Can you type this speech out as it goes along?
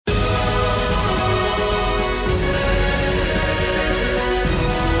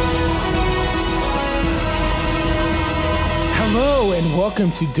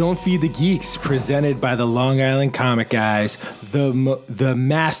Welcome to Don't Feed the Geeks, presented by the Long Island Comic Guys, the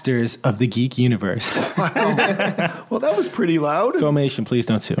masters of the geek universe. Wow. Well, that was pretty loud. Filmation, please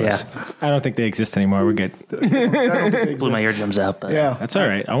don't sue us. I don't think they exist anymore. We're good. I don't think they Blew my exist. eardrums out, but Yeah. That's all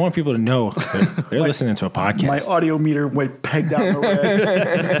right. I want people to know they're listening to a podcast. My audio meter went pegged out in the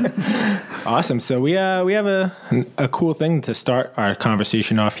red. Awesome. So we have a cool thing to start our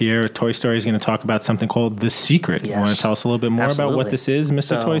conversation off here. Toy Story is going to talk about something called The Secret. Yes. You want to tell us a little bit more about what this is,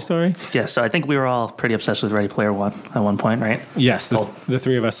 Mr. Toy Story? Yeah, so I think we were all pretty obsessed with Ready Player One at one point, right? Yes, the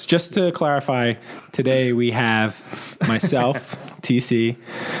three of us. Just to clarify, today we have myself, TC,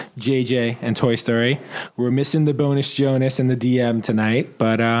 JJ, and Toy Story. We're missing the bonus Jonas and the DM tonight,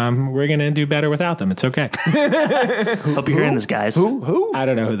 but we're going to do better without them. It's okay. Hope you're hearing this, guys. Who? I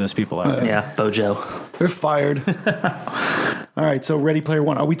don't know who those people are. Yeah, Bojo. They're fired. All right, so Ready Player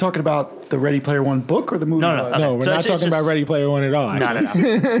One. Are we talking about the Ready Player One book or the movie? No. No, we're So not it's talking just- about Ready Player One at all.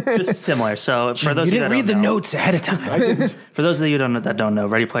 Actually. No. Just similar. So for those of you that don't know, notes ahead of time. I didn't. for those of you that don't know,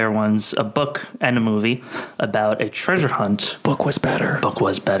 Ready Player One's a book and a movie about a treasure hunt. Book was better. Book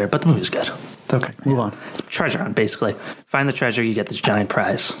was better, but the movie was good. It's okay. Move on. Treasure hunt, basically. Find the treasure, you get this giant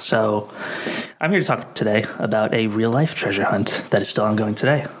prize. So I'm here to talk today about a real life treasure hunt that is still ongoing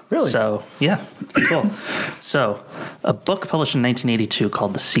today. Really? So, yeah, cool. So, a book published in 1982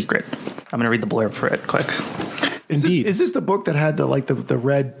 called The Secret. I'm going to read the blurb for it quick. Indeed. Is this the book that had the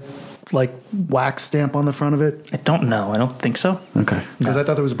red wax stamp on the front of it? I don't know. I don't think so. Okay. Because I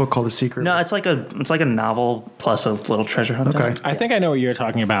thought there was a book called The Secret. No, it's like a novel plus a little treasure hunt. Okay. I think I know what you're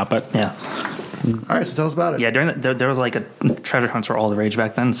talking about, but Yeah. All right, so tell us about it. Yeah, there was like treasure hunts were all the rage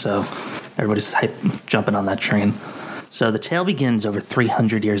back then, so everybody's jumping on that train. So the tale begins over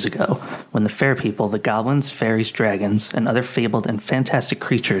 300 years ago, when the fair people, the goblins, fairies, dragons, and other fabled and fantastic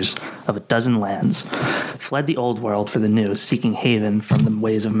creatures of a dozen lands, fled the old world for the new, seeking haven from the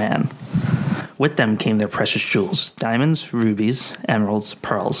ways of man. With them came their precious jewels, diamonds, rubies, emeralds,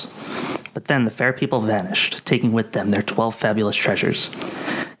 pearls. But then the fair people vanished, taking with them their 12 fabulous treasures.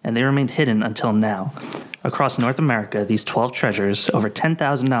 And they remained hidden until now. Across North America, these 12 treasures, over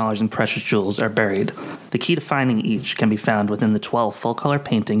 $10,000 in precious jewels, are buried. The key to finding each can be found within the 12 full-color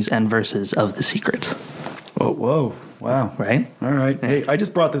paintings and verses of The Secret. Whoa. Wow. Right? All right. Hey, I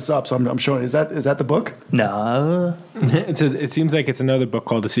just brought this up, so I'm showing. Is that the book? No. it seems like it's another book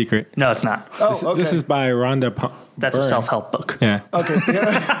called The Secret. No, it's not. Oh, This, okay. this is by Rhonda That's a Byrne. self-help book. Yeah. Okay.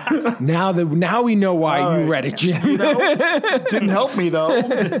 Yeah. Now we know why All you right. read it, Jim. Didn't help me though.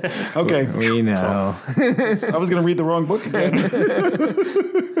 Okay. We know. I was going to read the wrong book again.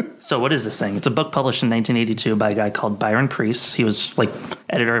 So what is this thing? It's a book published in 1982 by a guy called Byron Priest. He was like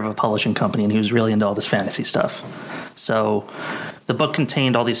editor of a publishing company, and he was really into all this fantasy stuff. So the book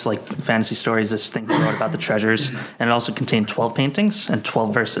contained all these like fantasy stories, this thing he wrote about the treasures, and it also contained 12 paintings and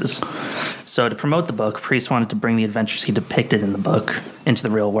 12 verses. So to promote the book, Priest wanted to bring the adventures he depicted in the book into the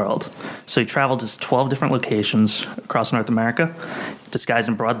real world. So he traveled to 12 different locations across North America, disguised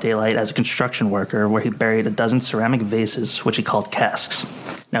in broad daylight as a construction worker, where he buried a dozen ceramic vases, which he called casks.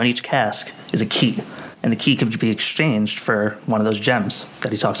 Now in each cask is a key, and the key could be exchanged for one of those gems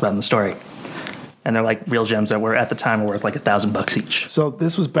that he talks about in the story. And they're like real gems that were at the time were worth like $1,000 each. So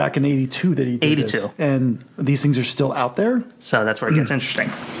this was back in '82 that he did 82. this, and these things are still out there. So that's where it gets interesting.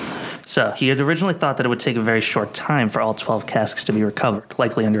 So he had originally thought that it would take a very short time for all 12 casks to be recovered,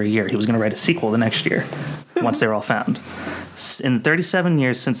 likely under a year. He was going to write a sequel the next year, once they were all found. In the 37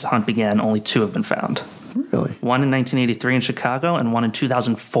 years since the hunt began, only 2 have been found. Really? One in 1983 in Chicago and one in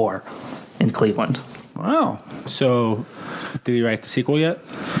 2004 in Cleveland. Wow. So, did he write the sequel yet?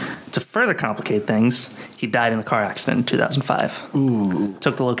 To further complicate things, he died in a car accident in 2005. Ooh.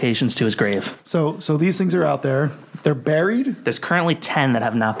 Took the locations to his grave. So these things are out there. They're buried, There's currently 10 that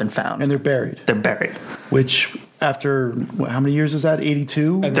have not been found. and they're buried. They're buried. Which after how many years is that?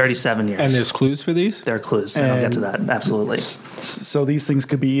 82. 37 years. And there's clues for these? there are clues, and I'll get to that. Absolutely. So these things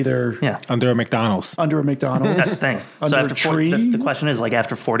could be either Yeah. Under a McDonald's. under a McDonald's. That's the thing. Under a after tree? the question is, like,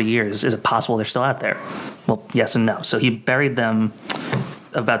 after 40 years, is it possible they're still out there? Well, yes and no. So he buried them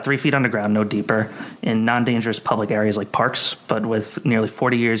about 3 feet underground, no deeper, in non-dangerous public areas like parks, but with nearly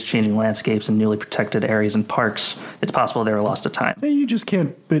 40 years changing landscapes and newly protected areas and parks, it's possible they were lost to time. Hey, you just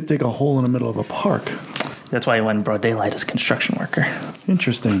can't dig a hole in the middle of a park. That's why he went in broad daylight as a construction worker.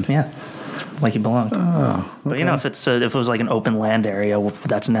 Interesting. Yeah, like he belonged. Oh, But you know, if it was like an open land area,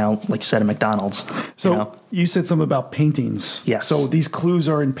 that's now, like you said, a McDonald's. So you know? you said something about paintings. Yes. So these clues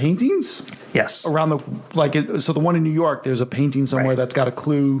are in paintings? Yes. around so the one in New York, there's a painting somewhere Right. that's got a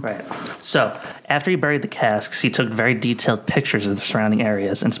clue. Right. So, after he buried the casks, he took very detailed pictures of the surrounding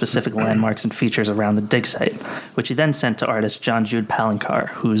areas and specific landmarks and features around the dig site, which he then sent to artist John Jude Palancar,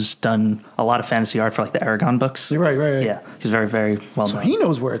 who's done a lot of fantasy art for like the Aragon books. Right. Yeah, he's very, very well So known. he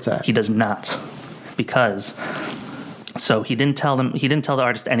knows where it's at. He does not, because he didn't tell the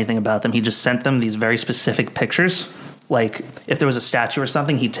artist anything about them. He just sent them these very specific pictures. Like if there was a statue or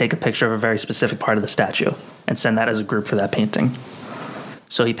something, he'd take a picture of a very specific part of the statue and send that as a group for that painting.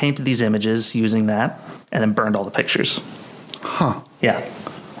 So he painted these images using that and then burned all the pictures. Huh. Yeah.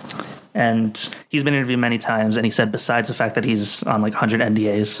 And he's been interviewed many times, and he said besides the fact that he's on like 100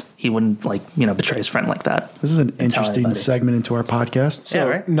 NDAs, he wouldn't betray his friend like that. This is an And tell interesting anybody. segment into our podcast. So Yeah,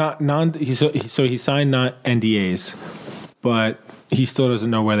 right. he signed not NDAs, but he still doesn't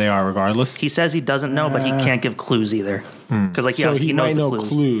know where they are regardless. He says he doesn't know, but he can't give clues either. Because So he he knows might the know clues.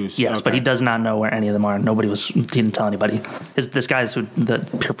 clues. Yes, but Okay. he does not know where any of them are. He didn't tell anybody. This guy's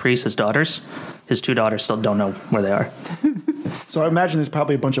the priest, his daughters, his two daughters still don't know where they are. So I imagine there's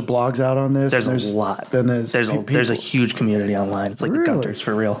probably a bunch of blogs out on this. There's and a lot. Then there's There's a people- huge community online. It's like Really? the Gunters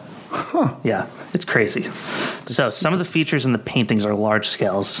for real. Yeah, it's crazy. So some of the features in the paintings are large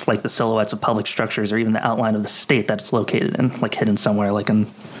scales, like the silhouettes of public structures or even the outline of the state that it's located in, like hidden somewhere, like in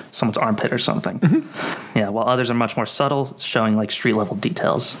someone's armpit or something. Yeah, while others are much more subtle, showing like street level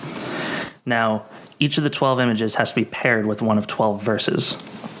details. Now, each of the 12 images has to be paired with one of 12 verses,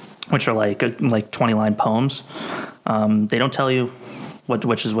 which are like 20-line poems. They don't tell you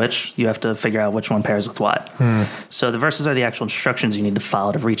which is which. You have to figure out which one pairs with what. So the verses are the actual instructions you need to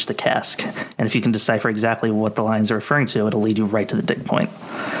follow to reach the cask. And if you can decipher exactly what the lines are referring to, it'll lead you right to the dig point.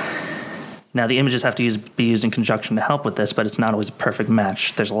 Now, the images have to be used in conjunction to help with this, but it's not always a perfect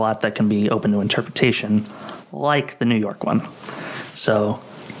match. There's a lot that can be open to interpretation, like the New York one. So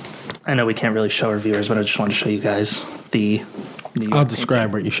I know we can't really show our viewers, but I just wanted to show you guys the New York I'll describe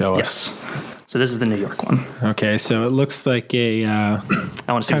painting. what you show us. Yes. So this is the New York one. Okay, so it looks like a I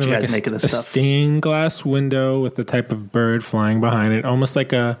want to see what you guys make of this a stuff. stained glass window with the type of bird flying behind it, almost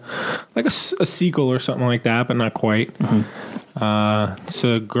like a seagull or something like that, but not quite. It's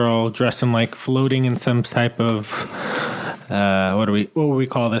a girl dressed in like floating in some type of what would we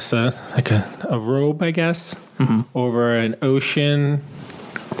call this? Like a robe, I guess, over an ocean.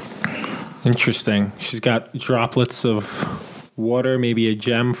 Interesting. She's got droplets of water, maybe a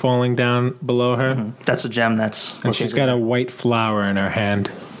gem falling down below her. That's a gem that's... And she's got a white flower in her hand.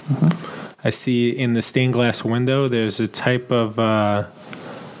 I see in the stained glass window, there's a type of, what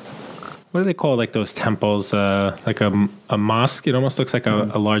do they call like those temples? Like a mosque. It almost looks like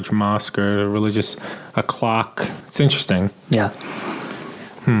a large mosque or a clock. It's interesting. Yeah.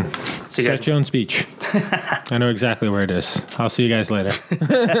 So you Seth guys, Jones Beach. I know exactly where it is. I'll see you guys later.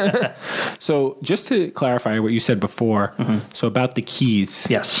 So just to clarify what you said before, so about the keys.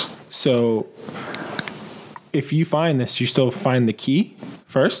 yes. So if you find this, you still find the key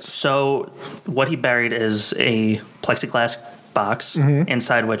first? So what he buried is a plexiglass box,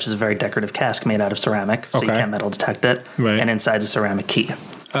 inside which is a very decorative cask made out of ceramic, so you Okay. can't metal detect it. Right. And inside's a ceramic key.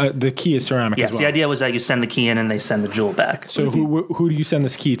 The key is ceramic Yes, as well. the idea was that you send the key in and they send the jewel back. So who do you send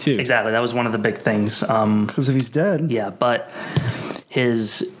this key to? Exactly, that was one of the big things. Because if he's dead, Yeah, but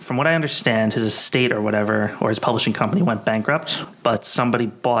from what I understand, his estate or whatever, or his publishing company went bankrupt, but somebody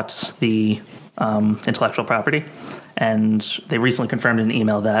bought the intellectual property, and they recently confirmed in an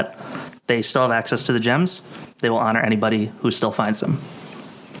email that they still have access to the gems. They will honor anybody who still finds them,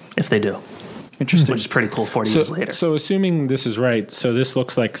 if they do, interesting. which is pretty cool 40 years later. So assuming this is right, so this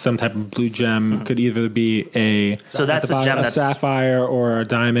looks like some type of blue gem. Could either be a So that's a gem a that's- sapphire or a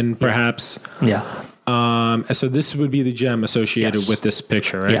diamond, perhaps. Yeah. So this would be the gem associated Yes. with this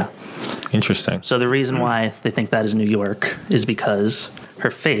picture, right? Yeah. Interesting. So the reason why they think that is New York is because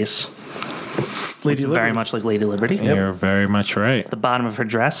her face Lady looks very Liberty. much like Lady Liberty. You're very much right. The bottom of her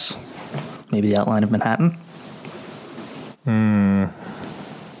dress, maybe the outline of Manhattan.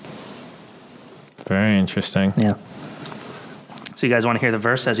 Very interesting. Yeah. So you guys want to hear the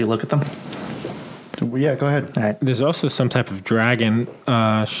verse as you look at them? Yeah, go ahead. All right. There's also some type of dragon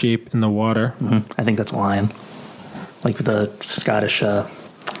shape in the water. I think that's a lion. Like the Scottish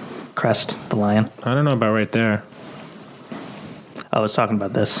crest, the lion. I don't know about right there. I was talking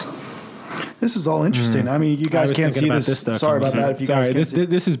about this. This is all interesting. I mean, you I guys was can't thinking see about this. stuff Sorry when about you that. said- If you guys Sorry, can't see.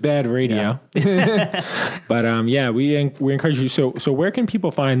 this is bad radio. But we encourage you. So where can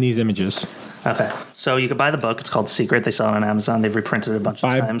people find these images? Okay, so you could buy the book. It's called Secret. They sell it on Amazon. They've reprinted it a bunch of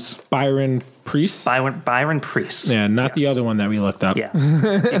By times. Byron Priest. Byron Priest. Yeah, not the Yes. other one that we looked up. Yeah.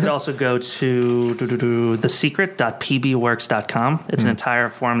 You could also go to thesecret.pbworks.com. It's an entire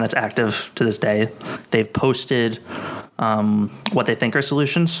forum that's active to this day. They've posted what they think are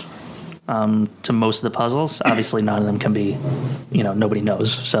solutions to most of the puzzles. Obviously, none of them can be, nobody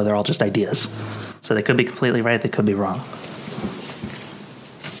knows. So they're all just ideas. So they could be completely right. They could be wrong.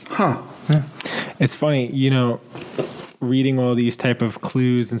 Huh. It's funny, reading all these type of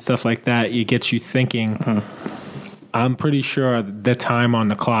clues and stuff like that, it gets you thinking. I'm pretty sure the time on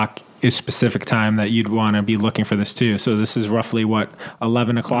the clock is specific time that you'd want to be looking for this too. So this is roughly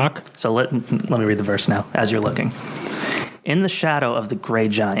 11 o'clock? So let me read the verse now as you're looking. In the shadow of the gray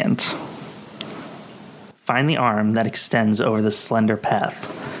giant, find the arm that extends over the slender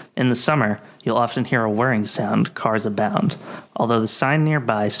path. In the summer, you'll often hear a whirring sound, cars abound. Although the sign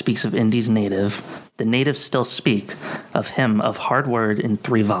nearby speaks of Indy's native, the natives still speak of him of hard word in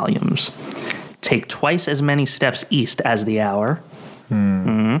 3 volumes. Take twice as many steps east as the hour,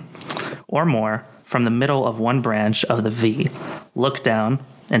 or more, from the middle of one branch of the V. Look down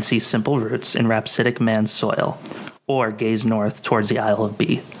and see simple roots in rhapsodic man's soil, or gaze north towards the Isle of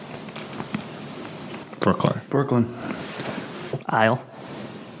B. Brooklyn. Isle.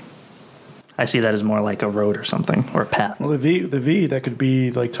 I see that as more like a road or something, or a path. Well, the V, that could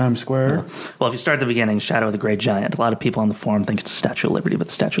be like Times Square. Well, if you start at the beginning, Shadow of the Great Giant, a lot of people on the forum think it's a Statue of Liberty, but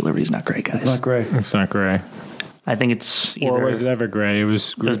the Statue of Liberty is not gray, guys. It's not gray. It's not gray. I think it's either... Or was it ever gray? It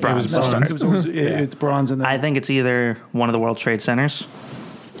was bronze. It's bronze, and then I think it's either one of the World Trade Centers,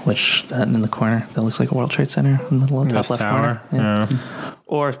 which that in the corner, that looks like a World Trade Center in the top This left tower. corner. Yeah.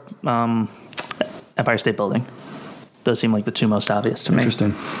 Or Empire State Building. Those seem like the 2 most obvious to me.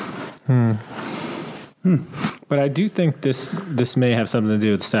 interesting. But I do think this may have something to do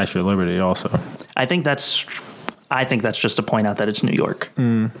with the Statue of Liberty also. I think that's just to point out that it's New York.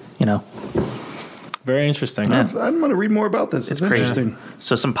 Very interesting. Yeah. I'm going to read more about this. It's crazy. interesting.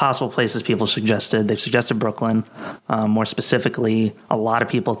 So some possible places people suggested. They've suggested Brooklyn. More specifically, a lot of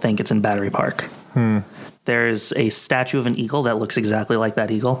people think it's in Battery Park. There's a statue of an eagle that looks exactly like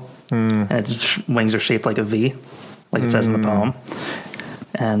that eagle. And its wings are shaped like a V, like it says in the poem.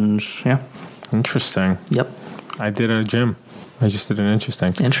 And yeah. Interesting. Yep. I did a gym. I just did an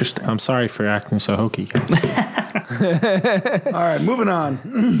interesting. Interesting. I'm sorry for acting so hokey. All right, moving on.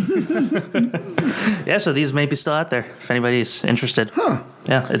 Yeah, so these may be still out there if anybody's interested. Huh.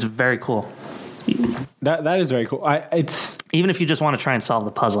 Yeah, it's very cool. That is very cool. It's Even if you just want to try and solve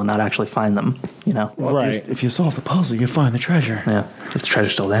the puzzle and not actually find them, Well, Right. If you solve the puzzle, you find the treasure. Yeah, if the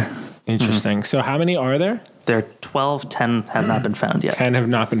treasure's still there. interesting. So how many are there? There are 12, 10 have not been found yet. 10 have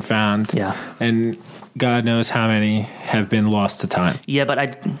not been found. Yeah. And God knows how many have been lost to time. Yeah,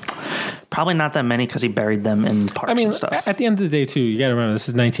 but probably not that many because he buried them in parks I mean, and stuff. at the end of the day, too, you got to remember this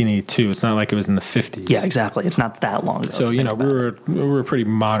is 1982. It's not like it was in the 50s. Yeah, exactly. It's not that long ago. So if you think about it. we were a pretty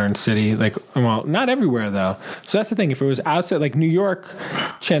modern city. Like, well, not everywhere though. So that's the thing. If it was outside, like New York,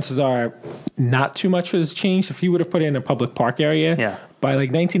 chances are not too much has changed. If he would have put it in a public park area, Yeah. By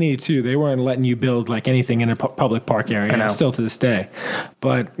like 1982, they weren't letting you build like anything in a public park area. I know. Still to this day,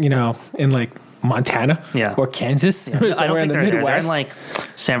 but in like Montana, Yeah. or Kansas, Yeah. or I don't somewhere in think the they're there. They're Midwest. in like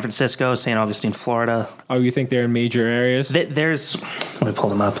San Francisco, St. Augustine, Florida. Oh, you think they're in major areas? Let me pull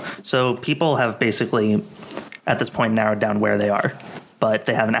them up. So people have basically, at this point, narrowed down where they are, but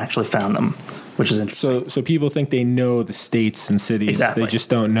they haven't actually found them, which is interesting. So people think they know the states and cities. Exactly. They just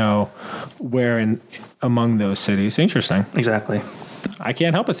don't know where among those cities. Interesting. Exactly. I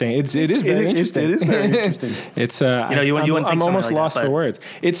can't help but saying it is very interesting. It is very interesting. It's you wouldn't think I'm something almost like that, lost but- for words.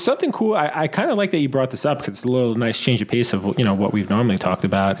 It's something cool. I kind of like that you brought this up because it's a little nice change of pace of what we've normally talked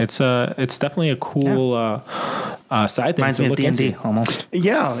about. It's definitely a cool side thing Reminds to me of look D&D into. almost.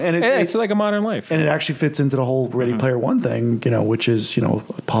 Yeah, and It's like a modern life. and it actually fits into the whole Ready Player One thing, which is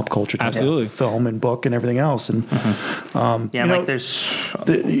pop culture, type of Absolutely. film and book and everything else, and Yeah, like there's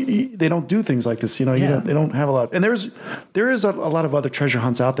they don't do things like this. Yeah. They don't have a lot, and there is a lot of other treasure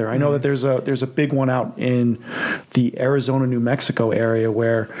hunts out there. I know that there's a big one out in the Arizona, New Mexico area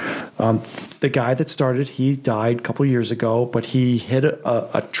where the guy that started, he died a couple years ago, but he hid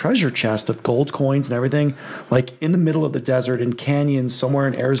a treasure chest of gold coins and everything, like in the middle of the desert in canyons somewhere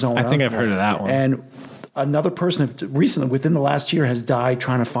in Arizona. I think I've heard of that one. And another person recently, within the last year, has died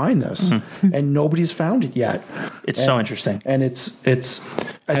trying to find this, and nobody's found it yet. It's so interesting. And it's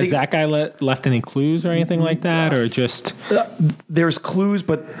I Has think that guy left any clues or anything like that, or just there's clues,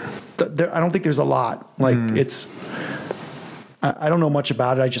 but I don't think there's a lot. Like it's. I don't know much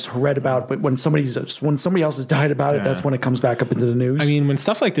about it. I just read about it. But when somebody else has died about it, that's when it comes back up into the news. I mean, when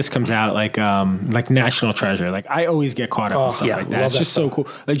stuff like this comes out, like National Treasure, like I always get caught up in stuff like that. It's just so cool.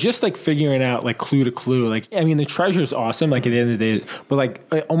 Like just like figuring out like clue to clue. Like I mean, the treasure's awesome. Like at the end of the day, but like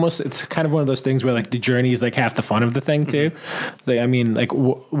almost it's kind of one of those things where like the journey is like half the fun of the thing too. Like I mean, like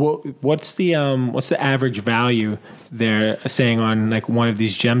what's the average value they're saying on like one of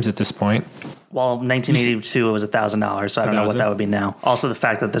these gems at this point? Well, 1982 it was $1,000, so I don't know what that would be now. Also, the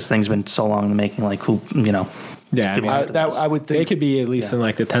fact that this thing's been so long in the making, like who, Yeah, I mean, I would think they could be at least in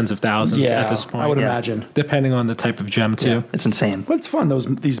like the tens of thousands at this point. I would imagine, depending on the type of gem too. Yeah, it's insane. But it's fun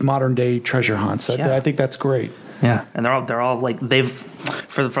these modern day treasure hunts. I think that's great. Yeah, and they're all like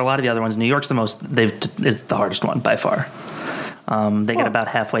for a lot of the other ones. New York's is the hardest one by far. They get about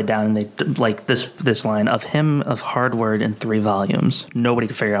halfway down, and they like this line of him of hard word in 3 volumes. Nobody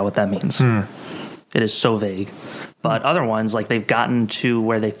can figure out what that means. It is so vague. But other ones, like they've gotten to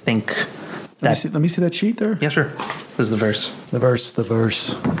where they think. Let me see that sheet there. Yeah, sure. This is the verse. The verse.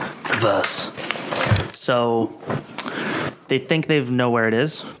 So they think they know where it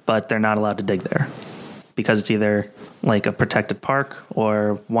is, but they're not allowed to dig there because it's either like a protected park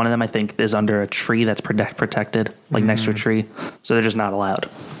or one of them I think is under a tree that's protected, like next to a tree. So they're just not allowed.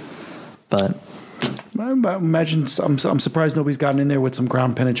 But I imagine I'm surprised nobody's gotten in there with some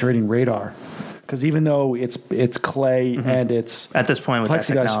ground penetrating radar. Because even though it's clay and it's at this point with that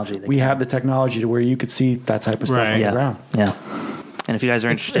technology, we have the technology to where you could see that type of stuff on the ground. Yeah. And if you guys are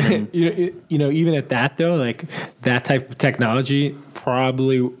interested in, even at that though, like that type of technology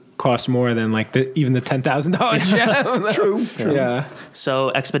probably costs more than like even the $10,000 gem. True. Yeah. So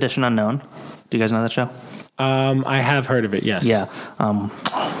Expedition Unknown. Do you guys know that show? I have heard of it. Yes. Yeah.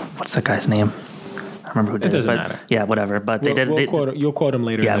 What's that guy's name? I remember who did it. Doesn't matter. Yeah, whatever. But you'll quote him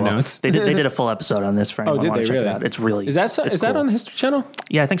later in the notes. They did a full episode on this for anyone who wants to check it out. It's really is that cool. on the History Channel?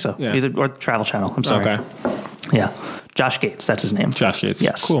 Yeah, I think so. Yeah. Either or the Travel Channel. I'm sorry. Okay. Yeah, Josh Gates. That's his name. Josh Gates.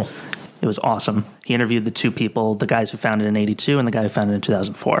 Yes. Cool. It was awesome. He interviewed the 2 people, the guys who found it in '82 and the guy who found it in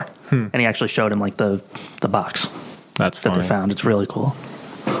 2004, and he actually showed him like the box That's that they found. It's really cool.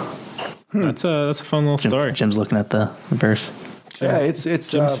 That's a fun little story. Jim's looking at the verse. Yeah, it's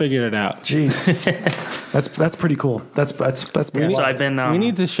Jim's figured it out. Jeez, that's pretty cool. That's pretty. So I've been. We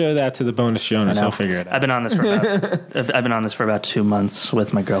need to show that to the bonus Jonas. I'll figure it out. I've been on this for about 2 months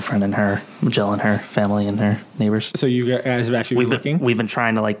with my girlfriend and Jill and her family and her neighbors. So you guys have actually been looking? We've been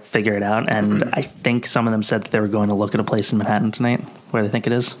trying to like figure it out, and I think some of them said that they were going to look at a place in Manhattan tonight where they think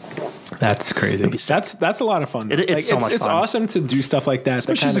it is. That's crazy. That's a lot of fun. It's so much fun. It's awesome to do stuff like that,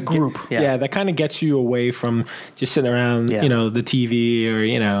 especially as a group. That kind of gets you away from just sitting around, the TV or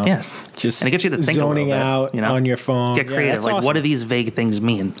just and it gets you to think zoning out on your phone. Get creative. Like, awesome. What do these vague things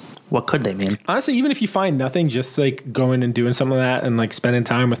mean? What could they mean? Honestly, even if you find nothing, just like going and doing some of that and like spending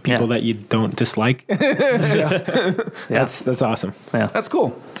time with people that you don't dislike. That's awesome. Yeah, that's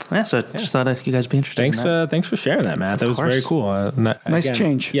cool. Yeah, so just thought you guys would be interested. Thanks for sharing that, Matt. That was very cool. Nice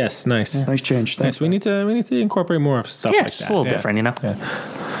change. Yes, nice. Yeah. Nice change. Thanks. We need to incorporate more of stuff like that. Just a little different, Yeah.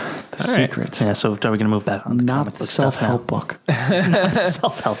 The secret. Yeah, so are we going to move back on? Not the self-help book. Not the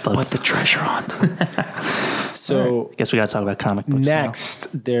self-help book. But the treasure hunt. So I guess we got to talk about comic books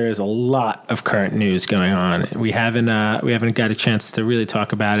next. There's a lot of current news going on. We haven't got a chance to really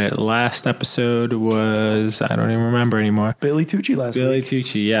talk about it. Last episode was, I don't even remember anymore. Billy Tucci last week. Billy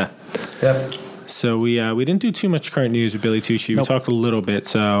Tucci, yeah. Yep. So we didn't do too much current news with Billy Tucci. We talked a little bit,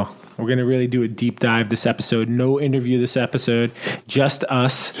 so we're going to really do a deep dive this episode. No interview this episode. Just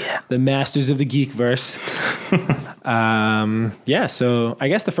us, the masters of the Geekverse. So I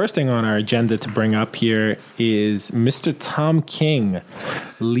guess the first thing on our agenda to bring up here is Mr. Tom King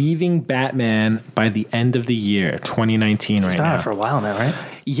leaving Batman by the end of the year, 2019 right now. It's been on for a while now, right?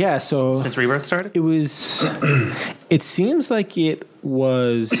 Yeah, so... Since Rebirth started? It seems like it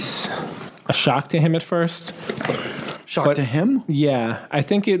was a shock to him at first. Shock to him? Yeah. I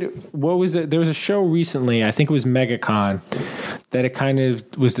think what was it? There was a show recently, I think it was MegaCon, that it kind of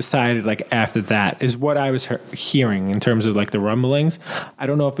was decided like after that is what I was hearing in terms of like the rumblings. I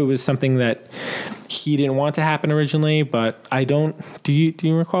don't know if it was something that he didn't want to happen originally, but I don't. Do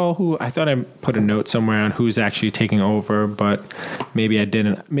you recall who? I thought I put a note somewhere on who's actually taking over, but maybe I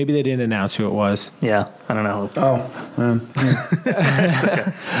didn't. Maybe they didn't announce who it was. Yeah, I don't know.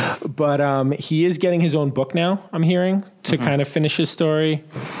 But he is getting his own book now, I'm hearing, to kind of finish his story.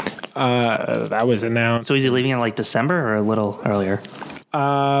 That was announced. So is he leaving in like December or a little earlier?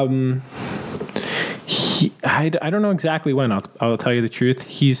 I don't know exactly when. I'll tell you the truth.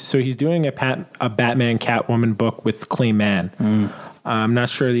 He's doing a Batman Catwoman book with Clay Mann. I'm not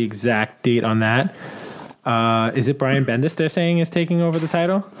sure the exact date on that. Is it Brian Bendis they're saying is taking over the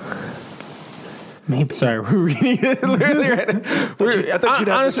title? Maybe. Sorry, we're reading it literally right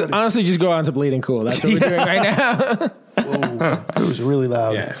now. Honestly, just go on to Bleeding Cool. That's what we're doing right now. Whoa, it was really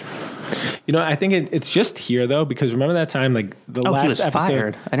loud. Yeah. I think it's just here though, because remember that time, like the last he was episode.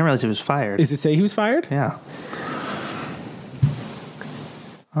 fired. I didn't realize he was fired. Does it say he was fired? Yeah.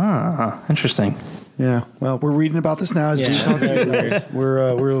 Interesting. Yeah. Well, we're reading about this now as we talk to you guys.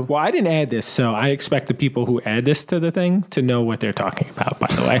 We're Well, I didn't add this, so I expect the people who add this to the thing to know what they're talking about, by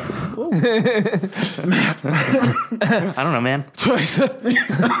the way. I don't know, man.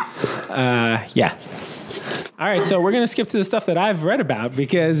 Yeah. All right, so we're going to skip to the stuff that I've read about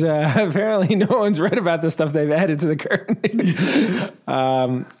because apparently no one's read about the stuff they've added to the current.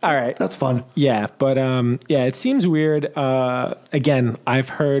 All right. that's fun. Yeah, but it seems weird. Again, I've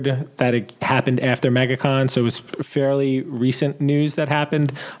heard that it happened after MegaCon, so it was fairly recent news that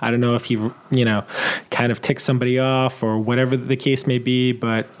happened. I don't know if he, kind of ticked somebody off or whatever the case may be,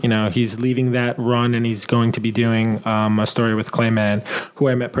 but, he's leaving that run and he's going to be doing a story with Clay Mann, who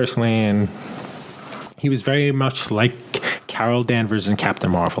I met personally, and he was very much like Carol Danvers in Captain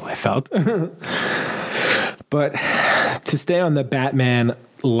Marvel, I felt. But to stay on the Batman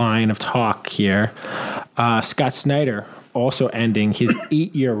line of talk here, Scott Snyder also ending his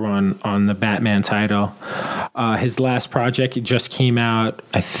 8-year run on the Batman title. His last project just came out,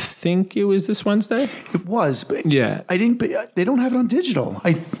 I think it was this Wednesday. It was, but Yeah. I didn't. But they don't have it on digital.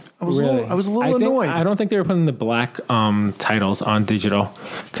 I was Really? a little annoyed. I don't think they were putting the black titles on digital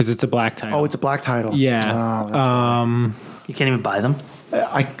because it's a black title. Oh, it's a black title. Yeah. Oh, that's right. You can't even buy them.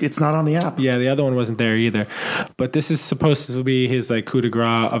 It's not on the app. Yeah, the other one wasn't there either. But this is supposed to be his coup de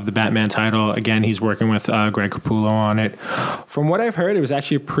grace of the Batman title. Again, he's working with Greg Capullo on it. From what I've heard, it was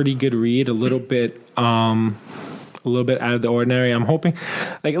actually a pretty good read. A little bit out of the ordinary. I'm hoping,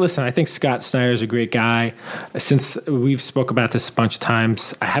 listen, I think Scott Snyder is a great guy. Since we've spoke about this a bunch of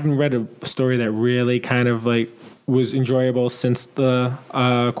times, I haven't read a story that really kind of was enjoyable since the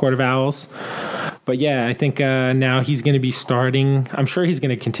Court of Owls. But yeah, I think now he's going to be starting. I'm sure he's going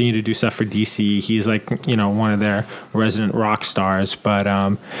to continue to do stuff for DC. He's one of their resident rock stars. But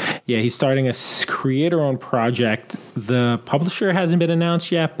he's starting a creator-owned project. The publisher hasn't been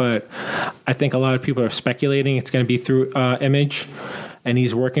announced yet, but I think a lot of people are speculating it's going to be through Image. And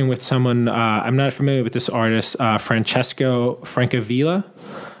he's working with someone, I'm not familiar with this artist, Francesco Francavilla.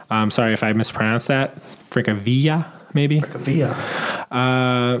 I'm sorry if I mispronounced that. Francavilla, maybe? Via.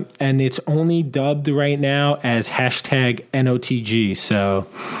 And it's only dubbed right now as #NOTG. So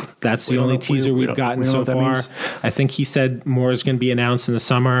that's the only teaser we've gotten so far. I think he said more is going to be announced in the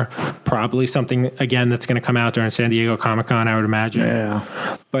summer. Probably something, again, that's going to come out during San Diego Comic-Con, I would imagine.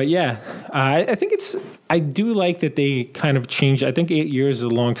 Yeah. But yeah, I think I do like that they kind of changed. I think 8 years is a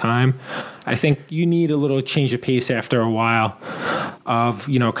long time. I think you need a little change of pace after a while of,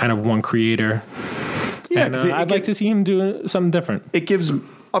 kind of one creator. Yeah, and, I'd like to see him do something different. It gives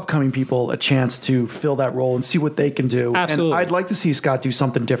upcoming people a chance to fill that role and see what they can do. Absolutely. And I'd like to see Scott do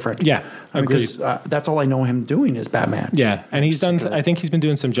something different. Yeah, agreed. Because that's all I know him doing is Batman. Yeah, and he's done. I think he's been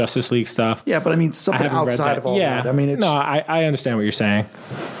doing some Justice League stuff. Yeah, but I mean something outside of all that. I mean, it's, no, I understand what you're saying.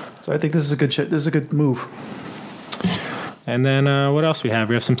 So I think this is a good shit. This is a good move. And then what else we have?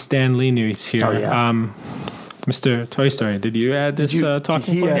 We have some Stan Lee news here. Oh, yeah. Mr. Toy Story, did you add this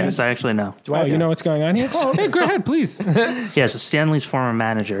talking point? Yes, I actually know. Oh, you know what's going on here? Oh, hey, go ahead, please. Yeah, so Stanley's former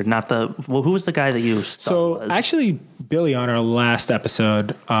manager, not who was the guy that you So actually, Billy, on our last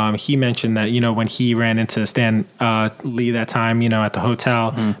episode, he mentioned that, when he ran into Stan Lee that time, at the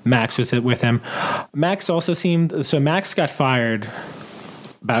hotel, Max was with him. Max also Max got fired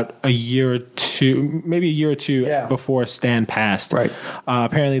about a year or two before Stan passed. Right.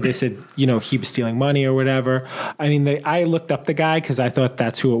 Apparently they said, he was stealing money or whatever. I mean, I looked up the guy because I thought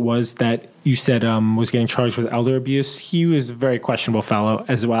that's who it was that you said was getting charged with elder abuse. He was a very questionable fellow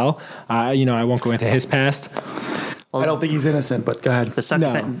as well. I won't go into his past. I don't think he's innocent, but go ahead. The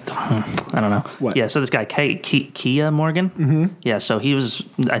second I don't know. What? Yeah, so this guy, Kia Morgan. Mm-hmm. Yeah, so he has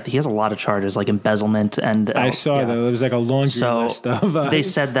a lot of charges, like embezzlement and... I saw that. There was a laundry list of they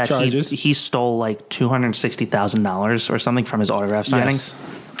said that he stole $260,000 or something from his autograph signings.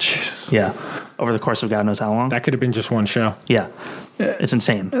 Yes. Jesus. Yeah. over the course of God knows how long. That could have been just one show. Yeah. It's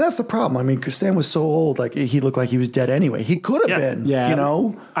insane. And that's the problem. I mean, because Stan was so old, like he looked like he was dead anyway. He could have Yeah. been, Yeah. you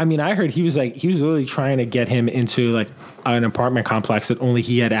know. I mean, I heard he was really trying to get him into like an apartment complex that only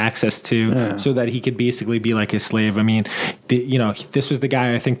he had access to, so that he could basically be like his slave. I mean, this was the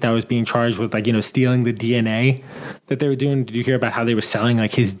guy I think that was being charged with like stealing the DNA that they were doing. Did you hear about how they were selling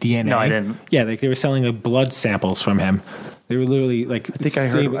like his DNA? No, I didn't. Yeah, like they were selling like blood samples from him. They were literally like. I think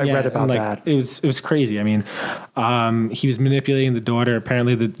I read about that. It was crazy. I mean, he was manipulating the daughter.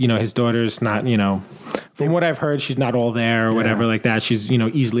 Apparently, his daughter's not. From what I've heard, she's not all there or whatever like that. She's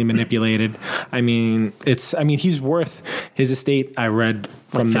easily manipulated. I mean, he's worth his estate. I read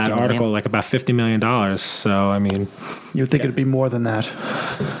from that article like about $50 million. So I mean, You'd think it'd be more than that.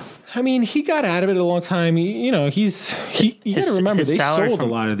 I mean, he got out of it a long time. You got to remember they sold a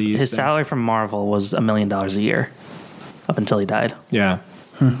lot of these. His things. salary from Marvel was $1 million a year up until he died. Yeah.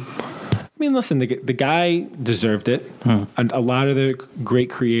 I mean, listen, the guy deserved it. And a lot of the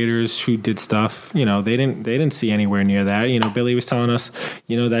great creators who did stuff, they didn't see anywhere near that. Billy was telling us,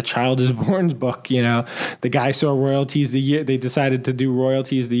 that Child is Born's book, the guy saw royalties they decided to do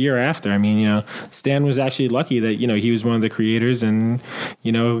royalties the year after. I mean, Stan was actually lucky that, he was one of the creators and,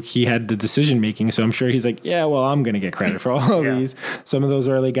 he had the decision making. So I'm sure he's like, yeah, well, I'm going to get credit for all of these. Some of those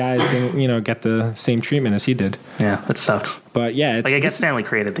early guys didn't, get the same treatment as he did. Yeah, that sucks. But yeah, I guess Stanley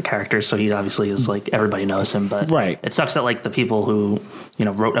created the character, so he obviously is like everybody knows him. But right. It sucks that like the people who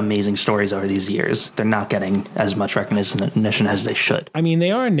wrote amazing stories over these years, they're not getting as much recognition as they should. I mean,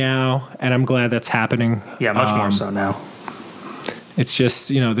 they are now, and I'm glad that's happening. Yeah, much more so now. It's just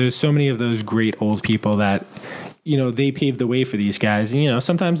there's so many of those great old people that they paved the way for these guys.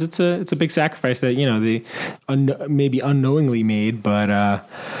 Sometimes it's a big sacrifice that they maybe unknowingly made, but.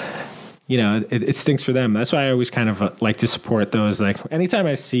 It stinks for them. That's why I always kind of like to support those. Like anytime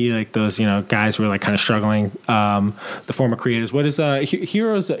I see like those, guys who are like kind of struggling, the former creators. What is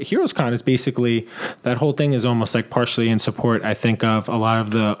Heroes Con is basically that whole thing is almost like partially in support, I think, of a lot of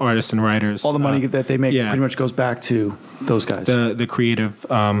the artists and writers. All the money that they make pretty much goes back to those guys. The creative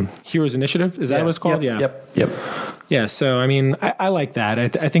Heroes Initiative, is that what it's called? Yep. Yeah, so I mean, I like that.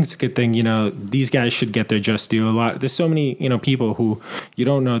 I think it's a good thing. These guys should get their just due. There's so many people who you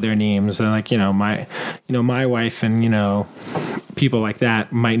don't know their names. And like my wife and people like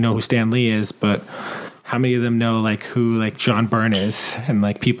that might know who Stan Lee is, but how many of them know like who like John Byrne is and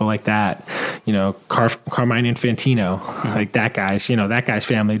like people like that? Carmine Infantino, like that guy's. That guy's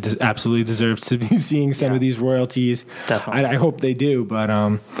family absolutely deserves to be seeing some of these royalties. Definitely, I hope they do, but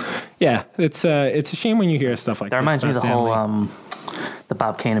yeah, it's a shame when you hear stuff like that. That reminds me of the whole the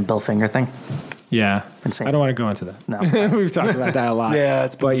Bob Kane and Bill Finger thing. Yeah, Insane. I don't want to go into that. No, we've talked about that a lot.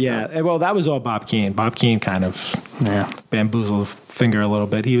 Well, that was all Bob Kane. Bob Kane kind of bamboozled Finger a little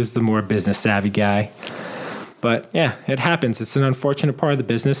bit. He was the more business savvy guy. But yeah, it happens. It's an unfortunate part of the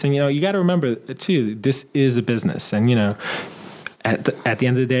business, and you got to remember too. This is a business, and at the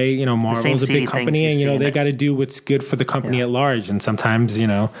end of the day, Marvel's a big company, and they got to do what's good for the company at large. And sometimes,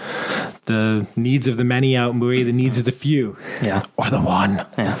 the needs of the many outweigh the needs of the few. Yeah, or the one.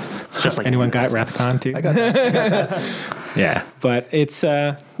 Yeah, just like anyone got Rathcon too. I got that. Yeah, but it's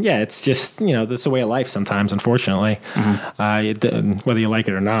it's just that's the way of life sometimes. Unfortunately, whether you like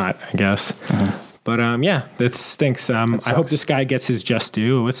it or not, I guess. But that stinks. I hope this guy gets his just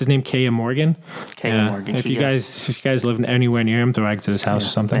due. What's his name? K.A. Morgan. K.A. Morgan. If you guys live anywhere near him, throw eggs at his house or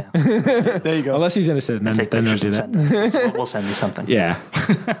something. Yeah. There you go. Unless he's innocent, then don't do that. We'll send you something. Yeah,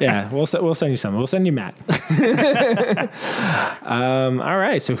 we'll send you something. We'll send you Matt. All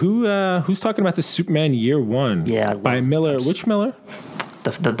right. So who's talking about the Superman Year One? Yeah, by Miller. Which Miller?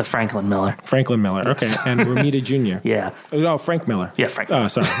 The Franklin Miller. Franklin Miller, okay. And Romita Jr. Yeah. Oh, Frank Miller. Yeah, Frank. Oh,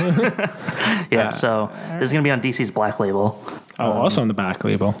 sorry. So this is going to be on DC's Black Label. Also on the back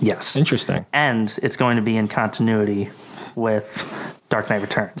label. Yes. Interesting. And it's going to be in continuity with Dark Knight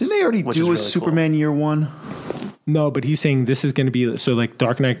Returns. Didn't they already do a really Superman Year One? No, but he's saying this is going to be like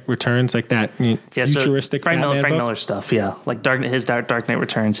Dark Knight Returns, like that futuristic Frank Batman Miller stuff. Yeah, like Dark Knight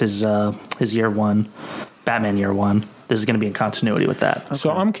Returns, his Year One, Batman Year One. This is going to be in continuity with that. Okay. So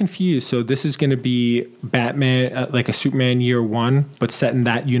I'm confused. So this is going to be Batman, like a Superman Year One, but set in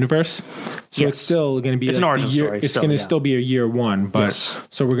that universe. So it's still going to be. It's an origin story. It's going to still be a Year One, but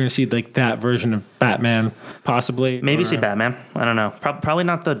so we're going to see like that version of Batman, possibly. Maybe see Batman. I don't know. Probably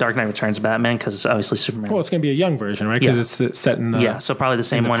not the Dark Knight Returns Batman, because obviously Superman. Well, it's going to be a young version, right? Because it's set in. So probably the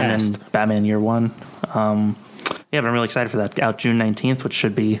same one in Batman Year One. But I'm really excited for that. Out June 19th, which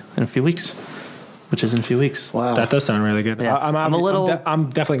should be in a few weeks. Wow, that does sound really good. Yeah. I'm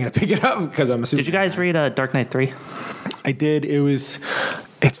definitely going to pick it up because I'm a super. Did you guys read Dark Knight 3? I did. It was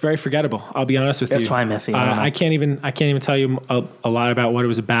It's very forgettable. I'll be honest with you. That's why I'm iffy. I don't know. I can't even tell you a lot about what it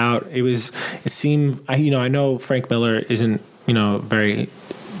was about. It seemed, I know Frank Miller isn't,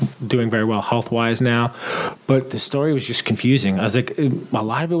 doing very well health wise now, but the story was just confusing. I was like, a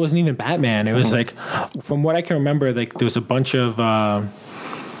lot of it wasn't even Batman. It was like, from what I can remember, like there was a bunch of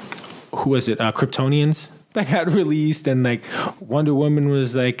who was it? Kryptonians that got released, and like Wonder Woman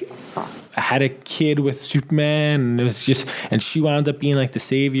was like had a kid with Superman, and it was just, and she wound up being like the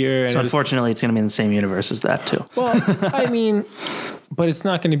savior. And So unfortunately, it's going to be in the same universe as that too. well, I mean, but it's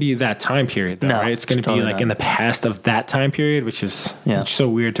not going to be that time period, though, No, right? It's going to totally be like not. in the past of that time period, which is Yeah. so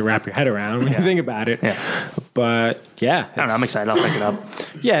weird to wrap your head around when you think about it. Yeah. But yeah, I don't know. I'm excited. I'll pick it up.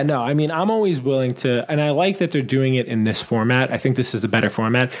 yeah, no, I mean, I'm always willing to, and I like that they're doing it in this format. I think this is the better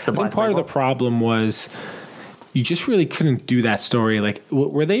format. I think Black part of the Label? problem was you just really couldn't do that story. Like,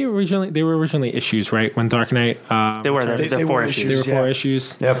 were they originally? They were originally issues, right? When Dark Knight, They were. They They're were 4 issues. there issues. were 4 Yeah.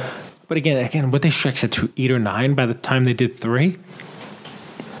 issues. Yep. But again, what they stretched it to 8 or 9 by the time they did 3.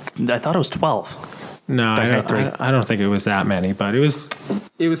 I thought it was 12. No, Dark Knight 3. I don't think it was that many, but it was.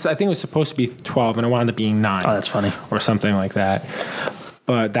 I think it was supposed to be 12, and it wound up being 9. Oh, that's funny. or something like that.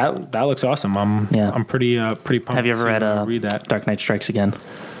 But that looks awesome. I'm pretty pumped. Have you ever to read read that? Dark Knight Strikes Again?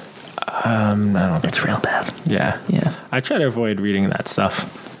 I don't think It's real bad. Yeah. Yeah. I try to avoid reading that stuff.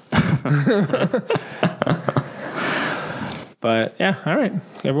 But yeah, all right.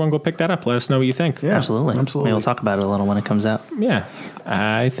 Everyone go pick that up. Let us know what you think. Yeah, Absolutely. absolutely. Maybe we'll talk about it a little when it comes out. Yeah.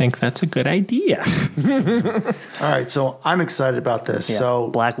 I think that's a good idea. All right, so I'm excited about this. Yeah. So,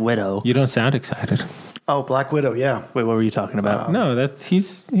 Black Widow. You don't sound excited. Black Widow, yeah. Wait, what were you talking about? No, that's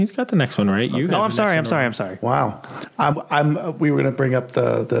he's got the next one, right? You No, have I'm the sorry. I'm next sorry. one. I'm sorry. Wow. We were going to bring up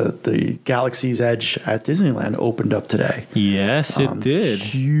the Galaxy's Edge at Disneyland opened up today. Yes, it did.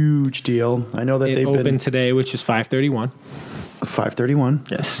 Huge deal. I know that It they've opened been today, which is 5/31. 5/31.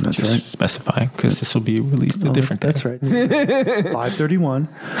 Yes, that's just right. specifying because this will be released a Oh, different day. That's right. 5/31,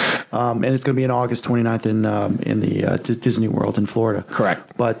 and it's going to be on August 29th in the Disney World in Florida.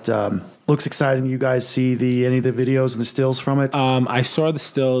 Correct. But looks exciting. You guys see any of the videos and the stills from it? I saw the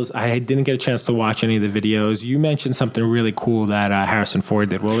stills. I didn't get a chance to watch any of the videos. You mentioned something really cool that Harrison Ford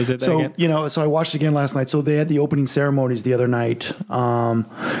did. What was it? So again? so I watched it again last night. So they had the opening ceremonies the other night, and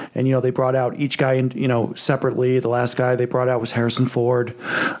they brought out each guy in separately. The last guy they brought out was Harrison Ford.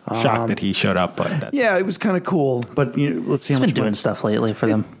 Shocked that he showed up, but that's Yeah, it was kind of cool. But let's see He's how been much doing more- stuff lately for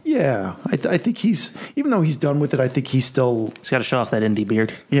them. Yeah, I think even though he's done with it, I think he's still. He's got to show off that indie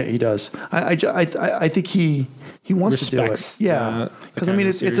beard. Yeah, he does. I think he wants Respects to do it. Yeah, the because I kind mean of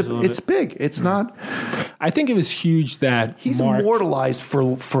it's series a little it's big. It's not. I think it was huge that He's Mark. immortalized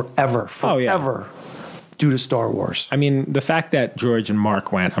for forever. Oh, yeah. Forever. Due to Star Wars. I mean, the fact that George and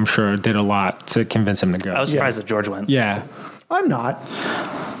Mark went, I'm sure, did a lot to convince him to go. I was surprised that George went. Yeah, I'm not.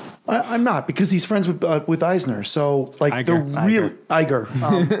 I'm not because he's friends with Eisner. So like Iger. they're really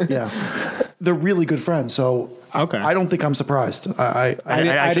Iger. Yeah, they're really good friends. So Okay. I don't think I'm surprised. I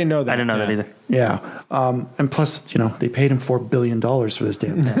didn't know that. I didn't know that Yeah. either. Yeah, and plus they paid him $4 billion for this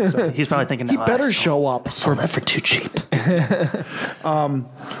damn thing. So He's probably thinking, he "Oh, better I show up. sold that for too cheap."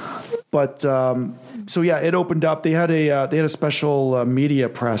 But so yeah, it opened up. They had a special media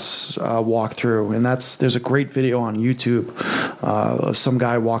press walkthrough, and there's a great video on YouTube of some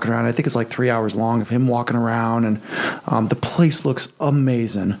guy walking around. I think it's like 3 hours long of him walking around, and the place looks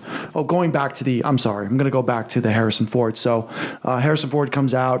amazing. Oh, going back to I'm going to go back to the Harrison Ford. So Harrison Ford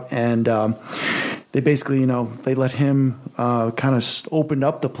comes out and. They basically, they let him kind of open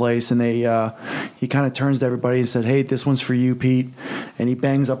up the place, and he kind of turns to everybody and said, "Hey, this one's for you, Pete." And he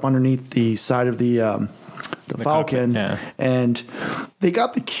bangs up underneath the side of the Falcon, cockpit, yeah. and they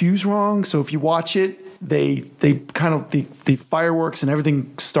got the cues wrong. So if you watch it, they kind of the fireworks and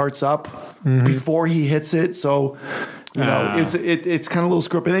everything starts up before he hits it. So. It's kind of a little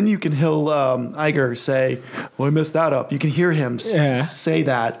screw up, and then you can hear Iger say, "Well, I messed that up." You can hear him say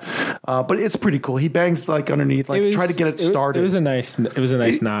that, but it's pretty cool. He bangs like underneath, try to get it started. It was a nice nod. It was a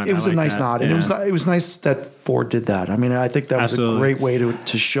nice nod, and Yeah. it was nice that Ford did that. I mean, I think that was Absolutely. a great way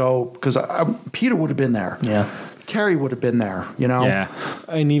to show because Peter would have been there. Yeah. Carrie would have been there. Yeah,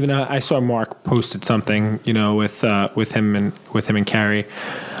 and even I saw Mark posted something, with him and Carrie.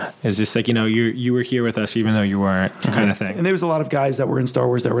 It's just like you were here with us even though you weren't, kind of thing. And there was a lot of guys that were in Star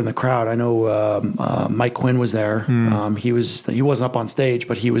Wars that were in the crowd. I know Mike Quinn was there. He wasn't up on stage,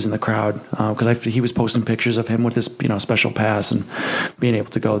 but he was in the crowd because he was posting pictures of him with his special pass and being able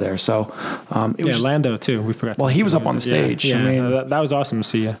to go there. So it was Lando too. We forgot. He was up on the stage. Yeah, I mean, that was awesome to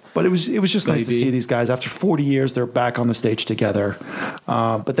see you. but it was just nice to Billy D. see these guys after 40 years. they're back on the stage together.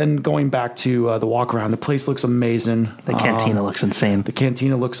 But then going back to the walk around, the place looks amazing. The cantina looks insane. The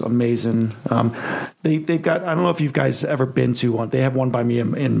cantina looks amazing. They've got, I don't know if you guys ever been to one. They have one by me in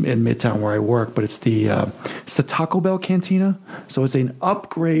Midtown where I work, but it's the Taco Bell cantina. So it's an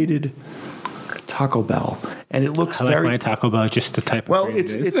upgraded Taco Bell, and it looks I like very my Taco Bell just the type of well. grade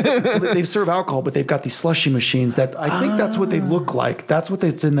It's it is. so they serve alcohol, but they've got these slushy machines that I think that's what they look like. That's what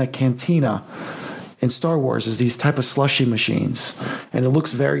it's in the cantina in Star Wars is these type of slushy machines, and it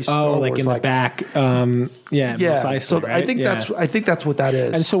looks very Star like Wars in the back. Yeah. Yeah, precisely, so I right? think Yeah. that's what that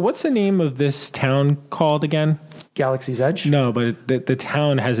is. And so, what's the name of this town called again? Galaxy's Edge. No, but the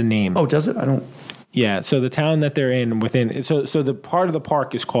town has a name. Oh, does it? I don't. Yeah, so the town that they're in within, so the part of the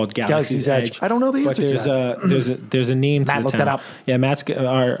park is called Galaxy's Edge. I don't know the answer but to there's a name to Matt the looked town. that up. Yeah, Matt's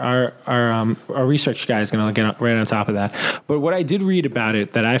our research guy is gonna get right on top of that. But what I did read about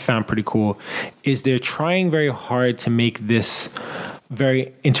it that I found pretty cool is they're trying very hard to make this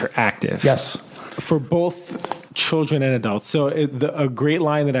very interactive. Yes. For both children and adults. So a great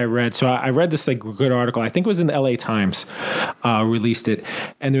line that I read. So I read this like good article. I think it was in the LA Times, released it,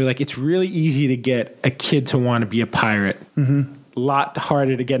 and they're like, it's really easy to get a kid to want to be a pirate. Mm-hmm. A lot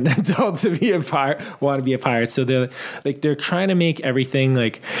harder to get an adult to be a pirate, want to be a pirate. So they're trying to make everything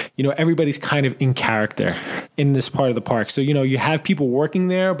like, everybody's kind of in character in this part of the park. So you have people working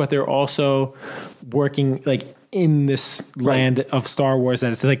there, but they're also working like in this land of Star Wars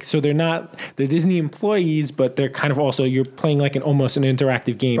that it's like, so they're Disney employees, but they're kind of also, you're playing like almost an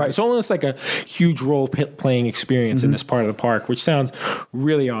interactive game. Right. It's almost like a huge role playing experience in this part of the park, which sounds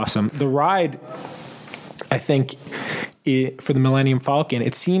really awesome. The ride, I think, for the Millennium Falcon,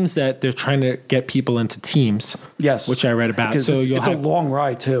 it seems that they're trying to get people into teams. Yes. Which I read about. Because So it's a long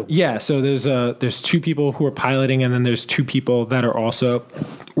ride too. Yeah, so there's two people who are piloting, and then there's two people that are also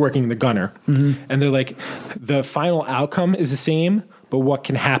working the gunner. Mm-hmm. And they're like, the final outcome is the same, but what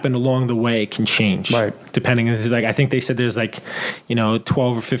can happen along the way can change. Right. Depending on, like, I think they said there's like,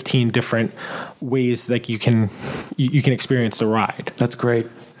 12 or 15 different ways that you can experience the ride. That's great.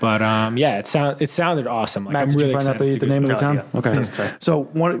 But it sounded awesome. Like, Matt, I'm did really you find out excited the name of the town? Yeah. Okay. Sorry. So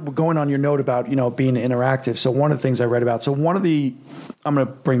going on your note about being interactive. So one of the things I read about. So I'm going to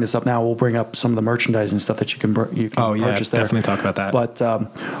bring this up now. We'll bring up some of the merchandising stuff that you can purchase there. Definitely talk about that. But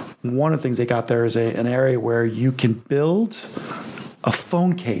one of the things they got there is an area where you can build a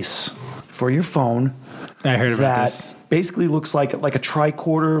phone case for your phone. I heard about that this. basically looks like a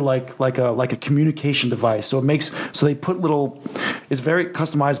tricorder, like a communication device. So they put it's very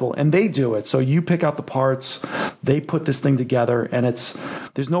customizable, and they do it. So you pick out the parts, they put this thing together, and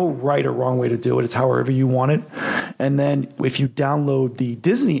there's no right or wrong way to do it. It's however you want it. And then if you download the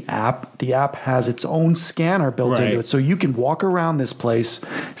Disney app, the app has its own scanner built into it. So you can walk around this place,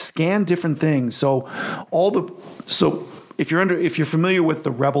 scan different things. So if you're familiar with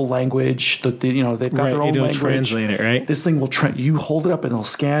the Rebel language, they've got their own it'll language. translate it, right? This thing will you hold it up and it'll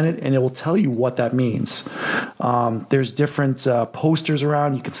scan it, and it will tell you what that means. There's different posters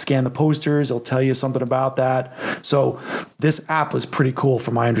around. You can scan the posters. It'll tell you something about that. So this app is pretty cool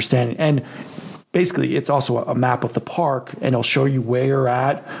from my understanding. And basically, it's also a map of the park, and it'll show you where you're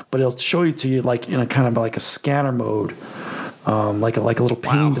at, but it'll show you to you like in a kind of like a scanner mode. Like a little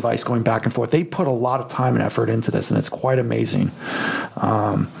pinging device going back and forth. They put a lot of time and effort into this, and it's quite amazing.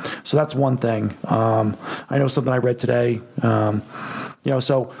 So that's one thing. I know something I read today.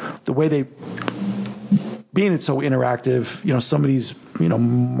 So the way being it's so interactive, some of these,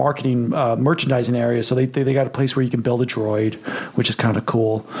 marketing, merchandising areas. So they got a place where you can build a droid, which is kind of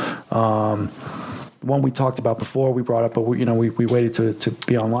cool. One we talked about before, we brought up, but we waited to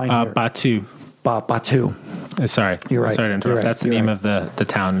be online here. Batuu. Batuu. Sorry. You're right. Sorry to interrupt. You're right. That's the You're name right. of the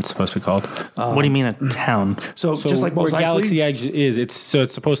town it's supposed to be called. What do you mean a town? So just like where Mos Eisley? Galaxy Edge is, it's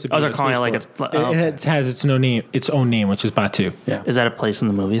supposed to be. Oh, they're a calling it like spaceport. it's It has its own name, which is Batuu. Yeah. Is that a place in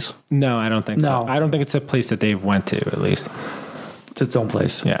the movies? No, I don't think No. so. I don't think it's a place that they've went to, at least. It's its own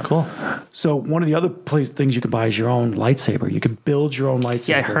place. Yeah. Cool. So one of the other things you can buy is your own lightsaber. You can build your own lightsaber.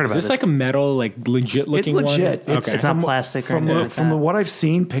 Yeah, I heard Is about this this. like a metal, like legit looking It's legit. one? It's It's not plastic or from anything like from that. what I've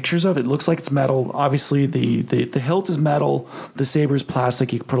seen pictures of. It looks like it's metal. Obviously, the hilt is metal. The saber is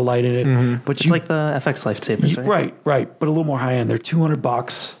plastic. You can put a light in it. But It's like the FX lightsabers, right? right. But a little more high end. They're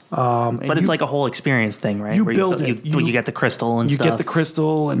 $200. But it's like a whole experience thing, right? you Where build it. You get the crystal and you stuff. get the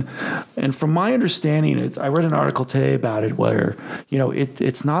crystal, and from my understanding, I read an article today about it where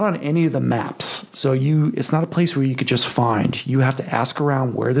it's not on any of the maps. So it's not a place where you could just find. You have to ask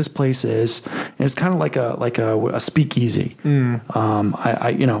around where this place is, and it's kind of like a speakeasy.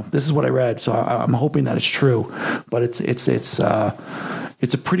 This is what I read, so I'm hoping that it's true. But it's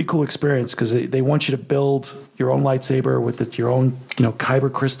it's a pretty cool experience because they want you to build your own lightsaber with your own,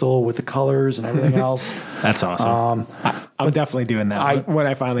 kyber crystal with the colors and everything else. That's awesome. I'm definitely doing that when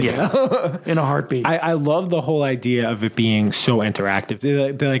I finally get out. In a heartbeat. I love the whole idea of it being so interactive.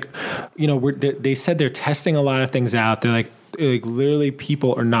 They're like, they said they're testing a lot of things out. They're like literally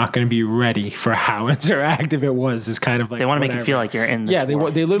people are not going to be ready for how interactive it was. It's kind of like they want to make you feel like you're in this they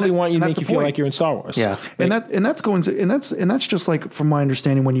world. literally want you to that's make you the feel point. like you're in Star Wars. Yeah. And that's just like, from my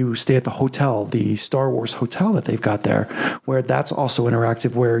understanding, when you stay at the hotel, the Star Wars hotel that they've got there, where that's also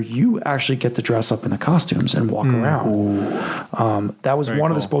interactive, where you actually get to dress up in the costumes and walk around. That was Very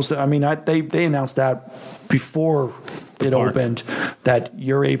one of the cool. supposed to. I mean, they announced that before it park. opened, that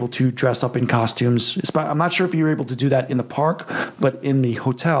you're able to dress up in costumes. I'm not sure if you're able to do that in the park, but in the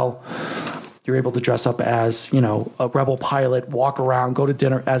hotel, you're able to dress up as, a rebel pilot, walk around, go to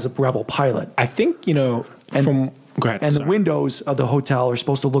dinner as a rebel pilot. I think, from go ahead. And the sorry. windows of the hotel are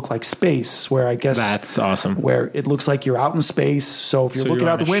supposed to look like space, where I guess That's awesome. where it looks like you're out in space. So if you're So looking you're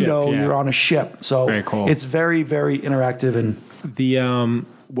out on the a ship, window, yeah. you're on a ship. So Very cool. It's very, very interactive. And The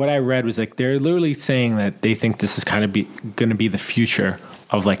what I read was like they're literally saying that they think this is kind of going to be the future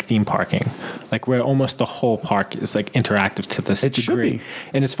of like theme parking, like where almost the whole park is like interactive to this It should degree. be.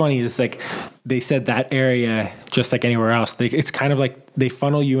 And it's funny, it's like they said that area, just like anywhere else, it's kind of like they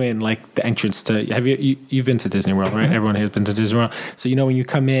funnel you in like the entrance to. You've been to Disney World, right? Everyone has been to Disney World. So when you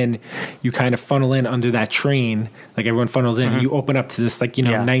come in, you kind of funnel in under that train, like everyone funnels in. And you open up to this like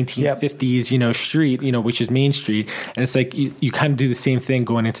 1950s street, which is Main Street, and it's like you kind of do the same thing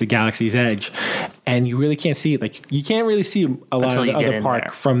going into Galaxy's Edge, and you really can't see it. Like you can't really see a lot Until of the you get other in park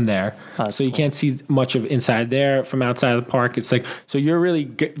there. from there. So you can't see much of inside there from outside of the park. It's like so you're really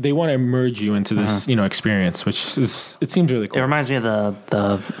they want to immerse you into this experience, which is it seems really cool. It reminds me of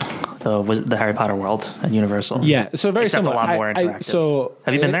the Harry Potter world at Universal. Yeah, so very Except similar. a lot more interactive. So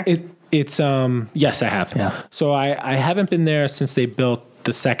Have you been there? It's yes, I have. Yeah. So I haven't been there since they built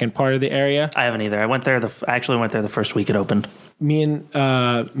the second part of the area. I haven't either. I actually went there the first week it opened. Me and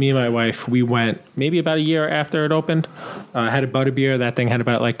my wife, we went maybe about a year after it opened. I had a butterbeer. That thing had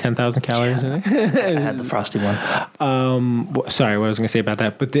about like 10,000 calories in it. I had the frosty one. Sorry, what I was going to say about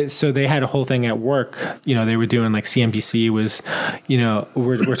that. But so they had a whole thing at work. They were doing like CNBC was,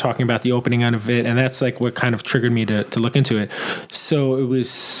 we're talking about the opening of it, and that's like what kind of triggered me to look into it. So it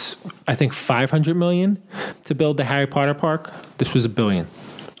was, I think, $500 million to build the Harry Potter park. This was $1 billion.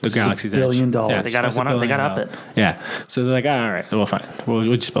 The This is Galaxy's $1 billion. Edge. Yeah, They got it's it $1 they got billion. up it. Yeah. So they're like, all right, well, fine.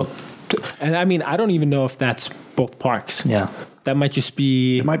 We'll just build. And I mean, I don't even know if that's both parks. Yeah. That might just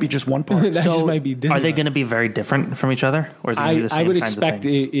be. it might be just one part. that just might be Disney. Are they going to be very different from each other, or is it going to be the same I would kinds expect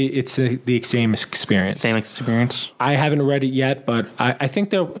of things? it's the same experience. Same experience. I haven't read it yet, but I think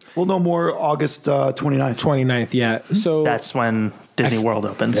they're We'll know more August 29th. 29th. Yeah. So That's when Disney World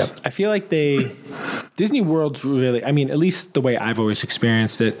opens. Yep. I feel like Disney World's really, I mean, at least the way I've always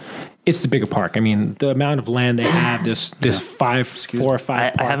experienced it, it's the bigger park. I mean, the amount of land they have, there's 4 or 5 I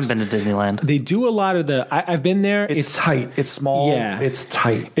parks. haven't been to Disneyland. They do a lot of I've been there. It's tight. It's small. Yeah. It's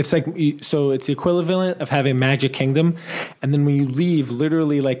tight. It's like, so it's the equivalent of having Magic Kingdom. And then when you leave,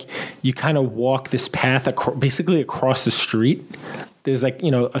 literally, like, you kind of walk this path basically across the street. There's like,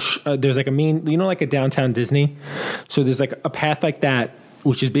 there's like a main, like a downtown Disney. So there's like a path like that,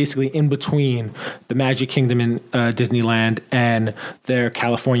 which is basically in between the Magic Kingdom in Disneyland and their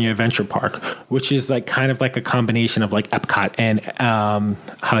California Adventure Park, which is like kind of like a combination of like Epcot and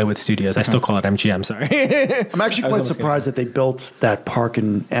Hollywood Studios. I still call it MGM, sorry. I'm actually quite surprised that they built that park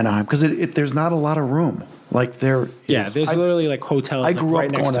in Anaheim because there's not a lot of room. Like there's literally like hotels. I grew right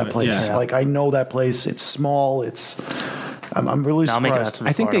up next going to to that it. place. Yeah. Like I know that place. It's small. I'm really I'll make it out surprised. to the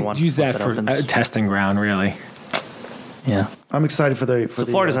I think Florida they one use once that it for opens. a testing ground, really. Yeah. I'm excited for the. So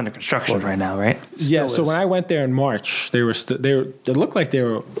Florida's under construction right now, right? Yeah. So is. when I went there in March, they looked like they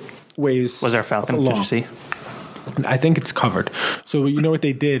were ways. Was there a Falcon? long. Did you see? I think it's covered. So what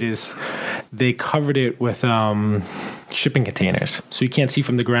they did is they covered it with shipping containers, so you can't see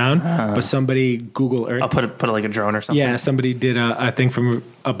from the ground. But somebody Google Earth. I'll put it like a drone or something. Yeah, somebody did a thing from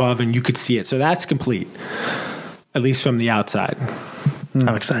above, and you could see it. So that's complete, at least from the outside.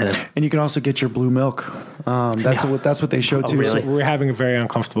 I'm excited. And you can also get your blue milk. That's what they showed too. really? So, We're having a very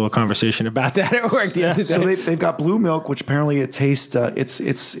uncomfortable conversation about that at work the other day. so they've got blue milk, which apparently it tastes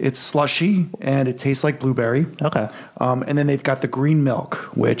it's slushy and it tastes like blueberry. Okay. And then they've got the green milk,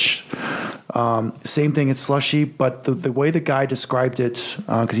 which same thing. It's slushy, but the way the guy described it,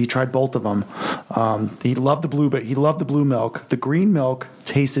 because he tried both of them, he loved the blue milk. The green milk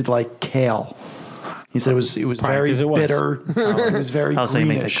tasted like kale. He said it was Probably very 'cause it was. bitter. It was very How was they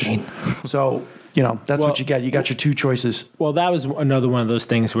make that greenish. green? So you know, that's Well- what you get. You got your two choices. Well, that was another one of those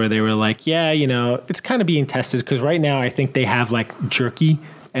things where they were like, yeah, you know, it's kind of being tested because right now I think they have like jerky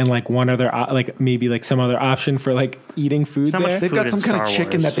and like one other, like maybe like some other option for like eating food It's not much there. They've food got in some kind of Star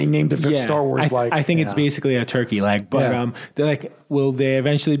chicken Wars. that they named it Star Wars like. I think it's Yeah. basically a turkey leg, but Yeah. they're like, will they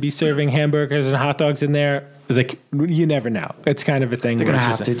eventually be serving hamburgers and hot dogs in there? It's like you never know. It's kind of a thing. They're where going to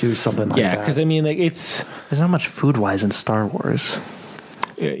it's have just to do something like yeah, that. because I mean, like it's There's not much food wise in Star Wars.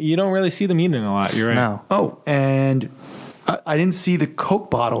 you don't really see them eating a lot. You're right. No. Oh, and I didn't see the Coke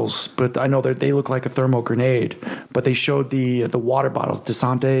bottles, but I know that they look like a thermal grenade. But they showed the water bottles,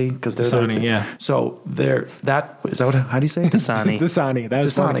 Dasani, because they're Dasani, yeah. So they're that is that what? How do you say it? Dasani. Dasani. That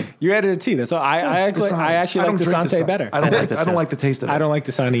was funny. Dasani. You added a T. That's all. I actually Dasani. I actually like don't drink this Dasante stuff. better. I don't like that I don't too. like the taste of it. I don't like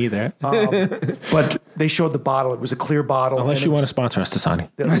Dasani either. But they showed the bottle. It was a clear bottle. Unless and you it want to was- sponsor us, Dasani.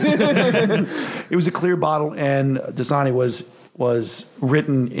 It was a clear bottle, and Dasani was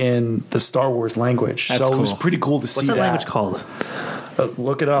written in the Star Wars language. That's so it was cool. pretty cool to see What's that language called?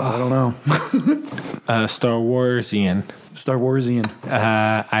 Look it up. I don't know. Star Warsian. Star Warsian.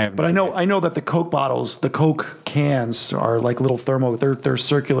 I have But I know that the Coke bottles, the Coke cans are like little thermo. They're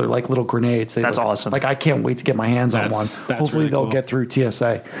circular, like little grenades. They That's look- awesome. Like I can't wait to get my hands on one. That's Hopefully really they'll cool. get through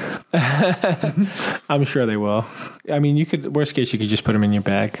TSA. I'm sure they will. I mean, you could. Worst case, you could just put them in your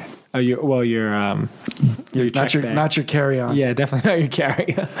bag. Your Not check your bag. not your carry on. Yeah, definitely not your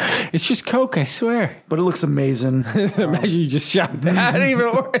carry. It's just Coke, I swear. But it looks amazing. Imagine you just shot that even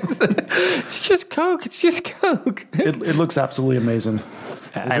worse. It's just Coke. It's just Coke. It looks absolutely amazing.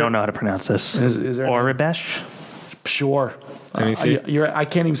 I don't know how to pronounce this. Is there Oribesh? Sure. Let me see. I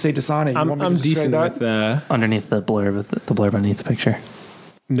can't even say Dasani. You I'm want me to describe decent that? with Underneath the blurb underneath the picture.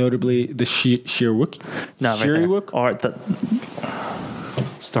 notably the Shirwook. No, right there. Shiriwook. Or the.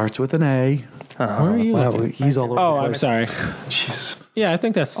 Starts with an A. Where are you Wow, looking? he's all over Oh, the I'm place. sorry. Jesus. Yeah, I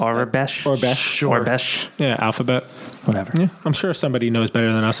think that's Oribesh? Orbesh. Sure. Orbesh? Yeah, alphabet. Whatever. Yeah, I'm sure somebody knows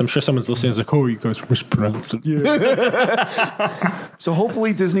better than us. I'm sure someone's listening is like, oh, you guys mispronounced it. So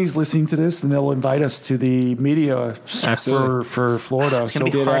hopefully Disney's listening to this and they'll invite us to the media Absolutely. for Florida. It's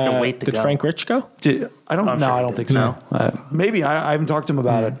gonna be hard to wait to did go. Frank Rich go? I don't I'm know. sure I he don't did. think so. Maybe I haven't talked to him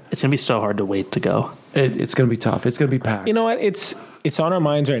about it. It's going to be so hard to wait to go. It's going to be tough. It's going to be packed. You know what? It's on our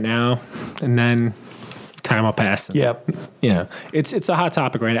minds right now, and then time will pass. Yep. You know, it's a hot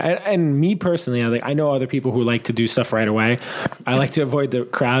topic right now. And me personally, I know other people who like to do stuff right away. I like to avoid the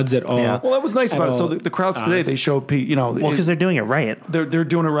crowds at all. Yeah. Well, that was nice At about it. So all the crowds today, odds. they showed, Well, because they're doing it right. they're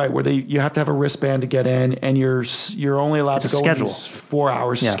doing it right where you have to have a wristband to get in, and you're only allowed It's to a go schedule. in 4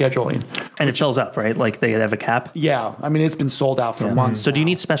 hours Yeah. scheduling. And it fills up, right? Like they have a cap. Yeah, I mean it's been sold out for months. So do you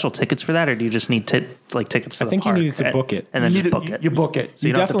need special tickets for that, or do you just need tickets to I the think you park needed to and- book it. and then You just need to- book it? You book it. So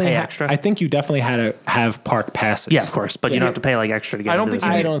you don't have to pay ha- extra? I think you definitely had to have park passes. Yeah, of course, but you don't have to pay like extra to get I don't into think the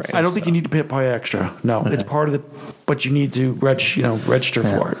you I need, don't I don't think think you need to pay extra. No, it's part of the. But you need to register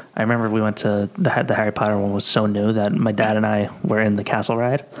Yeah. for it. I remember we went to the Harry Potter one was so new that my dad and I were in the castle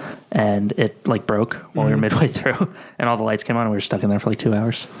ride, and it like broke while we were midway through, and all the lights came on, and we were stuck in there for like 2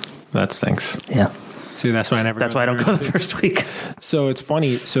 hours. That stinks. Yeah, See, that's why I never. that's why I don't go the first week. So it's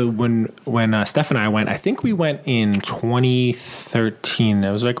funny. So when Steph and I went, I think we went in 2013.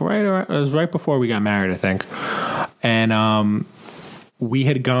 It was like it was right before we got married, I think. And we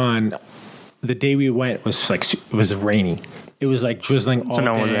had gone. The day we went was like it was rainy. It was like drizzling all So no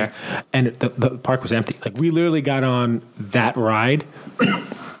day, one was there? and the park was empty. Like we literally got on that ride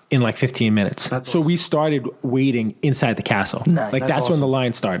in like 15 minutes. So we started waiting inside the castle. Nice. Like That's that's when the awesome.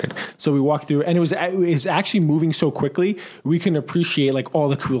 line started. So we walked through, and it was actually moving so quickly we can appreciate like all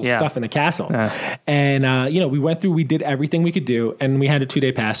the cool Yeah. stuff in the castle. Yeah. And we went through, we did everything we could do, and we had a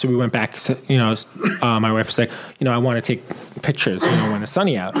 2-day pass. So we went back. My wife was like, I want to take pictures. When it's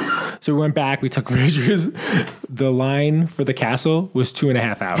sunny out. So we went back. We took pictures. The line for the castle was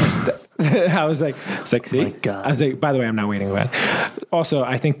 2.5 hours. I was like, see, my God. I was like, by the way, I'm not waiting around. Also,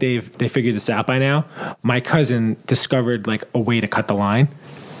 I think they figured this out by now. My cousin discovered like a way to cut the line.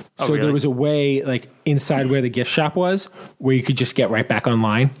 Oh, So really? there was a way, like inside where the gift shop was, where you could just get right back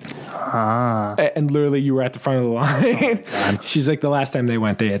online. And literally, you were at the front of the line. She's like, the last time they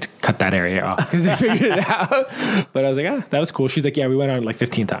went, they had cut that area off because they figured it out. But I was like, that was cool. She's like, yeah, we went on it like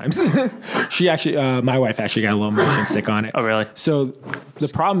 15 times. She actually, my wife actually got a little motion sick on it. Oh, really? So the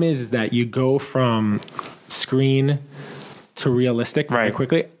problem is that you go from screen to realistic very Right.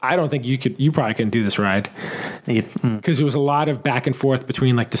 quickly. I don't think you probably couldn't do this ride because there was a lot of back and forth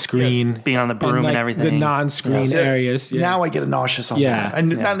between like the screen, Being on the broom and like, everything. the non-screen See, areas. Yeah. Now I get nauseous on Yeah. that.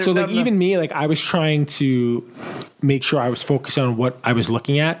 And So like even me, like I was trying to make sure I was focused on what I was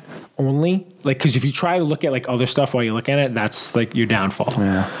looking at only. Like, because if you try to look at like other stuff while you're looking at it, that's like your downfall.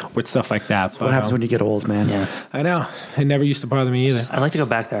 Yeah. With stuff like that. what happens when you get old, man? Yeah. I know it never used to bother me either. I'd like to go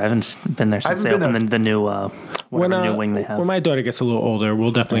back there. I haven't been there since haven't they been opened the new whatever new wing they have. When my daughter gets a little older,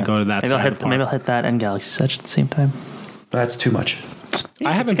 we'll definitely go to that. Maybe I'll side of the park. maybe I'll hit that and Galaxy's Edge at the same time. That's too much.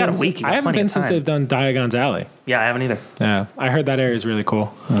 I haven't you got been. a week, you got I haven't plenty been of since time. they've done Diagon's Alley. Yeah, I haven't either. Yeah, I heard that area is really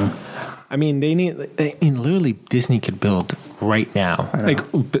cool. I mean, they need. I mean, literally, Disney could build right now. Like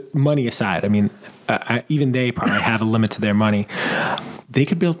money aside, I mean, even they probably have a limit to their money. They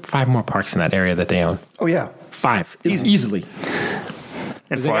could build 5 more parks in that area that they own. Oh yeah. 5 easily.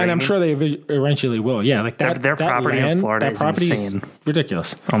 In And Florida, I'm you sure they eventually will. Yeah, like that. Their that property in land, Florida that is property insane.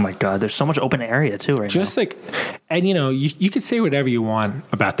 ridiculous. mean? Oh my God, there's so much open area too right Just now. like, and you know, you could say whatever you want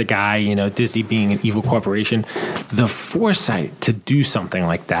about the guy, you know, Disney being an evil corporation. The foresight to do something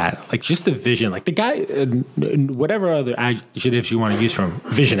like that, like just the vision, like the guy, whatever other adjectives you want to use from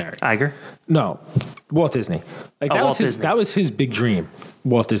visionary. Iger. No, Walt Disney. Like Oh, that Walt was his. Disney. That was his big dream.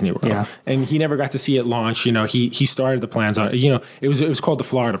 Walt Disney World. Yeah. And he never got to see it launch. You know, he started the plans on. You know, it was called the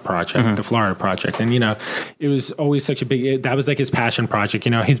Florida Project, the Florida Project, and you know, it was always such a big. That was like his passion project.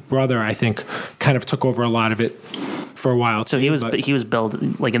 You know, his brother, I think, kind of took over a lot of it for a while. So too, he was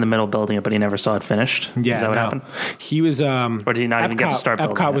build like in the middle building it, but he never saw it finished. Yeah, Is that what no. happened? He was, or did he not even get to start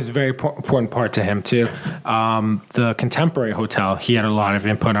building Epcot it? was a very important part to him too. The Contemporary Hotel, he had a lot of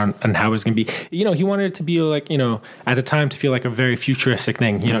input on how it was going to be. You know, he wanted it to be like, you know, at the time to feel like a very futuristic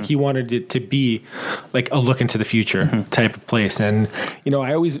thing. You know, he wanted it to be like a look into the future type of place. And you know,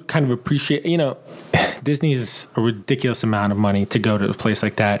 I always kind of appreciate. You know, Disney is a ridiculous amount of money to go to a place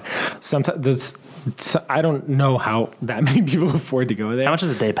like that. Sometimes I don't know how that many people afford to go there. How much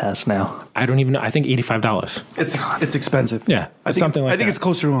is a day pass now? I don't even know. I think $85. It's expensive. Yeah, I think something like I think that. it's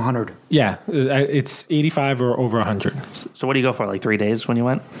closer to 100. Yeah, it's 85 or over 100. So what do you go for? Like 3 days when you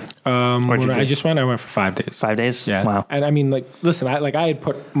went? Where'd When you I go? just went, I went for 5 days. 5 days? Yeah. Wow. And I mean, like, listen, I had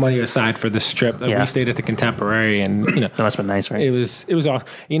put money aside for this trip. Yeah. We stayed at the Contemporary, and you know, That must have been nice, right? it was awesome.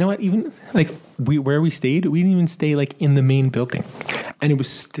 You know what? Even like where we stayed, we didn't even stay like in the main building, and it was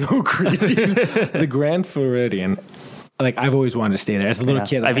still crazy. The Grand Floridian. Like I've always wanted to stay there as a little Yeah.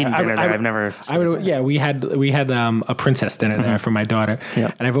 kid. Like, I've eaten dinner there. I've never I would. Yeah, we had a princess dinner there for my daughter,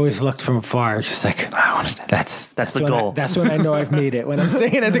 Yeah. and I've always looked from afar, just like I want to stay. That's the when goal. that's when I know I've made it when I'm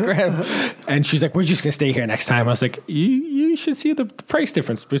staying at the Grand. And she's like, "We're just gonna stay here next time." I was like, "You should see the price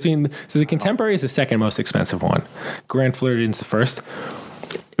difference between." So the Contemporary is the second most expensive one. Grand Floridian's the first.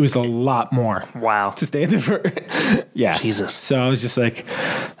 It was a lot more Wow. to stay at the. Yeah, Jesus. So I was just like,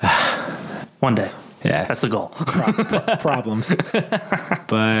 One day. yeah, That's the goal. problems.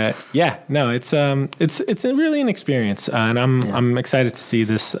 But yeah, no, it's really an experience, and I'm excited to see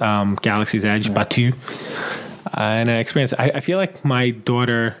this Galaxy's Edge Batu and experience. I feel like my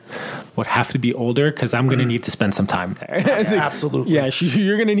daughter would have to be older because I'm going to need to spend some time there. It's like, absolutely. yeah.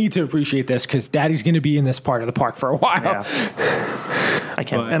 You're going to need to appreciate this because Daddy's going to be in this part of the park for a while. Yeah. I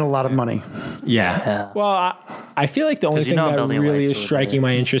can't. And a lot of money. Yeah. Well, I feel like the only 'Cause you thing know I'm that building a really is lightsaber striking there.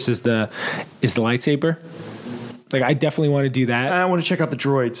 my interest is the lightsaber. Like I definitely want to do that. I want to check out the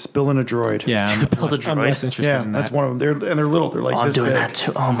droids. Building a droid. Yeah, build a I'm droid? less interested Yeah, in that. that's one of them. They're little. They're like Oh, I'm this doing big. that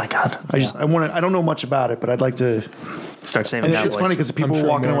too. Oh my God. I don't know much about it, but I'd like to. Start saving And that it's voice. funny because people sure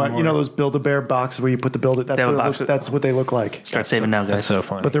walking more away. and You know more. those Build-A-Bear boxes where you put the build it. They have a box. That's what they look like. Start saving now, guys. That's so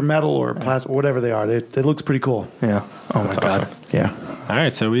funny. But they're metal or plastic or whatever they are. They looks pretty cool. Yeah. Oh my That's God. awesome. Yeah. All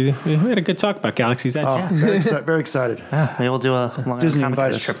right, so we had a good talk about Galaxy's Edge. Oh, very excited. Yeah, maybe we'll do a Long Island Disney Comic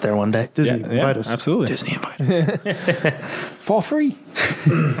invite Con us. trip there one day. Disney, Yeah, invite us. absolutely. Disney, invite us. For free.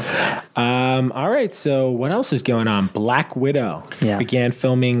 All right, so what else is going on? Black Widow Yeah. began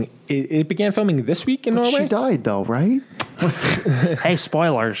filming. It began filming this week in Norway. She died though, right? Hey,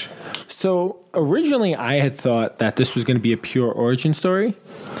 spoilers. So originally, I had thought that this was going to be a pure origin story,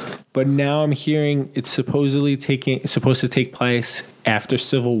 but now I'm hearing it's supposed to take place after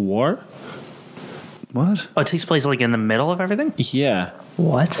Civil War. What? Oh, it takes place like in the middle of everything? Yeah,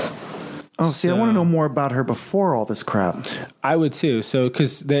 What? Oh, see, I want to know more about her before all this crap. I would too. So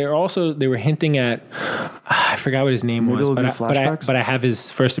because they were hinting at, I forgot what his name Maybe was, they'll but do I flashbacks? have his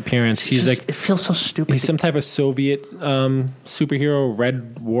first appearance. He's Just- like it feels so stupid. he's some type of Soviet superhero,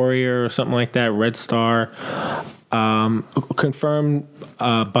 Red Warrior or something like that, Red Star. Confirmed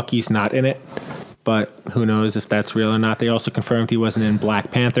Bucky's not in it. but who knows if that's real or not. They also confirmed he wasn't in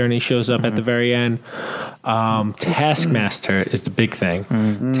Black Panther, and he shows up at the very end. Taskmaster is the big thing.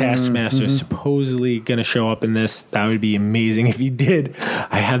 Taskmaster is supposedly going to show up in this. That would be amazing if he did.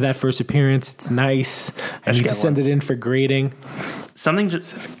 I have that first appearance. It's nice. I need to send it in for grading. Something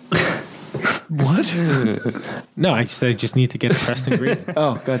just. What? No, I just need to get it pressed and graded.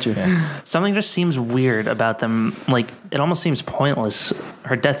 Oh, gotcha. Something just seems weird about them. Like, it almost seems pointless.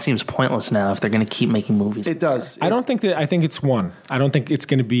 Her death seems pointless now if they're going to keep making movies. It does. I don't think that. I think it's one. I don't think it's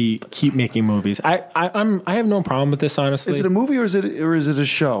going to be keep making movies. I have no problem with this, honestly. Is it a movie or is it a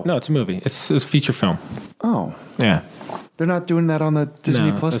show? No, it's a movie. It's a feature film. Oh, Yeah. they're not doing that on the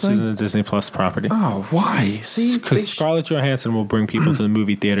Disney Plus this thing. isn't a Disney Plus property. Oh, why? See, Because Scarlett Johansson will bring people to the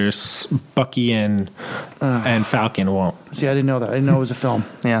movie theaters. Bucky and Falcon won't. see, I didn't know that. I didn't know it was a film.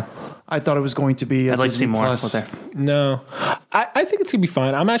 Yeah. I thought it was going to be. A I'd like to see Disney more Plus. with her. No, I think it's gonna be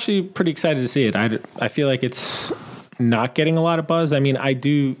fine. I'm actually pretty excited to see it. I feel like it's not getting a lot of buzz. I mean, I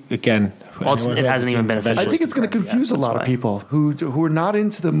do again. Well, it hasn't even been I officially. think it's going to confuse a lot of people who are not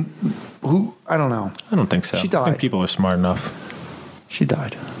into the. Who I don't know. I don't think so. She I died. think people are smart enough. She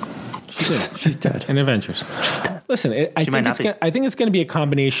died. She did. She's dead. In Avengers. Listen, I might not think be. I think it's going to be a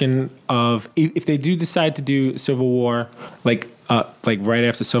combination of if they do decide to do Civil War, like right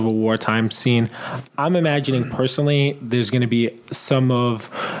after Civil War time scene. I'm imagining personally there's going to be some of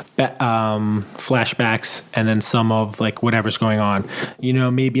flashbacks and then some of like whatever's going on. You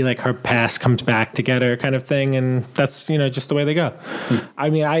know, maybe like her past comes back together kind of thing, and that's just the way they go. I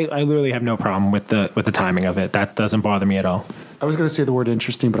mean, I literally have no problem with the timing of it. That doesn't bother me at all. I was going to say the word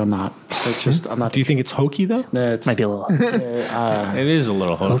interesting, but I'm not. It's just I'm not. Do you think it's hokey though? It's, Might be a little. It is a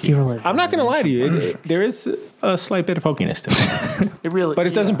little hokey. related. I'm not going to lie to you. There is a slight bit of hokiness to it, It really, but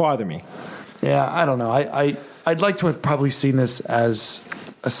it doesn't bother me. Yeah, I don't know. I'd like to have probably seen this as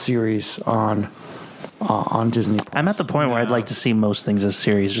a series on Disney Plus. I'm at the point where I'd like to see most things as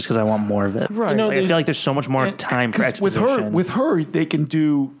series just because I want more of it. Right. Like, I feel like there's so much more time for 'Cause exposition. with her, they can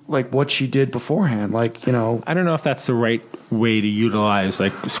do like what she did beforehand. Like I don't know if that's the right way to utilize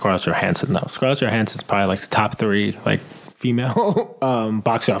like Scarlett Johansson though. Scarlett Johansson's probably like the top 3 like female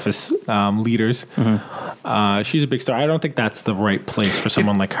box office leaders. She's a big star. I don't think that's the right place for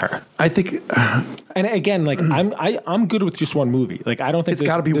someone like her. I think. And again, like I'm good with just one movie. Like I don't think It's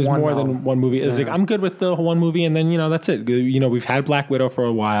gotta be there's one, more though. than one movie. It's like I'm good with the one movie, and then that's it. We've had Black Widow for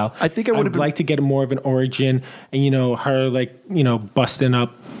a while. I think I would have like to get more of an origin, and her like busting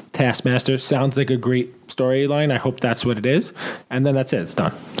up Taskmaster sounds like a great storyline. I hope that's what it is, and then that's it. It's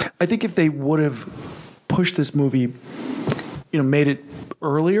done. I think if they would have pushed this movie, made it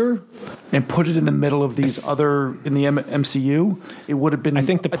earlier and put it in the middle of these other in the MCU, it would have been. I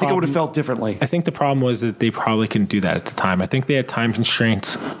think it would have felt differently. I think the problem was that they probably couldn't do that at the time. I think they had time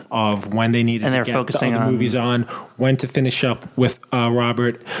constraints of when they needed And to they're get focusing the other on movies on, when to finish up with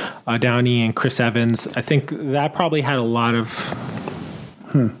Robert Downey and Chris Evans. I think that probably had a lot of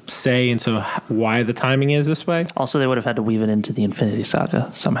say into why the timing is this way. Also, they would have had to weave it into the Infinity Saga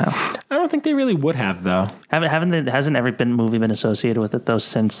somehow. I don't think they really would have though. Hasn't every movie been associated with it though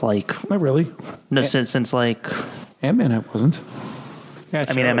since like Not really. no since like Ant-Man, it wasn't. Yeah,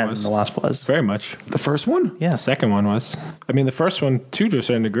 I mean Ant-Man and the Wasp was. very much. The first one? Yeah. The second one was. I mean, the first one too, to a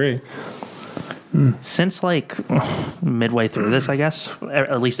certain degree. Since like midway through this, I guess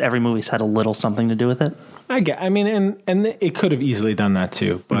at least every movie's had a little something to do with it. I mean, and it could have easily done that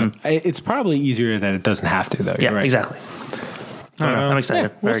too, but it's probably easier that it doesn't have to though. Yeah, You're right. exactly. I don't know. I'm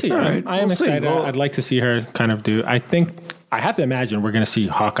excited. We'll Very see. excited. I am We'll see. excited. Well- I'd like to see her kind of do. I think I have to imagine we're going to see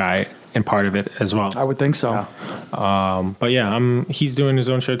Hawkeye in part of it as well. I would think so. But yeah, he's doing his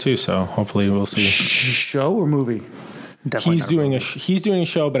own show too, so hopefully we'll see. Show or movie? Definitely He's not doing he's doing a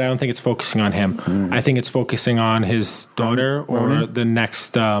show, but I don't think it's focusing on him. I think it's focusing on his daughter or Ronan? the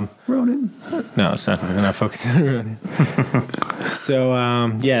next. Ronan. No, it's not. We're not focusing on Ronan. So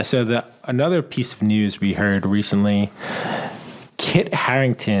another piece of news we heard recently. Kit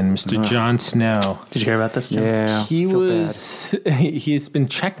Harington, Mr. Jon Snow. Did you hear about this, Jim? Yeah. He's been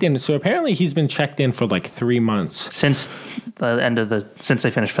checked in. So apparently he's been checked in for like 3 months. Since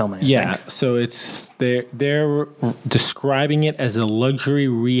they finished filming. I Yeah. think. So it's they're describing it as a luxury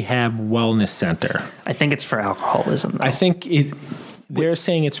rehab wellness center. I think it's for alcoholism. Though. I think they're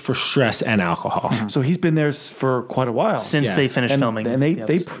saying it's for stress and alcohol. So he's been there for quite a while. Since Yeah. they finished and, filming, and they the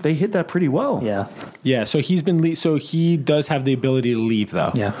episode. they hit that pretty well. yeah. Yeah, so he's been so he does have the ability to leave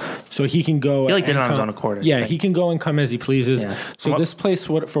though. Yeah. So he can go. He, like, did and it on his come- own accord or Yeah, something. he can go and come as he pleases. Yeah. So this place,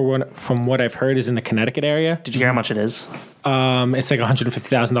 from what I've heard, is in the Connecticut area. Did you hear how much it is? It's like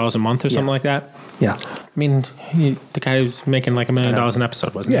 $150,000 a month or something Yeah. like that. Yeah. I mean, the guy was making like $1 million an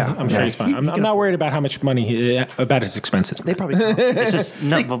episode, wasn't Yeah. he? I'm sure Yeah. he's fine. He I'm can not worried about how much money about his expenses. They probably It's just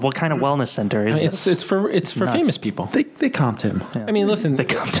no. But what kind of wellness center is this? It's for Nuts. famous people. they comped him. I mean, listen, They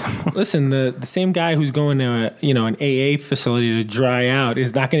come to- listen. The same guy who's going to an AA facility to dry out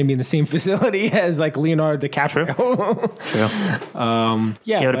is not going to be in the same facility as like Leonardo DiCaprio. True.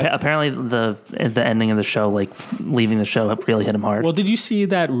 Yeah, Yeah, but- but apparently the ending of the show, like leaving the show, really hit him hard. Well, did you see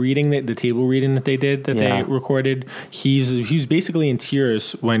that reading, the table reading that they did that Yeah. they recorded? He was basically in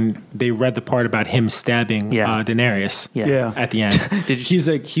tears when they read the part about him stabbing Yeah. Daenerys. Yeah. At the end, Did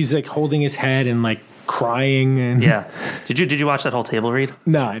you- he's like holding his head and like crying and Yeah. Did you watch that whole table read?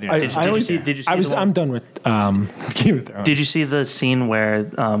 No, I didn't. Did you see? Did you see? the one- I'm done with Game of Thrones. Did you see the scene where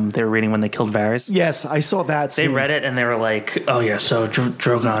they were reading when they killed Varys? Yes, I saw that. They scene. read it and they were like, "Oh yeah, so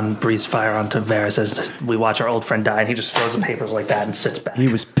Drogon breathes fire onto Varys as we watch our old friend die," and he just throws the papers like that and sits back. He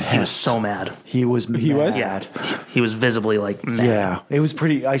was He was pissed. so mad. He was. He was? Yeah, he was visibly like mad. Yeah, it was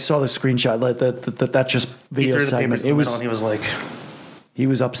pretty. I saw the screenshot. Like that just He video threw the segment. papers in It the was. middle and he was like, He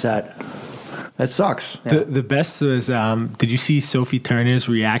was upset. That sucks. The best was did you see Sophie Turner's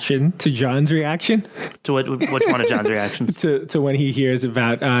reaction to John's reaction "To which one of John's reactions?" to when he hears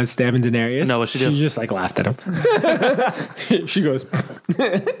about stabbing Daenerys? No, what'd she do? She just like laughed at him. She goes.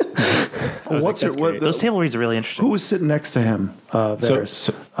 What's that's it? What, great. Those table reads are really interesting. who was sitting next to him? Varys.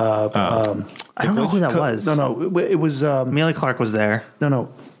 I don't know who that was. No, it was. Amelia Clark was there. No.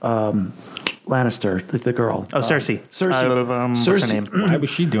 Lannister, the girl. Oh, Cersei. Cersei. What's Cersei. her name? Why was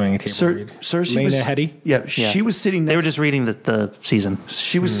she doing a table read? Cersei Lena was. Headey? Yeah, Yeah. she was sitting. They were Next, just reading the season.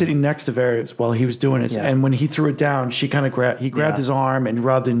 She was sitting next to Varys while he was doing it, Yeah. and when he threw it down, she kind of grabbed Yeah. his arm and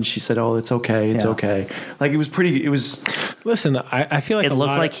rubbed it, and she said, "Oh, it's okay, it's Yeah. okay." Like it was pretty. It was. Listen, I feel like It a looked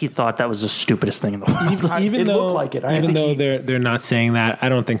lot like he thought that was the stupidest thing in the world. even It though, looked like it. I even think though he- they're not saying that, I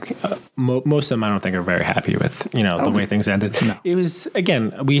don't think most of them. I don't think are very happy with the way things ended. It was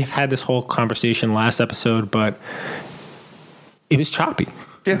again. We've had this whole conversation last episode, but it was choppy.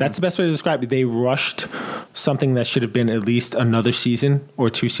 Yeah. That's the best way to describe it. They rushed something that should have been at least another season or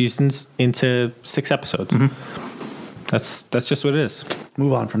 2 seasons into 6 episodes. That's just what it is.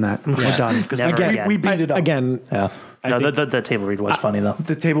 Move on from that. We're done. Because Never again. we beat it up. Again, Yeah. I No, think- the table read was funny though.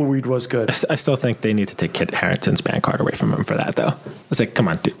 The table read was good. I still think they need to take Kit Harington's band card away from him for that, though. It's like, come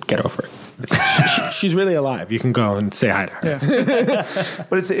on, dude, get over it. She's really alive. You can go and say hi to her.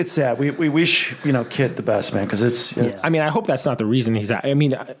 But it's sad. We wish Kit the best, man, because it's I mean, I hope that's not the reason he's out. I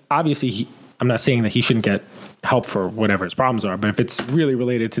mean, obviously, I'm not saying that he shouldn't get help for whatever his problems are, but if it's really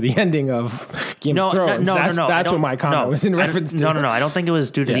related to the ending of Game of Thrones, that's I what don't- my comment was in reference to. No. I don't think it was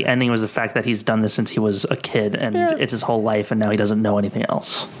due to the Yeah. ending. It was the fact that he's done this since he was a kid and Yeah. it's his whole life, and now he doesn't know anything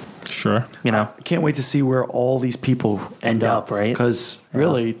else. Sure. You know, I can't wait to see where all these people End up, right? Because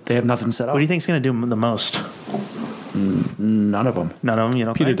really, they have nothing set up. who do you think's going to do the most? None of them. None of them. You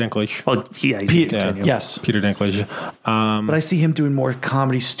know, Peter Dinklage. Oh, yeah, he's Pete- gonna continue. Yes, Peter Dinklage. but I see him doing more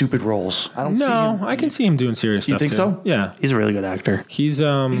comedy, stupid roles. I don't see No, him. I can see him doing serious You stuff. think too. so? Yeah. He's a really good actor. He's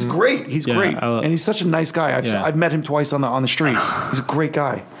He's great. He's Yeah, great, I- and he's such a nice guy. Yeah. I've met him twice on the street. He's a great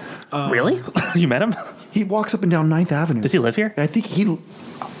guy. Really? You met him? He walks up and down 9th Avenue. Does he live here? I think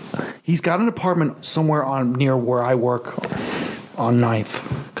he's got an apartment somewhere on near where I work on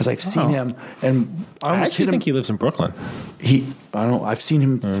 9th because I've seen him and I I almost actually hit him. think he lives in Brooklyn. I don't know. I've seen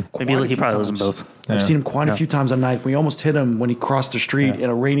him. Quite Maybe a he few probably lives in times. both. I've Yeah. seen him quite a Yeah. few times on 9th. We almost hit him when he crossed the street in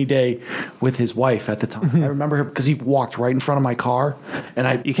a rainy day with his wife at the time. I remember him because he walked right in front of my car,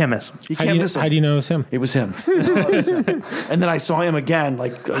 and You can't miss him. you How can't do you, miss him. how do you know it's him? It was him. It was him. And then I saw him again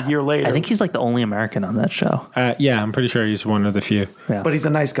like a year later. I think he's like the only American on that show. Yeah, I'm pretty sure he's one of the few. Yeah. But he's a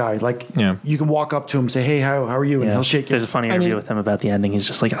nice guy. Like Yeah. you can walk up to him, say, "Hey, how are you?" And Yeah. he'll shake you. There's a funny interview with him about the ending. He's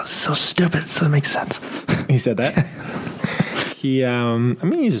just like, "Oh, it's so stupid. It doesn't make sense." He said that. I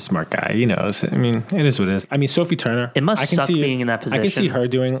mean, he's a smart guy. He knows. I mean, it is what it is. I mean, Sophie Turner. It must I can suck see being in that I can see position. her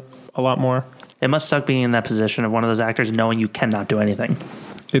doing a lot more. It must suck being in that position of one of those actors knowing you cannot do anything.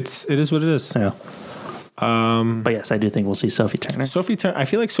 It is what it is. Yeah. But yes, I do think we'll see Sophie Turner. Sophie Turner. I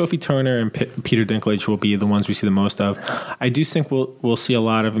feel like Sophie Turner and Peter Dinklage will be the ones we see the most of. I do think we'll see a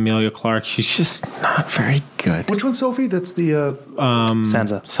lot of Emilia Clarke. She's just not very good. Which one, Sophie? That's the.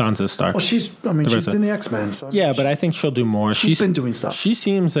 Sansa. Sansa Stark. Well, she's The she's rest of- in the X-Men. So Yeah, but I think she'll do more. She's been doing stuff. She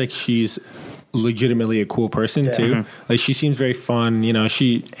seems like she's legitimately a cool person too. Like she seems very fun. You know, And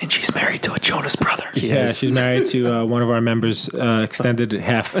she's married to a Jonas brother. she's married to one of our members, extended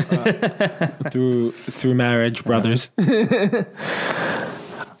half through marriage, brothers.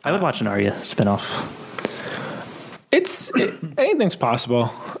 I would watch an Arya spinoff. Anything's possible.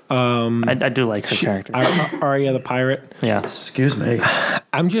 I do like her character. Arya the pirate. Yeah. Excuse me.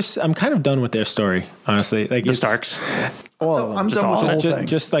 I'm kind of done with their story, honestly. Like The Starks. all of them. I'm Just done with all the of whole Ju- thing.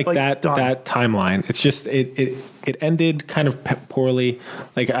 just like that done. that timeline. It's just it ended kind of poorly.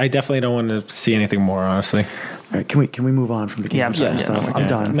 Like I definitely don't want to see anything more, honestly. All right, can we move on from the Game Yeah, of I'm sorry. Thrones Yeah, stuff? no, I'm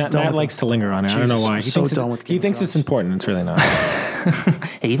done. Matt, Done Matt with likes to linger on it. I don't know Jesus, why. I'm so done with He Game of thinks it's Thrones. important. It's really not.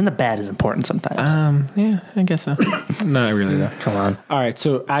 Hey, even the bad is important sometimes. Yeah, I guess so. Not really though. Come on. All right,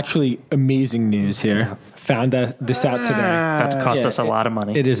 so actually, amazing news here. Found this out today. About to cost us a lot of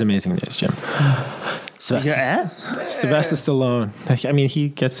money. It is amazing news, Jim. Sylvester Stallone. I mean, he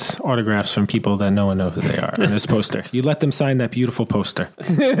gets autographs from people that no one knows who they are on this poster. You let them sign that beautiful poster.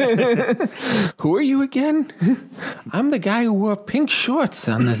 Who are you again? I'm the guy who wore pink shorts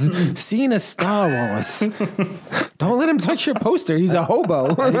on the scene of Star Wars. Don't let him touch your poster. He's a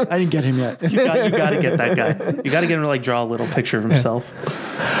hobo. I didn't get him yet. You got to get that guy. You got to get him to like draw a little picture of himself.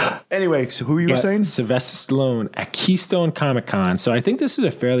 Anyway, so who you were But saying? Sylvester Stallone at Keystone Comic Con. So I think this is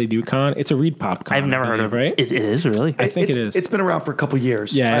a fairly new con. It's a Reed Pop con. I've never heard of right? it. It is really. I think it is. It's been around for a couple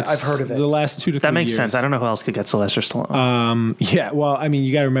years. Yeah, I've heard of it. The last 2 to 3 That makes years. sense. I don't know who else could get Sylvester Stallone. Yeah, well, I mean,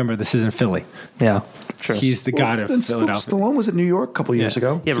 you got to remember this isn't Philly. Yeah, true. He's the god of And Philadelphia. Stallone was at New York a couple years Yeah.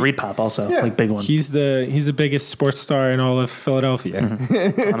 ago. yeah, but Reed Pop also Yeah. like big one. He's the biggest sports star in all of Philadelphia.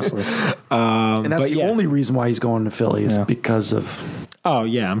 Honestly, And that's but the yeah. only reason why he's going to Philly is Yeah. because of Oh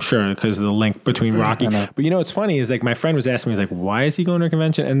yeah, I'm sure because of the link between Rocky. I know. But you know what's funny is like my friend was asking me, he's like, why is he going to a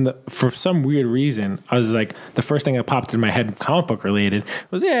convention? And for some weird reason, I was like, the first thing that popped in my head, comic book related,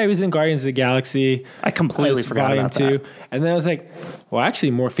 was he was in Guardians of the Galaxy. I completely as forgot Volume about 2. that. And then I was like, well,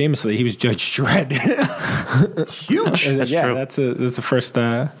 actually, more famously, he was Judge Dredd. huge. And That's yeah, true. that's the first.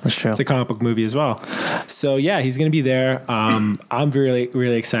 That's true. It's a comic book movie as well. So yeah, he's going to be there. I'm really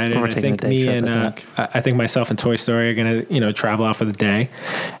really excited. We're I taking think a day me trip, and I think. I think myself and Toy Story are going to travel out for the day,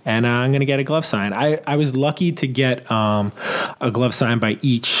 and I'm going to get a glove sign. I was lucky to get a glove sign by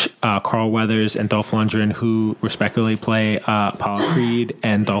each Carl Weathers and Dolph Lundgren, who respectively play Apollo Creed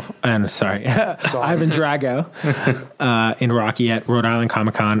and Ivan Drago in Rocky at Rhode Island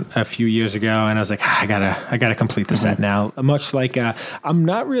Comic Con a few years ago, and I was like, I gotta complete the set now. Much like I'm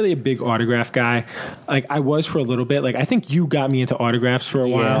not really a big autograph guy. Like I was for a little bit. Like I think you got me into autographs for a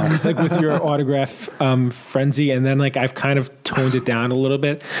while, like with your autograph frenzy, and then like I've kind of toned it down a little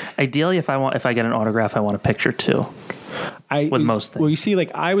bit. ideally, if I get an autograph, I want a picture too. With most Well, you things. see,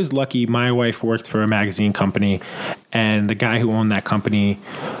 like I was lucky. My wife worked for a magazine company, and the guy who owned that company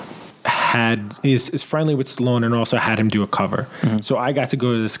is friendly with Stallone and also had him do a cover. So I got to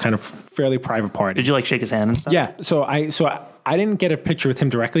go to this kind of fairly private party. Did you like shake his hand and stuff? Yeah. So I didn't get a picture with him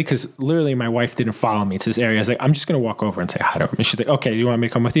directly because literally my wife didn't follow me to this area. I was like, I'm just going to walk over and say hi to him. And she's like, okay, you want me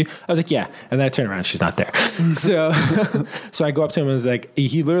to come with you? I was like, yeah. And then I turned around and she's not there. So I go up to him and was like,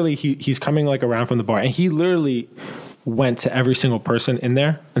 he's coming like around from the bar, and he literally went to every single person in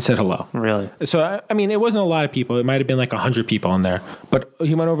there and said hello. Really? So, I mean, it wasn't a lot of people. It might have been like 100 people in there. But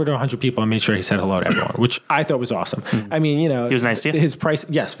he went over to 100 people and made sure he said hello to everyone, which I thought was awesome. I mean, he was nice to you? His price,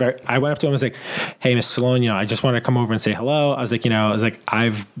 yes. I went up to him and was like, hey, Mr. Stallone, I just want to come over and say hello. I was like,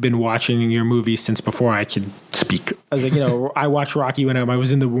 I've been watching your movies since before I could speak. I was like, I watched Rocky when I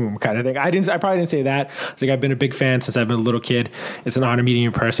was in the womb kind of thing. I probably didn't say that. I was like, I've been a big fan since I've been a little kid. It's an honor meeting you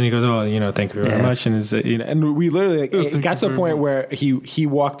in person. He goes, oh, thank you very much. And and we literally it got to the point where he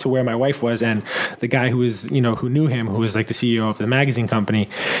walked to where my wife was, and the guy who was who knew him, who was like the CEO of the magazine company,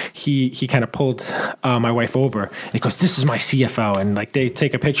 he kind of pulled my wife over and he goes, this is my CFO, and like they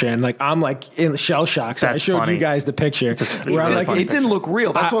take a picture, and like I'm like in shell shock. So I That's showed funny. you guys the picture. Where I'm like, it didn't look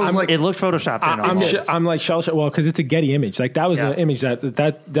real. That's what I was like. It looked photoshopped in. I'm like shell shocked. Well, because it's a Getty image. Like that was an image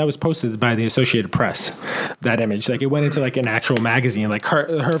that was posted by the Associated Press. That image, like it went into like an actual magazine. Like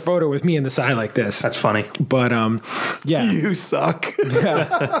her photo with me in the side like this. That's funny. But yeah. You suck.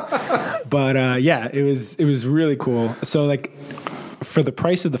 But yeah, it was really cool. So like for the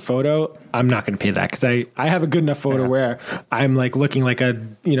price of the photo, I'm not going to pay that because I have a good enough photo where I'm like looking like a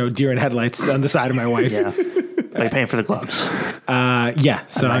deer in headlights on the side of my wife. Yeah. Are you paying for the gloves? Yeah.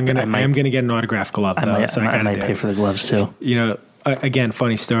 So I am gonna get an autographed glove. I might do pay it. for the gloves too. Again,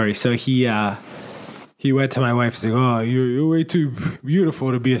 funny story. So he went to my wife and said, oh, you're way too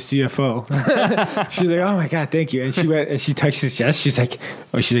beautiful to be a CFO. She's like, oh my God, thank you. And she went and she touched his chest. She's like,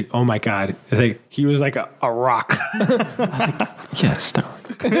 oh my God. It's like, he was like a rock. I was like, yeah,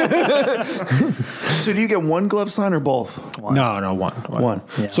 So do you get one glove signed or both? No, one. One.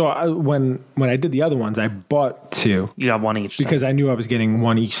 Yeah. So when I did the other ones, I bought two You got one each. because I knew I was getting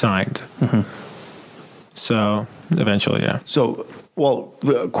one each signed. So eventually, yeah. So, well,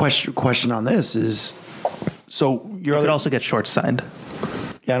 the question on this is, so you could also get shorts signed.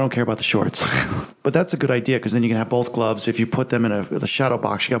 yeah, I don't care about the shorts, but that's a good idea because then you can have both gloves. If you put them in the shadow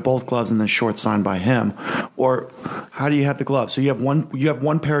box, you got both gloves and then shorts signed by him. Or how do you have the gloves? So you have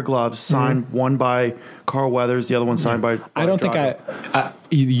one pair of gloves signed, one by Carl Weathers, the other one signed by I don't think Drago.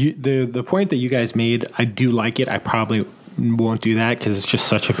 the point that you guys made, I do like it. I probably won't do that because it's just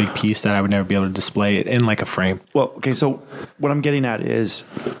such a big piece that I would never be able to display it in like a frame. Well, okay, so what I'm getting at is,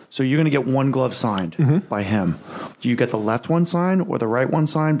 so you're going to get one glove signed by him. Do you get the left one signed or the right one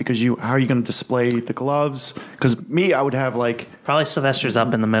signed? Because how are you going to display the gloves? Because me, I would have like Probably Sylvester's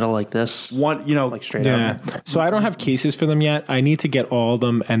up in the middle like this, one, like straight up. So I don't have cases for them yet. I need to get all of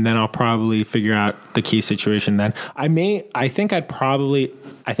them, and then I'll probably figure out the case situation. Then I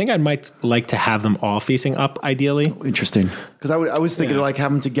think I might like to have them all facing up, ideally. Interesting. Because I was thinking Yeah. like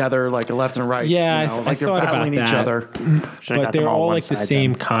have them together, like a left and a right. Yeah, you know, I like they're thought about battling each that. other. Should've But got they're them all one like the side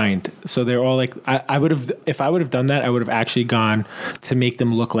same then. kind. So they're all like I would have, if I would have done that, I would have actually gone to make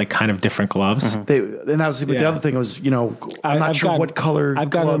them look like kind of different gloves. And that was the Yeah. other thing was, I'm not I've sure got- what color I've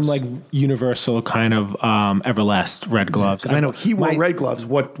got gloves. them like universal kind of Everlast red gloves. Because I know he wore My- red gloves.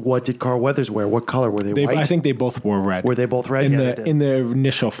 What did Carl Weathers wear? What color were they? White? I think they both wore red. Were they both red? in Yeah, they the did. in the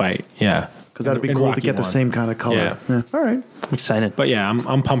initial fight? Yeah, Because that'd be In cool to Rocky get the one. same kind of color. Yeah. All right. I'm excited. But yeah,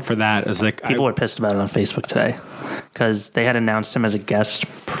 I'm pumped for that. It's like People were pissed about it on Facebook today because they had announced him as a guest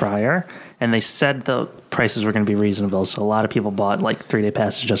prior, and they said the prices were going to be reasonable. So a lot of people bought like 3-day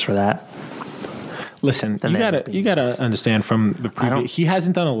passes just for that. Listen, Then you they end up gotta being you gotta nice. understand from the don't- previous. He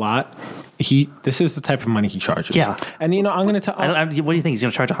hasn't done a lot. This is the type of money he charges. Yeah. and I'm gonna tell. What do you think? He's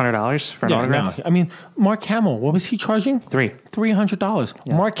going to charge $100 for an Yeah, autograph? no. I mean, Mark Hamill. What was he charging?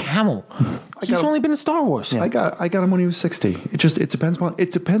 $300. Mark Hamill. He's got- only been in Star Wars. I got him when he was 60. It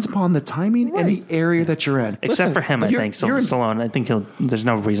depends upon the timing and the area that you're in. Except Listen, for him, I you're- think. you're in- Stallone, I think there's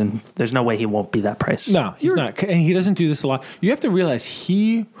no way he won't be that price. No, he's not. And he doesn't do this a lot. You have to realize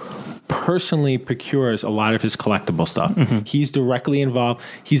he personally procures a lot of his collectible stuff. He's directly involved.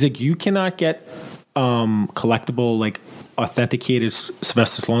 He's like, you cannot get collectible, like authenticated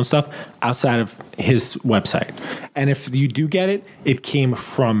Sylvester Stallone stuff outside of his website. And if you do get it, it came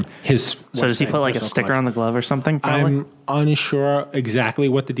from his So does he website, put like a personal sticker collection. on the glove or something? Probably? I'm unsure exactly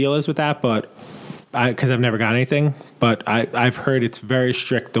what the deal is with that, but because I've never got anything, but I've heard it's very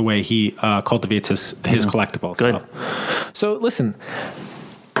strict the way he cultivates his collectible Good. stuff. So listen,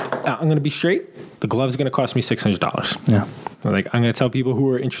 I'm going to be straight. The glove's going to cost me $600. Yeah. Like I'm going to tell people who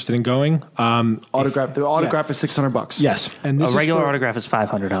are interested in going. Autograph. The autograph is $600. Yes, and this A is regular for autograph is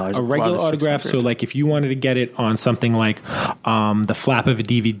 $500. a regular autograph. So like if you wanted to get it on something like the flap of a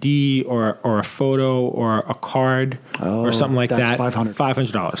DVD or a photo or a card or something like that's that, $500.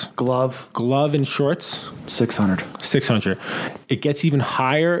 $500. Glove And shorts, $600. $600. It gets even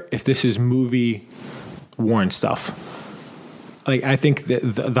higher if this is movie worn stuff. Like I think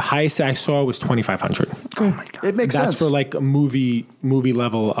the highest I saw was $2,500. Oh my God. It makes That's sense. for like a movie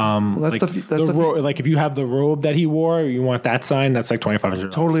level. that's like that's the like if you have the robe that he wore, you want that sign. That's like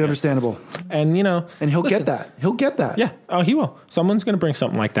 $2,500. totally understandable. And And he'll listen, get that. He'll get that. Yeah. Oh, he will. Someone's going to bring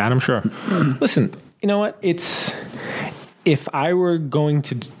something like that, I'm sure. Listen, you know what? If I were going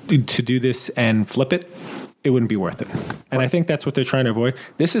to do this and flip it, it wouldn't be worth it. And I think that's what they're trying to avoid.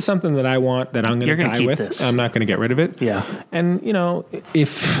 This is something that I want that I'm going You're to gonna die keep with. this. I'm not going to get rid of it. Yeah. And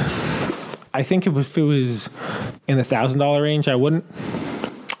if it was in the $1,000 range, I wouldn't.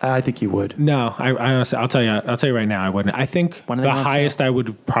 I think you would. No, I honestly, I'll tell you right now, I wouldn't. I think When are they the on sale? highest I would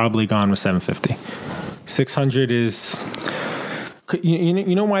have probably gone was $750. $600 is.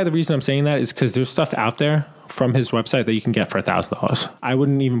 You know why the reason I'm saying that is because there's stuff out there from his website that you can get for $1,000. I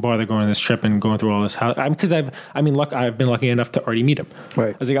wouldn't even bother going on this trip and going through all this. Because I've been lucky enough to already meet him.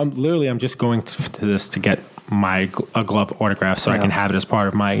 Right. I was like, I'm just going to this to get a glove autograph so I can have it as part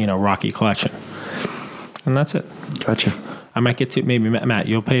of my Rocky collection, and that's it. Gotcha. I might get to maybe Matt.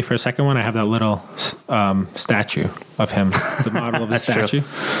 You'll pay for a second one. I have that little statue of him, the model of the That's true. statue.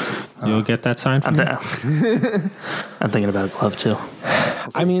 You'll get that signed for I'm, me. I'm thinking about a glove too.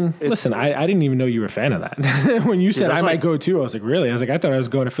 I mean, listen, I didn't even know you were a fan of that. When you said I was I might like- go too, I was like, really? I was like, I thought I was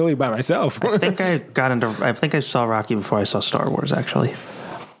going to Philly by myself. I think I saw Rocky before I saw Star Wars, actually.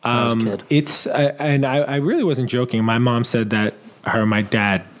 When I was a kid. It's and I really wasn't joking. My mom said that her and my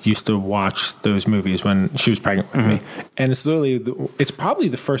dad used to watch those movies when she was pregnant with me, and it's probably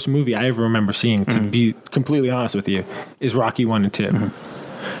the first movie I ever remember seeing. To be completely honest with you, is Rocky 1 and 2.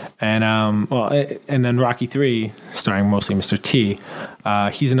 And then Rocky 3, starring mostly Mr. T.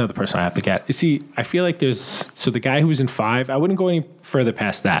 He's another person I have to get. You see, I feel like the guy who was in 5. I wouldn't go any further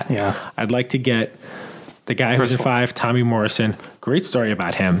past that. Yeah. I'd like to get the guy who was in 5, Tommy Morrison. Great story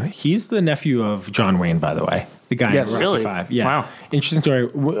about him. He's the nephew of John Wayne, by the way. The guy Yes. in Rocky Really? 5. Yeah. Wow. Interesting story.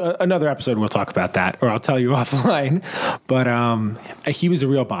 Another episode we'll talk about that, or I'll tell you offline. But he was a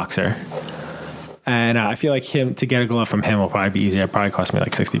real boxer. And I feel like to get a glove from him will probably be easier. It probably cost me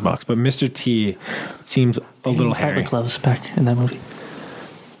like $60. But Mr. T seems a little Fight hairy. with gloves back in that movie.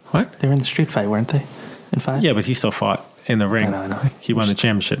 What? They were in the street fight, weren't they? In 5? Yeah, but he still fought in the ring. I know. He won the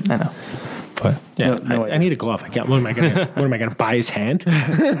championship. I know. But yeah, No I idea. need a glove. I can't. What am I gonna buy his hand?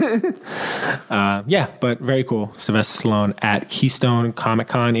 Yeah, but very cool. Sylvester Stallone at Keystone Comic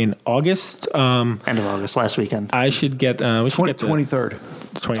Con in August. End of August, last weekend. I should get. We should get the 23rd.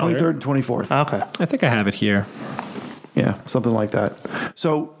 23rd and 24th. Okay. I think I have it here. Yeah, something like that.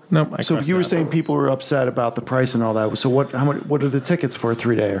 So, Nope, I so crossed you were it out. saying people were upset about the price and all that. So what? How much? What are the tickets for a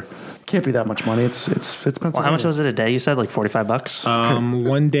 3-dayer? Can't be that much money. It's Pennsylvania. Well, how much was it a day? You said like $45.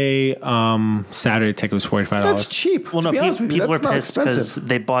 One day, Saturday ticket was $45. That's cheap. Well, to no, be honest with you, people that's are not pissed because expensive.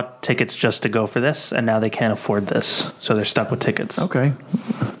 they bought tickets just to go for this, and now they can't afford this, so they're stuck with tickets. Okay.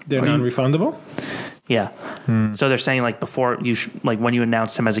 They're Are you- non-refundable. Yeah. So they're saying like before like when you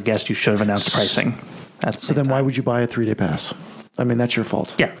announced him as a guest, you should have announced the pricing. So then, why would you buy a 3-day pass? I mean, that's your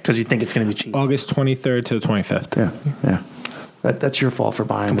fault. Yeah, because you think it's going to be cheap. August 23rd to the 25th. Yeah. That's your fault for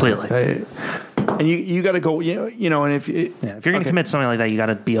buying that. Completely. And you got to go. You know, and if Yeah, if you're going to commit to something like that, you got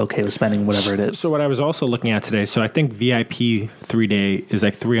to be okay with spending whatever it is. So what I was also looking at today, so I think VIP 3-day is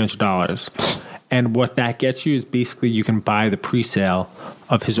like $300. And what that gets you is basically you can buy the pre-sale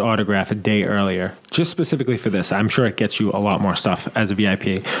of his autograph a day earlier, just specifically for this. I'm sure it gets you a lot more stuff as a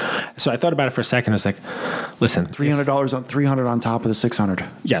VIP. So I thought about it for a second. I was like, listen, $300 on $300 on top of the $600.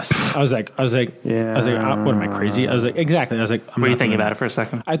 yes. I was like, Yeah. what am I crazy? I was like, exactly. I was like, Were you thinking about it for a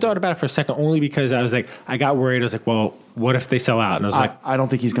second? I thought about it for a second only because I was like, I got worried. I was like, well, what if they sell out? And I was like, I don't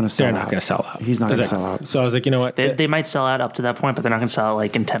think he's going to sell they're out. not going to sell out. He's not I going was to like- sell out. So I was like, you know what? They might sell out up to that point, but they're not going to sell out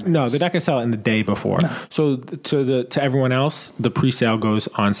like in 10 minutes. No, they're not going to sell it in the day before. So to everyone else, the pre-sale goes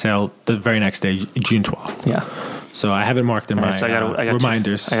on sale the very next day, June 12th. Yeah. So I have it marked in All my right, so I got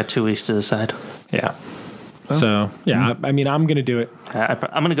reminders. I got 2 weeks to decide. Yeah. So yeah, I mean, I'm going to do it. I'm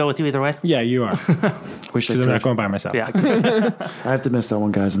going to go with you either way. Yeah, you are. Wish I Because I'm not could. going by myself. Yeah. I have to miss that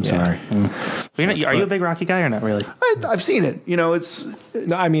one, guys. I'm sorry. Are you a big Rocky guy or not really? I've seen it. You know, it's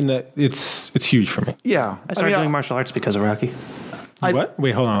No, I mean, it's huge for me. yeah. I started doing martial arts because of Rocky. What?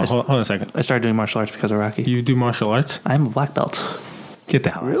 Wait, hold on a second. I started doing martial arts because of Rocky. You do martial arts? I'm a black belt. Get the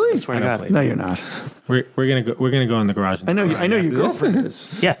hell out. Really? I swear to I God. don't play. No, you're not. We're gonna go in the garage. I know your After this. girlfriend is.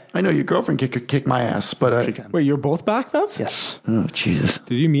 Yeah. I know your girlfriend kicked my ass, but Wait, you're both black belts? Yes. oh Jesus.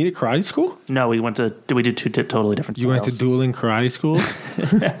 Did you meet at karate school? No, we did 2 totally different You went to styles. dueling karate schools?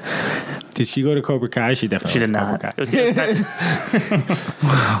 Did she go to Cobra Kai? She definitely She did went to not. Cobra Kai. It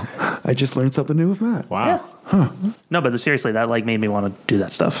was, I just learned something new with Matt. Wow. no, but seriously, that like made me want to do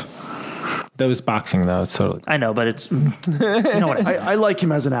that stuff. That was boxing, though. It's totally. I know, but it's you know what I like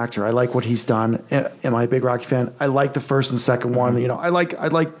him as an actor. I like what he's done. Am I a big Rocky fan? I like the first and second one. You know, I like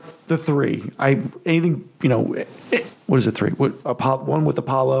the 3. Anything. You know, what is it 3? One with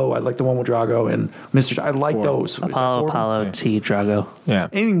Apollo. I like the one with Drago and Mr. I like 4. those. What is it, 4? Apollo T Drago. Yeah.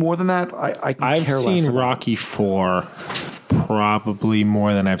 Anything more than that, I can I've care less. seen about. Rocky 4 probably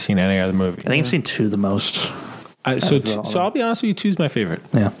more than I've seen any other movie. I think I've seen 2 the most. So I'll be honest with you, 2's my favorite.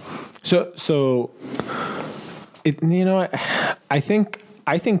 Yeah. So it, you know what? I think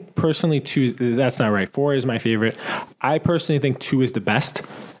personally 2, that's not right. 4 is my favorite. I personally think 2 is the best.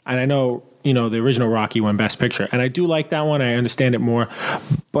 And I know, you know, the original Rocky won Best Picture. And I do like that one. I understand it more.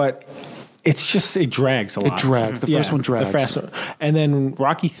 But it's just, it drags a lot. It drags. The first one drags. The first one. And then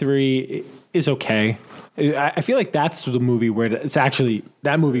Rocky 3 is okay. I feel like that's the movie where it's actually,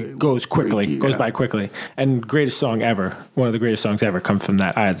 that movie goes quickly, goes by quickly. And greatest song ever, one of the greatest songs ever comes from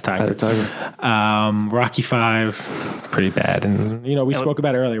that, Eye of the Tiger. Eye of the Tiger. Rocky 5, pretty bad. And, you know, we spoke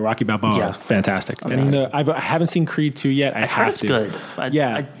about it earlier, Rocky Balboa, Yeah. fantastic. And I haven't seen Creed 2 yet. I I've have heard it's to. good.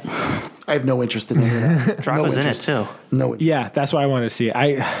 Yeah. I have no interest in it. Drago's in it too. No interest. Yeah, that's why I wanted to see it.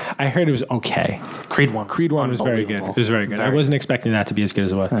 I heard it was okay. Creed 1. Creed 1 was very good. It was very good. I wasn't expecting that to be as good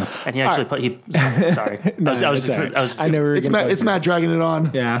as it was. And he actually sorry. I know we were It's gonna Matt. It's Matt dragging it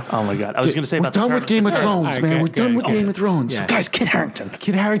on. Yeah. Oh my God. I was going to say We're about the done with Game of Thrones, All right, man. good, We're done with good. Game of Thrones. Yeah. Guys, Kid Harington.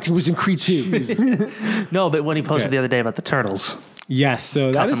 Kid Harington was in Creed 2. No, but when he posted Okay. the other day about the turtles. Yes,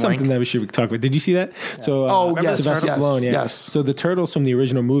 so that Cuff is and something Link. that we should talk about. Did you see that? So, Oh, remember yes, Sylvester yes, Stallone, yeah. yes. So the turtles from the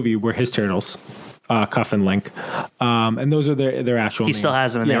original movie were his turtles. Cuff and Link, and those are their actual. He names. still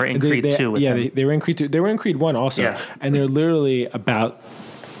has them, and they were in Creed 2 with him. They were in Creed 2. They were in Creed 1 also, Yeah. and they're literally about,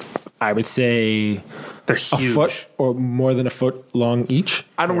 I would say, They're a huge. foot or more than a foot long each.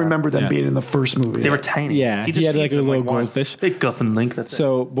 I don't remember them Yeah. being in the first movie. They were tiny. Yeah, he he had, like, feeds a them, little once. goldfish. Big Guff and Link. That's it.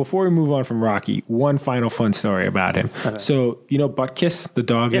 So before we move on from Rocky, one final fun story about him. Okay. So you know Butkus, the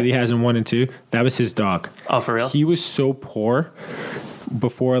dog Yeah. that he has in 1 and 2, that was his dog. Oh, for real? He was so poor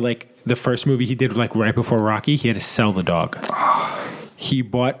before, like, the first movie he did, like right before Rocky, he had to sell the dog. He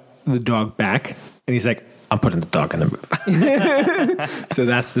bought the dog back, and he's like, I'm putting the dog in the movie. So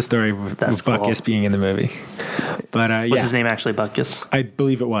that's the story of That's cool. Butkus being in the movie. But Was yeah, his name actually Butkus? I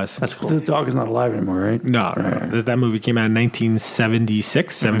believe it was. That's cool. The dog is not alive anymore, right? No. That movie came out in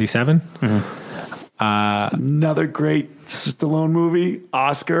 1976, 77. Another great Stallone movie,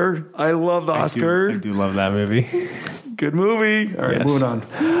 Oscar. I love Oscar. I do love that movie. Good movie. All right, Yes. moving on.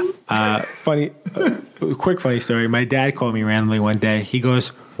 Funny, quick funny story. My dad called me randomly one day. He goes,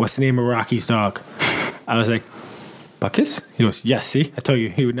 "What's the name of Rocky's dog?" I was like, "Butkus?" He goes, "Yes. See, I told you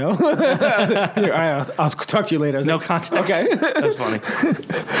he would know." All right, I'll talk to you later. I was No like, context. Okay. That's funny.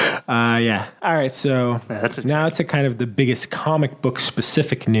 Yeah. All right. So Yeah, that's now to kind of the biggest comic book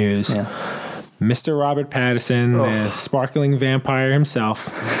specific news. Yeah. Mr. Robert Pattinson, the sparkling vampire himself,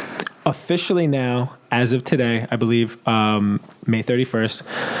 officially now, as of today, I believe, May 31st,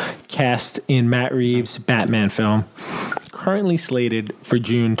 cast in Matt Reeves' Batman film, currently slated for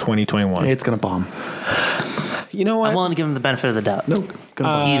June 2021. It's gonna bomb. You know what? I'm willing to give him the benefit of the doubt. Nope. Gonna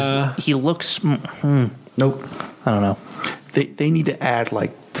bomb. He looks. Nope. I don't know. They need to add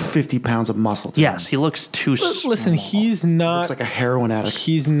like 50 pounds of muscle. To Yes, him. he looks too. Listen, he's not. Looks like a heroin addict.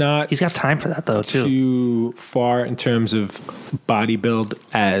 He's not. He's got time for that though too. too far in terms of body build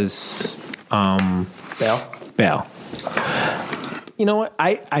as Bale. You know what?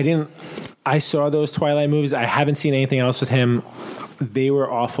 I saw those Twilight movies. I haven't seen anything else with him. They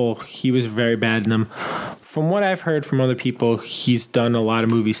were awful. He was very bad in them. From what I've heard from other people, he's done a lot of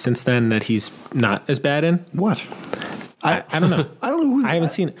movies since then that he's not as bad in. What? I don't know. I don't know who. I haven't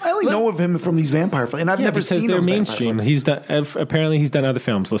seen it. I only know of him from these vampire films, and I've never because seen they're those mainstream. vampire He's done. Apparently, he's done other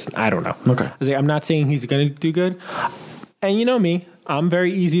films. Listen, I don't know. Okay. I was like, I'm not saying he's going to do good. And you know me, I'm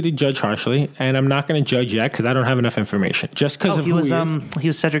very easy to judge harshly, and I'm not going to judge yet because I don't have enough information. Just because of he who was he is. he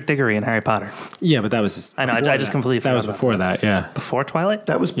was Cedric Diggory in Harry Potter Yeah, but that was. I know, I before just that. completely That was forgot about before that. Yeah. before Twilight.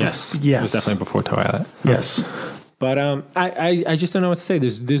 That was Yes. yes. It was definitely before Twilight. Yes. But I just don't know what to say.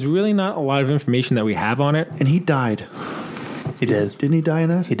 There's really not a lot of information that we have on it. And he died. He did. Didn't he die in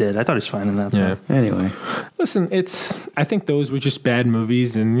that? He did. I thought he was fine in that. Yeah. Anyway, Listen, I think those were just bad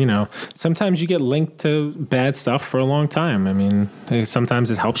movies, and sometimes you get linked to bad stuff for a long time. I mean, sometimes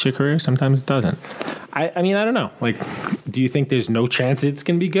it helps your career, sometimes it doesn't. I mean, I don't know. Like, do you think there's no chance it's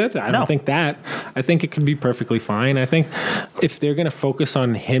going to be good? I No. don't think that. I think it could be perfectly fine. I think if they're going to focus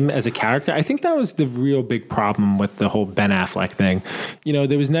on him as a character, I think that was the real big problem with the whole Ben Affleck thing.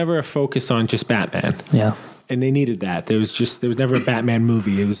 There was never a focus on just Batman. Yeah. And they needed that. There was never a Batman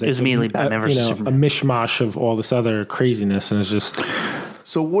movie. It was immediately Batman versus a Superman. mishmash of all this other craziness, and it's just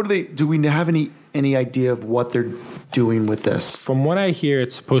so what do we have any idea of what they're doing with this? from what I hear,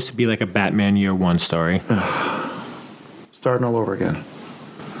 it's supposed to be like a Batman Year One story. Starting all over again.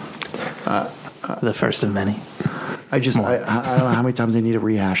 The first of many. I don't know how many times they need to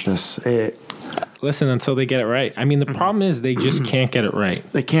rehash this. Listen, until they get it right. I mean, the problem is they just can't get it right.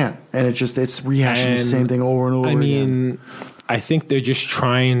 They can't, and it's rehashing the And, same thing over and over. I again. mean, I think they're just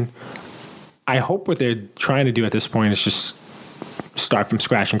trying. I hope what they're trying to do at this point is just start from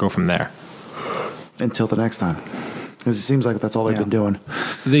scratch and go from there. Until the next time, because it seems like that's all they've been doing.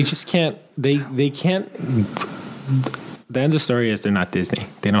 They just can't. They can't. The end of the story is they're not Disney.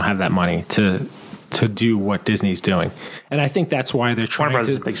 They don't have that money to do what Disney's doing, and I think that's why they're trying. Warner Brothers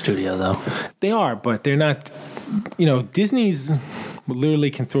is to, a big studio though. They are, but they're not. Disney's literally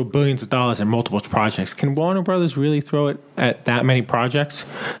can throw billions of dollars at multiple projects. Can Warner Brothers really throw it at that many projects?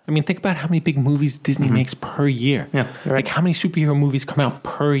 I mean, think about how many big movies Disney makes per year. Yeah, you're right. Like how many superhero movies come out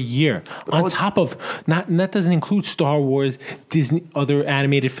per year? On top of and that doesn't include Star Wars, Disney, other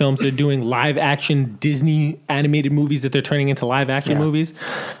animated films. They're doing live action Disney animated movies that they're turning into live action movies.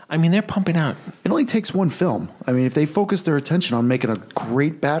 I mean, they're pumping out. It only takes one film. I mean, if they focus their attention on making a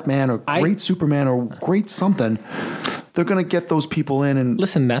great Batman or great Superman or great something, they're going to get those people in. And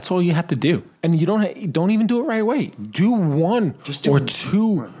Listen, that's all you have to do, and you don't even do it right away. Do one or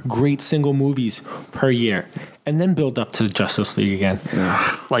two great single movies per year, and then build up to Justice League again.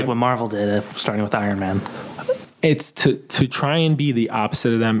 Like what Marvel did, starting with Iron Man. It's to try and be the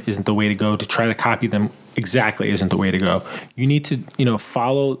opposite of them isn't the way to go. To try to copy them exactly isn't the way to go. You need to,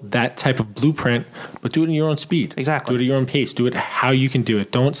 follow that type of blueprint, but do it in your own speed. Exactly. Do it at your own pace. Do it how you can do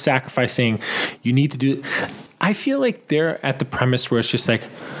it. Don't sacrifice saying you need to do it. I feel like they're at the premise where it's just like,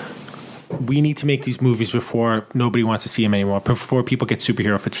 we need to make these movies before nobody wants to see them anymore, before people get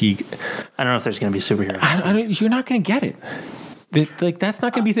superhero fatigue. I don't know if there's going to be superheroes. You're not going to get it. That's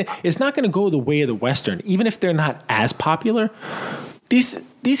not going to be it's not going to go the way of the Western, even if they're not as popular.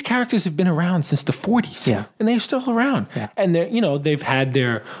 These characters have been around since the 40s, yeah, and they're still around. Yeah. And they've had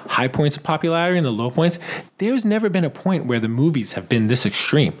their high points of popularity and the low points. There's never been a point where the movies have been this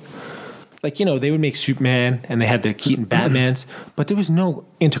extreme. Like, they would make Superman and they had the Keaton Batmans, but there was no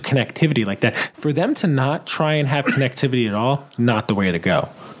interconnectivity like that. For them to not try and have connectivity at all, not the way to go.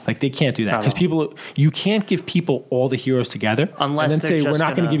 Like, they can't do that because you can't give people all the heroes together unless and then say, we're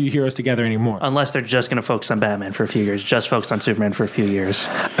not going to give you heroes together anymore. Unless they're just going to focus on Batman for a few years, just focus on Superman for a few years.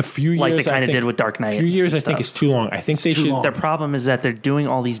 A few years. Like they kind of did with Dark Knight. A few years, I think, is too long. I think they should. Their problem is that they're doing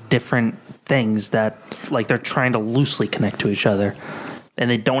all these different things that, like, they're trying to loosely connect to each other. And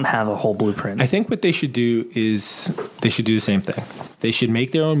they don't have a whole blueprint. I think what they should do is they should do the same thing. They should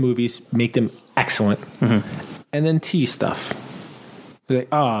make their own movies, make them excellent, and then tease stuff. Like,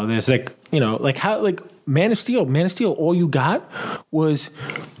 there's Man of Steel. Man of Steel, all you got was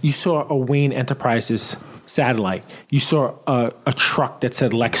you saw a Wayne Enterprises satellite. You saw a truck that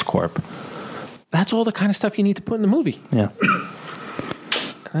said LexCorp. That's all the kind of stuff you need to put in the movie. Yeah.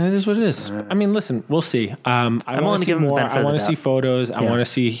 It is what it is. I mean, listen, we'll see. I want to see more. I want to see photos. Yeah. I want to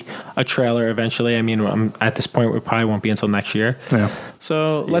see a trailer eventually. I mean, at this point, it probably won't be until next year. Yeah.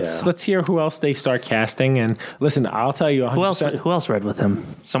 So let's hear who else they start casting. And listen, I'll tell you 100%. Who else read with him?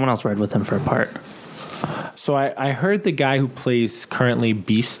 Someone else read with him for a part. So I heard the guy who plays currently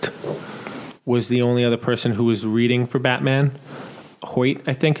Beast was the only other person who was reading for Batman. Hoyt,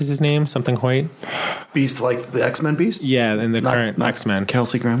 I think is his name. Something Hoyt. Beast, like the X-Men Beast? Yeah, in the current X-Men.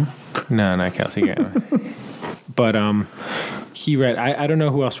 Kelsey Grammer? No, not Kelsey Grammer. But he read. I don't know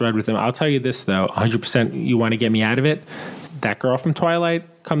who else read with him. I'll tell you this though, 100%. You want to get me out of it? That girl from Twilight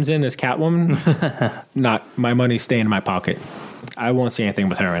comes in as Catwoman. Not my money staying in my pocket. I won't see anything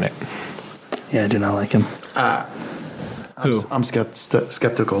with her in it. Yeah, I do not like him. Who? I'm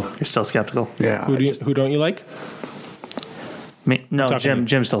skeptical. You're still skeptical? Yeah. Who don't you like? Me? No,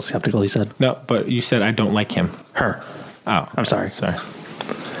 Jim's still skeptical, he said. No, but you said I don't like him. Her. Oh. I'm sorry. Sorry.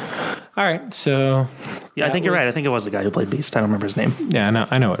 All right, so... Yeah, I think you're right. I think it was the guy who played Beast. I don't remember his name. Yeah,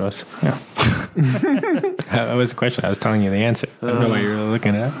 I know it was. Yeah. That was the question. I was telling you the answer. I don't know why you were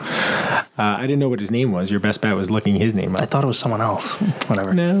looking it up. I didn't know what his name was. Your best bet was looking his name up. I thought it was someone else.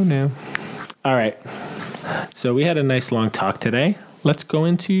 Whatever. No. All right. So we had a nice long talk today. Let's go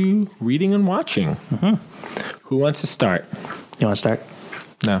into reading and watching. Mm-hmm. Who wants to start? You want to start?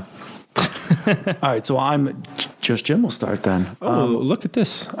 No. All right, so just Jim will start then. Oh, look at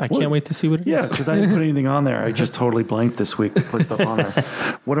this. I can't wait to see what it is. Yeah, because I didn't put anything on there. I just totally blanked this week to put stuff on there.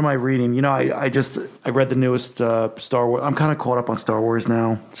 What am I reading? I read the newest Star Wars. I'm kind of caught up on Star Wars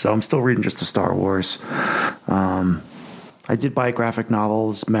now, so I'm still reading just the Star Wars. I did buy a graphic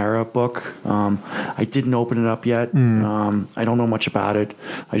novels Mara book. I didn't open it up yet. I don't know much about it.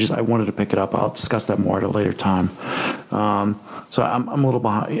 I wanted to pick it up. I'll discuss that more at a later time. So I'm a little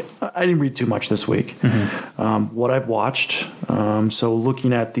behind. I didn't read too much this week. Mm-hmm. What I've watched. So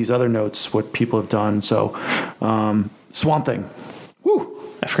looking at these other notes, what people have done. So Swamp Thing. Woo!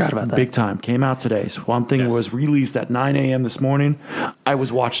 I forgot about that. Big time. Came out today. Swamp Thing was released at 9 a.m. this morning. I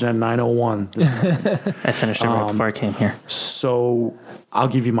was watching at 9:01 this morning. I finished it right before I came here. So I'll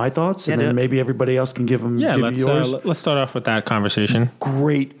give you my thoughts, and then maybe everybody else can give you yours. Let's start off with that conversation.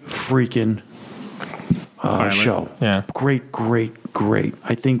 Great freaking show. Yeah. Great.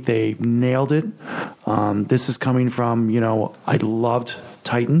 I think they nailed it. This is coming from, I loved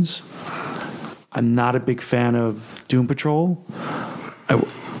Titans. I'm not a big fan of Doom Patrol.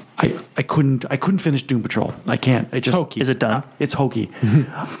 I couldn't finish Doom Patrol. I can't. It's hokey. Is it done? It's hokey.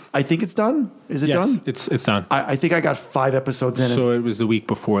 I think it's done. Is it done? It's done. I think I got 5 episodes in. So it was the week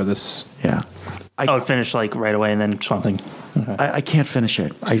before this. Yeah. It finished like right away and then Swamp Thing. Okay. I can't finish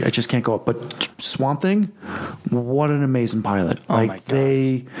it. I just can't go up. But Swamp Thing, what an amazing pilot. Oh my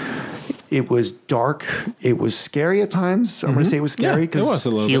God. It was dark. It was scary at times. I'm going to say it was scary because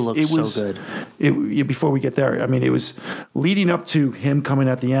he looked so good. Before we get there, I mean, it was leading up to him coming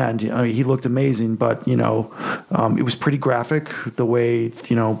at the end. He looked amazing, but it was pretty graphic the way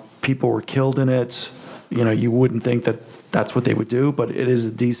people were killed in it. You wouldn't think that that's what they would do, but it is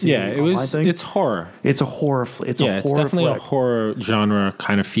a DC. Yeah, it's horror. It's a horror. It's definitely a horror genre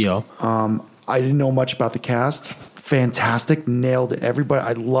kind of feel. I didn't know much about the cast. fantastic. Nailed everybody.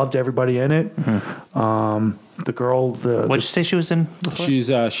 I loved everybody in it. The girl, What'd you say she was in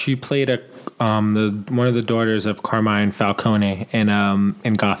before? She played one of the daughters of Carmine Falcone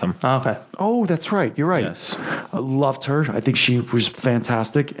in Gotham. Oh, okay. Oh, that's right. You're right. Yes. I loved her. I think she was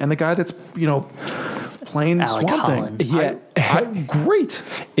fantastic. And the guy that's playing Alec Swamp Holland. Thing, great.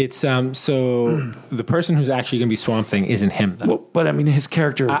 It's so the person who's actually going to be Swamp Thing isn't him though. Well, but I mean, his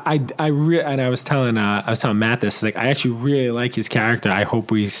character. I was telling Matt this, like, I actually really like his character. I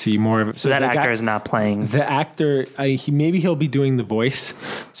hope we see more of it. So that the actor is not playing. the actor. He'll be doing the voice.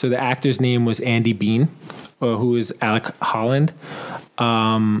 So the actor's name was Andy Bean, who is Alec Holland.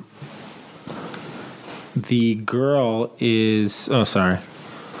 The girl is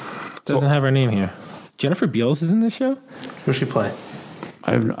doesn't have her name here. Jennifer Beals is in this show. Who's she play?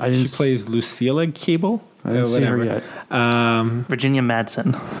 I didn't. She plays Lucilla Cable. I didn't see her yet. Virginia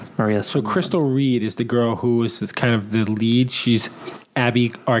Madsen. Maria. So Crystal Reed is the girl who is kind of the lead. She's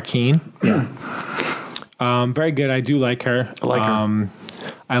Abby Arcane. Yeah. Very good. I do like her. I like her.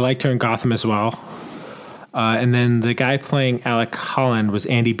 I liked her in Gotham as well. And then the guy playing Alec Holland was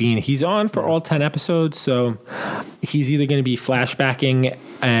Andy Bean. He's on for all 10 episodes, so he's either going to be flashbacking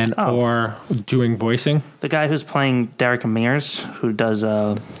or doing voicing. The guy who's playing Derek Mears, who's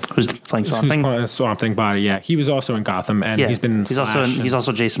playing Swamp Thing. Who's playing Swamp Thing body, yeah. He was also in Gotham, and he's been in he's Flash he's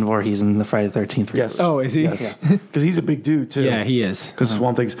also Jason Voorhees in the Friday the 13th reboot. Yes. Oh, is he? Yes. Because he's a big dude too. Yeah, he is. Because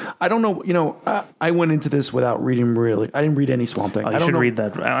Swamp Thing's. I don't know. I went into this without reading really. I didn't read any Swamp Thing. Oh, you I don't should know, read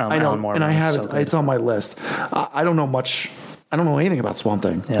that. I know, Alan Moore and I one. have So it. good. It's on my list. I don't know much. I don't know anything about Swamp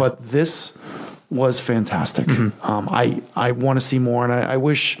Thing, but this was fantastic. I want to see more, and I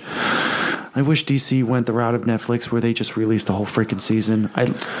wish DC went the route of Netflix where they just released the whole freaking season. I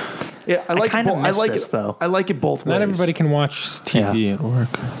like kinda it. miss I like this, it though. I like it both ways. Not everybody can watch TV at work.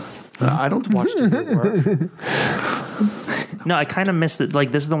 I don't watch TV at work. No, I kind of missed it.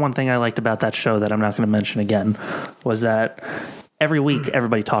 Like, this is the one thing I liked about that show that I'm not going to mention again, was that every week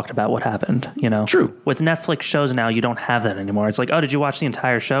everybody talked about what happened, True. With Netflix shows now, you don't have that anymore. It's like, oh, did you watch the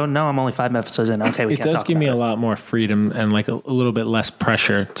entire show? No, I'm only 5 episodes in. Okay, we It can't does talk give me about a lot more freedom and like a little bit less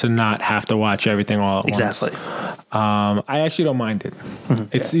pressure to not have to watch everything all at Exactly. once. I actually don't mind it.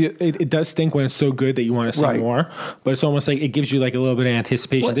 It does stink when it's so good that you want to see more, but it's almost like it gives you like a little bit of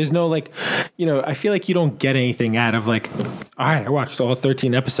anticipation. What? There's no I feel like you don't get anything out of like, all right, I watched all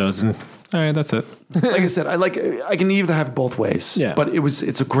 13 episodes and all right, that's it. Like I said, I can either have both ways. Yeah. But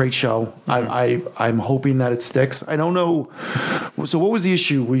it's a great show. I'm hoping that it sticks. I don't know. So what was the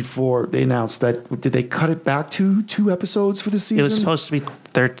issue before they announced that? Did they cut it back to 2 episodes for the season? It was supposed to be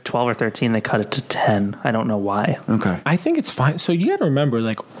 12 or 13. They cut it to 10. I don't know why. Okay. I think it's fine. So you got to remember,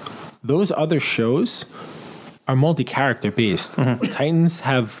 like, those other shows are multi-character based. Titans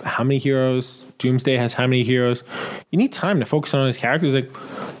have how many heroes? Doomsday has how many heroes? You need time to focus on those characters. Like,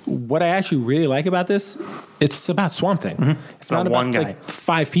 what I actually really like about this, it's about Swamp Thing. It's not about one guy. like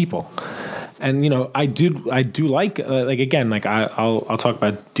 5 people. And I do like again, like I'll talk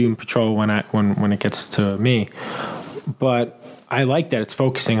about Doom Patrol when it gets to me, but I like that it's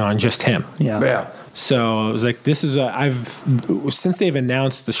focusing on just him. Yeah. So I was like, this is since they've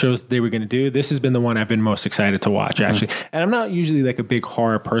announced the shows that they were going to do, this has been the one I've been most excited to watch actually. And I'm not usually like a big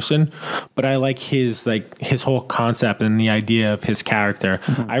horror person, but I like his whole concept and the idea of his character.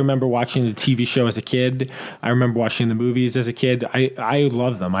 I remember watching the TV show as a kid. I remember watching the movies as a kid. I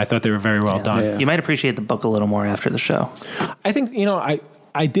love them. I thought they were very well done. Yeah. You might appreciate the book a little more after the show. I think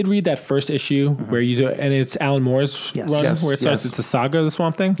I did read that first issue where you do, and it's Alan Moore's run where it starts. Yes. It's a saga of the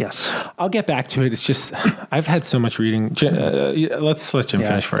Swamp Thing. Yes. I'll get back to it. It's just I've had so much reading. Let's let Jim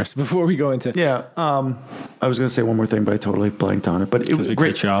finish first before we go into. Yeah. I was going to say one more thing, but I totally blanked on it. But it was a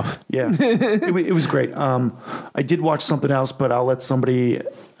great show. Yeah. it was great. I did watch something else, but I'll let somebody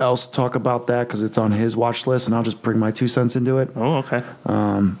else talk about that because it's on his watch list, and I'll just bring my 2 cents into it. Oh, okay.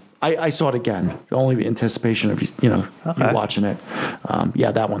 I saw it again. Only anticipation of you watching it.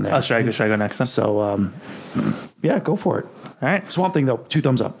 That one there. Should I go next then? So go for it. All right. Swamp Thing though, 2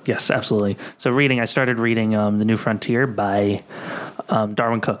 thumbs up. Yes, absolutely. So I started reading The New Frontier by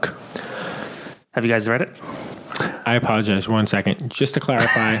Darwin Cook. Have you guys read it? I apologize. 1 second. Just to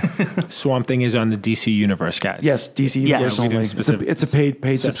clarify, Swamp Thing is on the DC Universe, guys. Yes, DC Universe we did only. specific- It's a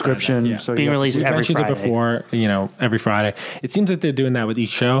paid subscription. Yeah. So Being you have to released see it. every Mentioned Friday. it before, every Friday. It seems that they're doing that with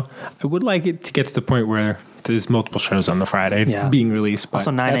each show. I would like it to get to the point where there's multiple shows on the Friday Yeah. being released. But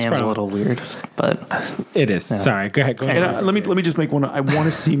Also, 9 that's a.m. is a probably- little weird, but It is. Sorry, go ahead. Go And, ahead. let me just make one. I want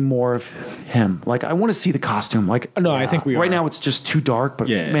to see more of him. Like I want to see the costume. Like No, I think we right are. now it's just too dark. But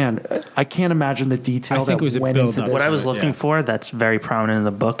Yeah. man, I can't imagine the detail I think that it was a went build into up. this. what I was Yeah. looking for that's very prominent in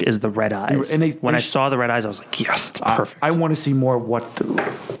the book is the red eyes. And when they I saw the red eyes, I was like, yes, it's perfect. I want to see more of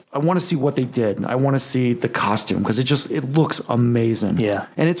I want to see what they did. I want to see the costume because it looks amazing. Yeah.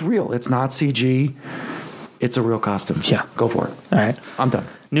 and it's real. It's not CG. It's a real costume. Yeah. Go for it. All right. I'm done.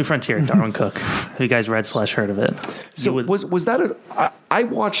 New Frontier, Darwin Cook. Have you guys read / heard of it? So was that I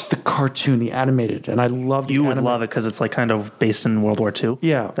watched the cartoon, the animated, and I loved You would love it because it's like kind of based in World War II.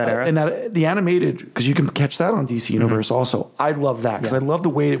 Yeah, that era. and that the animated because you can catch that on DC Universe also. I love that because Yeah. I love the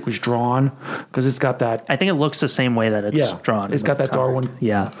way it was drawn because it's got that. I think it looks the same way that it's drawn. It's in got the that comic. Darwin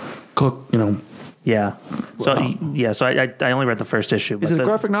Yeah, Cook. yeah. So Wow. yeah, so I only read the first issue. Is but it a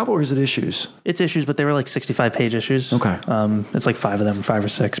graphic novel or is it issues? It's issues, but they were like 65-page issues. Okay. It's like 5 of them, 5 or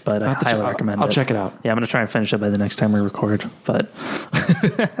 6, but I have to highly check- recommend it. I'll check it out. Yeah, I'm gonna try and finish it by the next time we record. But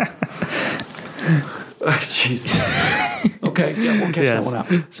Jesus. Okay, yeah, we'll catch that one out.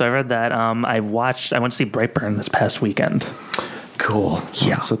 So I read that. I went to see Brightburn this past weekend. Cool.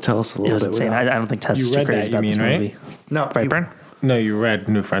 Yeah. So tell us a It little was bit. insane. I don't think Tess You is too read crazy that, about you this mean, right? movie. No, Brightburn? No, you read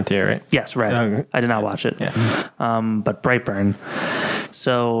New Frontier, right? Yes, read. Okay. I did not watch it. Yeah. But Brightburn.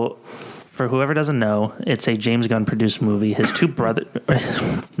 So, for whoever doesn't know, it's a James Gunn produced movie. His his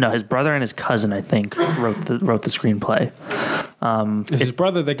brother and his cousin, I think, wrote the screenplay. Is his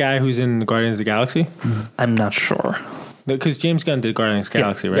brother the guy who's in Guardians of the Galaxy? I'm not sure Because James Gunn did Guardians of the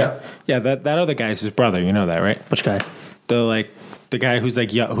Galaxy, right? Yeah. Yeah, that other guy's his brother. You know that, right? which guy. The guy who's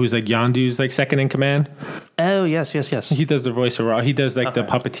like Yondu's like second in command. Oh yes. He does the voice of Rocket. He does like the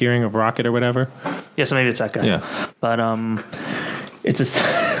puppeteering of Rocket or whatever. Yeah, so maybe it's that guy. Yeah. But it's a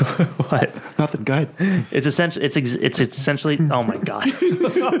what? nothing. Go ahead. It's essentially. Oh my god.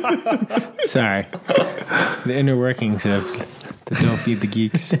 Sorry, the inner workings of the Don't Feed the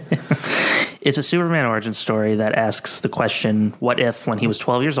Geeks. It's a Superman origin story that asks the question, what if, when he was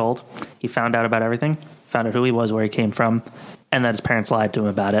 12 years old, he found out about everything, found out who he was, where he came from, and that his parents lied to him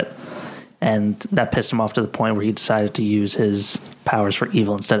about it. And that pissed him off to the point where he decided to use his powers for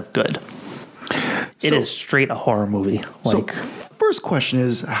evil instead of good. It So- is straight a horror movie. So, first question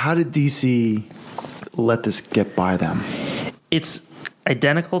is, how did DC let this get by them? It's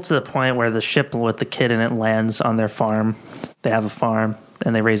identical to the point where the ship with the kid in it lands on their farm. They have a farm,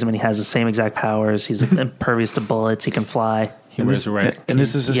 and they raise him, and he has the same exact powers. He's impervious to bullets. He can fly. He was right. And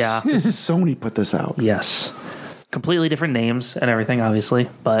this is Yeah. this is Sony put this out. Yes. Completely different names and everything, obviously,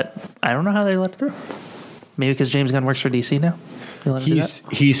 but I don't know how they let it through. Maybe because James Gunn works for DC now. They let him do that?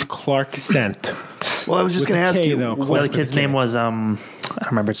 He's Clark Kent. Well, I was just With going to a ask K, you. though. Well, Close the with kid's a K. name was I don't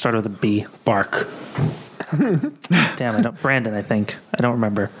remember. It started with a B. Bark. Damn, I don't. Brandon, I think. I don't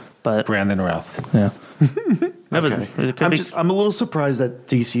remember, but Brandon Routh. yeah. No, but Okay. it could be. I'm a little surprised that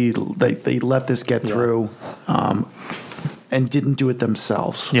DC they let this get through, and didn't do it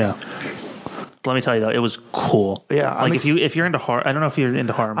themselves. Yeah. Let me tell you though, it was cool. Yeah, I'm like if you're into horror, I don't know if you're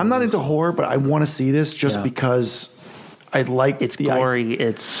into horror. I'm not movies. into horror, but I want to see this just Yeah. because I like It's the gory.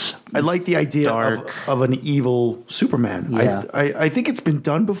 It's I like the idea dark. of an evil Superman. Yeah. I think it's been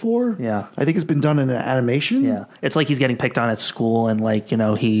done before. Yeah. I think it's been done in an animation. yeah. It's like he's getting picked on at school, and like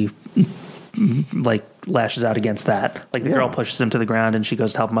he like lashes out against that. Like the Yeah. girl pushes him to the ground, and she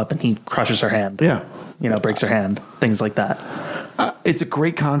goes to help him up, and he crushes her hand. Yeah. Breaks her hand. Things like that. It's a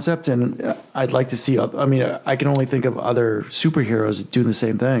great concept, and I'd like to see. I mean, I can only think of other superheroes doing the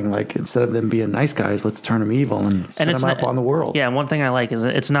same thing. Like instead of them being nice guys, let's turn them evil and set them up on the world. Yeah, and one thing I like is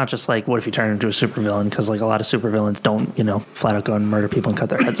it's not just like what if you turn into a supervillain, because like a lot of supervillains don't flat out go and murder people and cut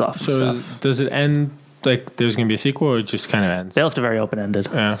their heads off. And So stuff. does it end like there's going to be a sequel, or it just kind of ends? They left it very open ended.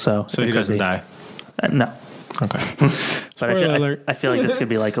 Yeah. So So it he could doesn't be. die. No, Okay. but Spoiler alert. I feel like this could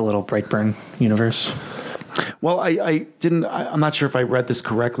be like a little Brightburn universe. Well, I didn't. I'm not sure if I read this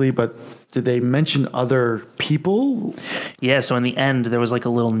correctly, but did they mention other people? Yeah, so in the end, there was like a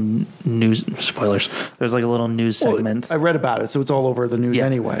little news spoilers. There was like a little news segment. I read about it, so it's all over the news Yeah.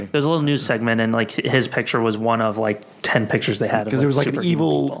 anyway. There's a little news segment, and like his picture was one of like 10 pictures they had. Because there was like an superhuman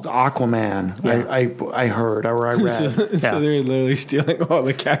evil people. Aquaman. Yeah. I heard or I read. So Yeah. they're literally stealing all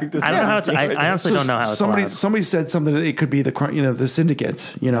the characters. I don't know how it's. from the I honestly don't know how it's somebody allowed. somebody said something that it could be the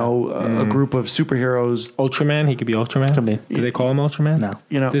syndicate. A group of superheroes. Ultraman. He could be Ultraman. Could be. Do they call him Ultraman?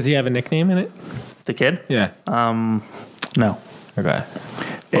 No. Does he have a nickname in it? The kid? Yeah. No. Okay.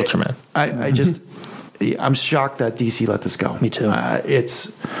 Ultraman. I just. I'm shocked that DC let this go. Me too.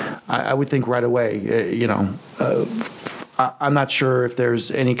 I would think right away. I'm not sure if there's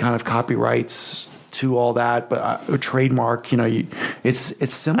any kind of copyrights to all that, but a trademark,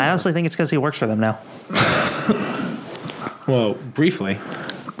 it's similar. I honestly think it's because he works for them now. Well, briefly.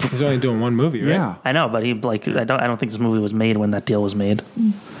 He's only doing one movie, right? Yeah. I know, but I don't think this movie was made when that deal was made.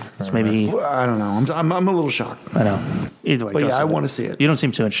 So maybe I don't know. I'm a little shocked. I know. Either way, But go yeah, see I it. want to see it. You don't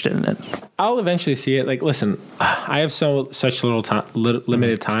seem too interested in it. I'll eventually see it. Like, listen, I have such little time,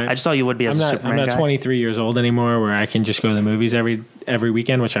 limited time. I just thought you would be as a I'm Superman not guy. 23 years old anymore, where I can just go to the movies every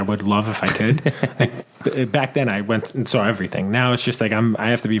weekend, which I would love if I could. Back then, I went and saw everything. Now it's just like I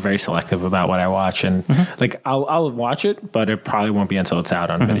have to be very selective about what I watch, and like I'll watch it, but it probably won't be until it's out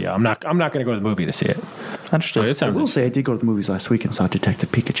on video. I'm not going to go to the movie to see it. Understood. But it I sounds will say I did go to the movies last week and saw Detective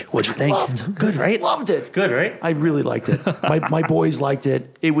Pikachu. What'd you think? Loved. Good, right? Loved it. Good, right? I really liked it. My boys liked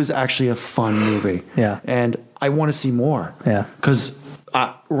it. It was actually a fun movie. Yeah. And I want to see more. Yeah. Because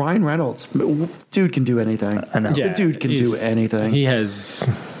Ryan Reynolds, dude can do anything. I know. The dude can do anything. He has.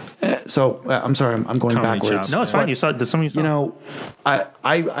 So I'm sorry, I'm going Comedy backwards. chops. No, it's fine. You saw the something you saw. You know,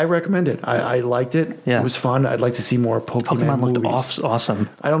 I recommend it. I liked it. Yeah. It was fun. I'd like to see more Pokemon Pokemon movies. looked awesome.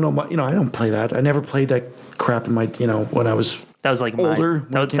 I don't know. I don't play that. I never played that crap in my. When I was. That was like Older when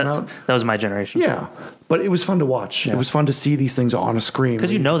my it came out? that was my generation. Yeah, but it was fun to watch. It was fun to see these things on a screen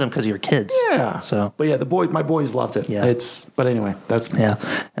Because you know them because you're kids. Yeah. So but yeah, my boys loved it. Yeah. But anyway, that's yeah,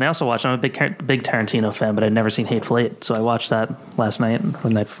 and I also watched. I'm a big Tarantino fan, but I'd never seen Hateful Eight, so I watched that last night or the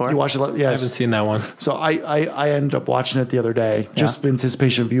night before. You watched it. I haven't Yes. seen that one. So I ended up watching it the other day, just in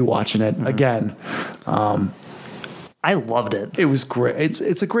anticipation of you watching it again. I loved it. It was great.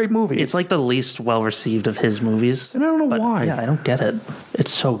 It's a great movie. It's like the least well received of his movies, and I don't know but why. yeah, I don't get it.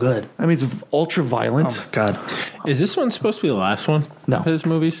 It's so good. I mean, it's ultra violent. Oh my god, Is this one supposed to be the last one No. of his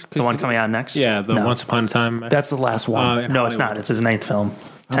movies? 'Cause the one coming out next. Yeah, the No. Once Upon a Time. That's the last one. in No, it's Hollywood. not. It's his 9th film.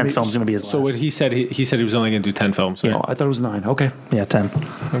 10th film's gonna be his last. So what he said, he said he was only going to do 10 films. Right? Oh, I thought it was 9. Okay. Yeah, 10.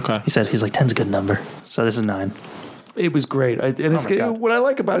 Okay. He said he's like 10's a good number, so this is 9. It was great. my God. What I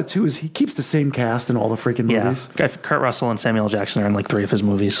like about it too is he keeps the same cast in all the freaking Yeah, movies. Kurt Russell and Samuel Jackson are in like 3 of his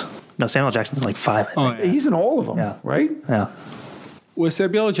movies. No, Samuel Jackson's in like 5. I think. Oh, yeah. He's in all of them, Yeah. right? Yeah. Was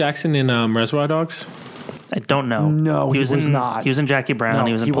Samuel L. Jackson in Reservoir Dogs? I don't know. No, he was not. He was in Jackie Brown. No,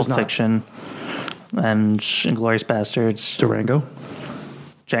 he was in he Pulp was not. Fiction and Inglourious Bastards. Durango.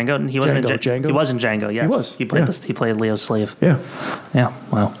 Django. He wasn't in Django? He was in Django. Yes, He was, He played yeah. this. He played Leo's slave. Yeah. Yeah.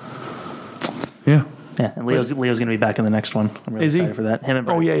 Wow. Yeah. Yeah. And Leo's going to be back in the next one. I'm really Is he? excited for that. Him and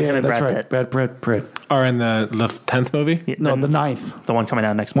Brad, Oh yeah, him yeah. and That's Brad right. Pitt. Brad Pitt. Or in the 10th movie? Yeah, No, the 9th. the one coming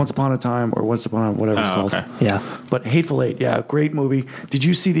out next month. Once Upon a Time or Once Upon a whatever it's Oh, called. okay. Yeah. But Hateful Eight, yeah, great movie. Did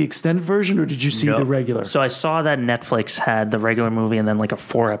you see the extended version or did you see the regular? So I saw that Netflix had the regular movie and then like a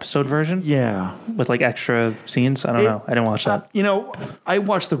 4-episode version yeah. with like extra scenes. I don't know. I didn't watch that. I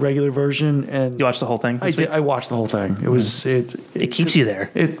watched the regular version and You watched the whole thing? I did. I watched the whole thing. It was It keeps you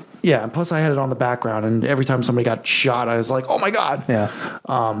there. Yeah, and plus I had it on the background, and every time somebody got shot, I was like, "Oh my god!" Yeah.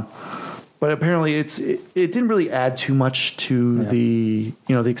 But apparently, it didn't really add too much to the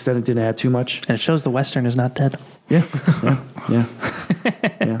the extended didn't add too much. And it shows the Western is not dead. Yeah, yeah.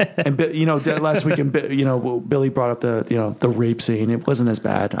 And last weekend, Billy brought up the rape scene. It wasn't as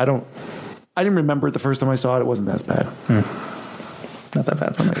bad. I didn't remember it the first time I saw it. It wasn't as bad. Not that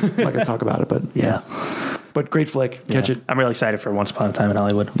bad. I'm not gonna talk about it, but Yeah. But great flick. Catch Yeah. it. I'm really excited for Once Upon a Time in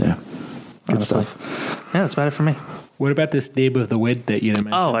Hollywood. Yeah, good Honestly. stuff. Yeah, that's about it for me. What about this Name of the Wind that you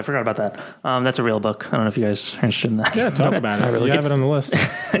mentioned? Oh, I forgot about that. That's a real book. I don't know if you guys are interested in that. Yeah, talk about it. You have it on the list.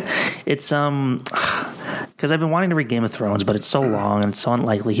 It's because I've been wanting to read Game of Thrones, but it's so long and it's so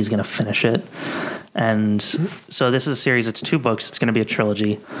unlikely he's going to finish it. And so this is a series. It's 2 books. It's going to be a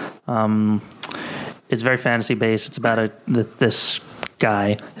trilogy. It's very fantasy based. It's about this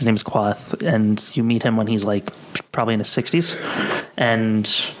guy. His name is Quoth, and you meet him when he's like probably in his 60s, and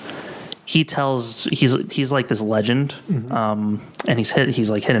he tells he's like this legend, and he's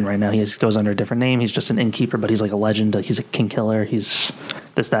like hidden right now. He goes under a different name. He's just an innkeeper, but he's like a legend. He's a king killer. He's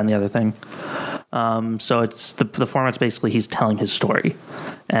this, that, and the other thing. So it's the format's basically he's telling his story,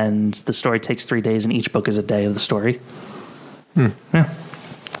 and the story takes 3 days, and each book is a day of the story. Yeah,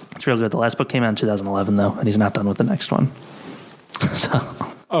 it's real good. The last book came out in 2011 though, and he's not done with the next one. So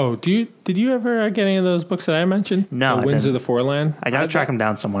Oh, did you ever get any of those books that I mentioned? No, The I Winds didn't. of the Foreland? I got to track him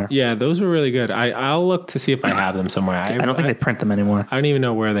down somewhere. Yeah, those were really good. I'll look to see if I have them somewhere. I don't think they print them anymore. I don't even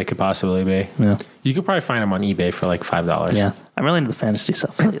know where they could possibly be. Yeah. You could probably find them on eBay for like $5. Yeah, I'm really into the fantasy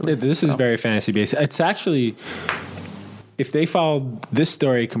stuff lately. This is very fantasy based. It's actually, if they followed this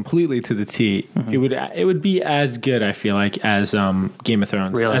story completely to the T, it would be as good, I feel like, as Game of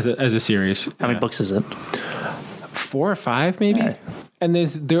Thrones Really? as a series. How many books is it? 4 or 5 maybe. Okay. And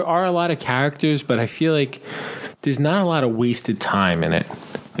there are a lot of characters, but I feel like there's not a lot of wasted time in it.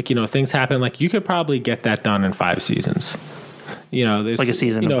 like, things happen. Like, you could probably get that done in 5 seasons. There's Like a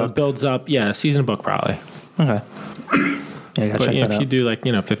season of book? it builds up. Yeah, a season book probably. Okay. Yeah, I gotta But check that if out. you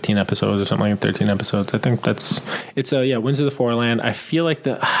do 15 episodes or something like 13 episodes, I think it's Winds of the Foreland. I feel like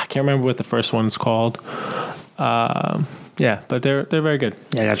I can't remember what the first one's called. Yeah, but they're very good.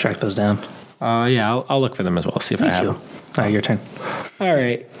 Yeah, I gotta track those down. Yeah, I'll look for them as well. See if I Me have too. them. All right, your turn. All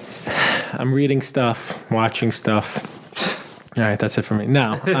right. I'm reading stuff, watching stuff. All right, that's it for me.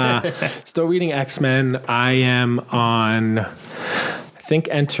 Now, still reading X-Men. I am on, I think,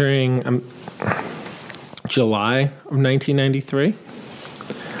 entering July of 1993.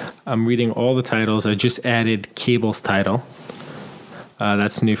 I'm reading all the titles. I just added Cable's title.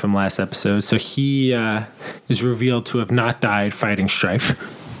 That's new from last episode. So he is revealed to have not died fighting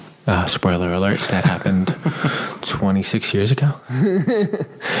Strife. Spoiler alert, that happened 26 years ago.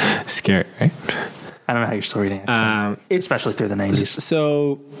 Scary, right? I don't know how you're still reading it, especially through the 90s.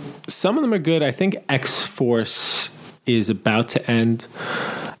 So some of them are good. I think X-Force is about to end.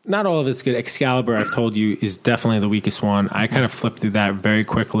 Not all of it's good. Excalibur, I've told you, is definitely the weakest one. I kind of flipped through that very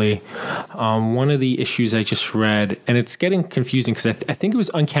quickly. One of the issues I just read, and it's getting confusing because I think it was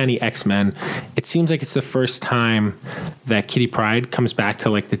Uncanny X-Men. It seems like it's the first time that Kitty Pryde comes back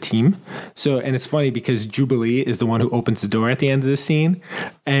to the team. So, and it's funny because Jubilee is the one who opens the door at the end of the scene,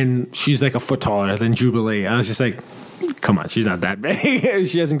 and she's like a foot taller than Jubilee. I was just like, come on, she's not that big.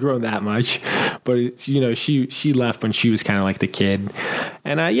 She hasn't grown that much, but it's, she left when she was kind of like the kid,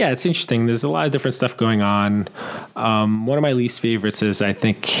 and it's interesting. There's a lot of different stuff going on. One of my least favorites is I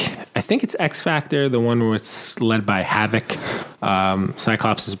think it's X Factor, the one where it's led by Havoc,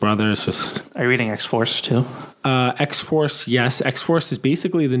 Cyclops' brother. It's just. Are you reading X-Force too? X-Force, yes. X-Force is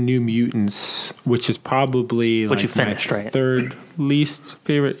basically the New Mutants, which is probably Which you finished, my right? third least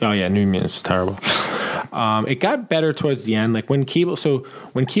favorite. Oh yeah, New Mutants was terrible. It got better towards the end. Like when Cable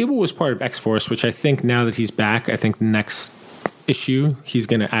was part of X-Force, which I think now that he's back, I think the next issue he's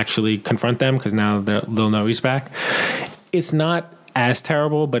going to actually confront them because now they'll know he's back. It's not as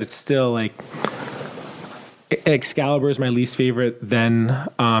terrible, but it's still like Excalibur is my least favorite, then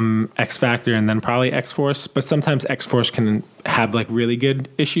X Factor, and then probably X-Force. But sometimes X-Force can have really good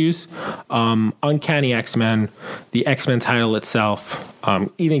issues. Uncanny X-Men, the X-Men title itself,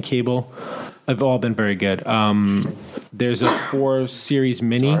 even Cable, have all been very good. There's a 4-series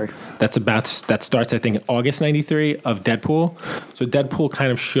mini that starts I think in August '93 of Deadpool. So Deadpool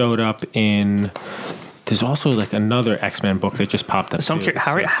kind of showed up in. There's also another X-Men book that just popped up. So I'm curious,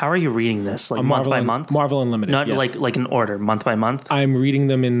 how are you reading this? Month by month? Marvel Unlimited. Not yes. like in order, month by month? I'm reading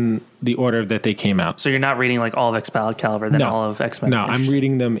them in the order that they came out. So you're not reading all of Excalibur, then all of X-Men? No, I'm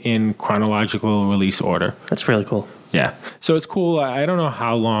reading them in chronological release order. That's really cool. Yeah. So it's cool. I don't know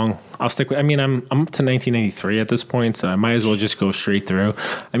how long I'll stick with. I mean, I'm up to 1983 at this point, so I might as well just go straight through.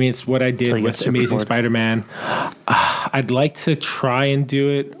 I mean, it's what I did with Amazing Spider-Man. I'd like to try and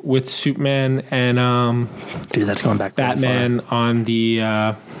do it with Superman and dude, that's going back Batman on the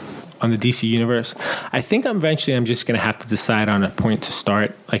DC universe. I think I'm just going to have to decide on a point to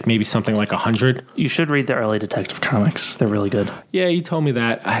start, maybe something like 100. You should read the early Detective Comics. They're really good. Yeah, you told me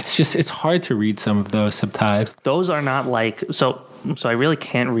that. It's hard to read some of those sometimes. Those are not so I really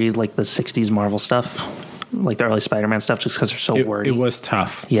can't read the 60s Marvel stuff. The early Spider-Man stuff, just because they're so wordy. It was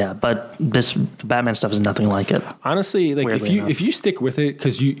tough. Yeah, but the Batman stuff is nothing like it. Honestly, if you stick with it,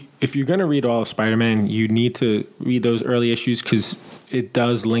 because if you're going to read all of Spider-Man, you need to read those early issues because it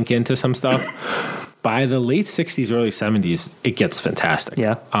does link into some stuff. By the late 60s, early 70s, it gets fantastic.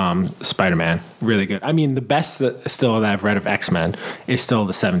 Yeah. Spider-Man, really good. I mean, the best that I've read of X-Men is still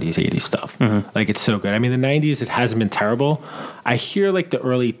the 70s, 80s stuff. Mm-hmm. It's so good. I mean, the 90s, it hasn't been terrible. I hear the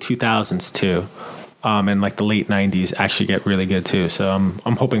early 2000s too. And the late 90s actually get really good too. So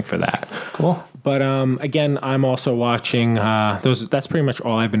I'm hoping for that. Cool. But again, I'm also watching those. That's pretty much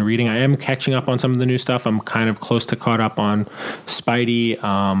all I've been reading. I am catching up on some of the new stuff. I'm kind of close to caught up on Spidey.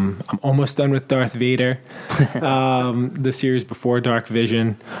 I'm almost done with Darth Vader, the series before Dark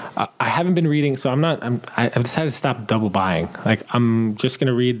Vision. I haven't been reading, so I've decided to stop double buying. I'm just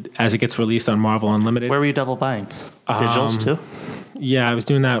gonna read as it gets released on Marvel Unlimited. Where were you double buying? Digitals too? Yeah, I was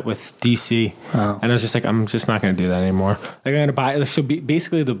doing that with DC, and I was just I'm just not going to do that anymore. I'm going to buy. So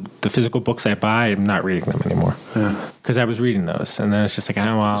basically, the physical books I buy, I'm not reading them anymore because I was reading those, and then it's just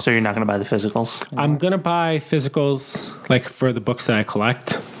well. So you're not going to buy the physicals anymore? I'm going to buy physicals for the books that I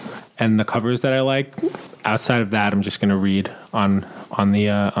collect and the covers that I like. Outside of that, I'm just going to read on the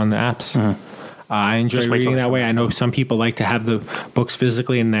apps. I enjoy Just wait till reading they that come way. out. I know some people like to have the books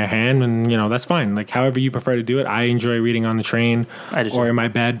physically in their hand, and that's fine. Like however you prefer to do it. I enjoy reading on the train I do or too. in my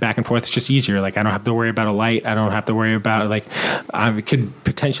bed, back and forth. It's just easier. Like I don't have to worry about a light. I don't have to worry about I could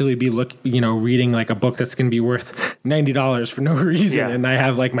potentially be reading like a book that's going to be worth $90 for no reason, Yeah. and I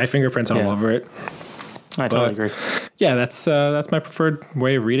have like my fingerprints all Yeah. over it. I totally agree. Yeah, that's my preferred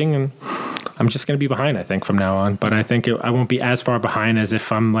way of reading, and I'm just going to be behind, I think, from now on. But I think I won't be as far behind as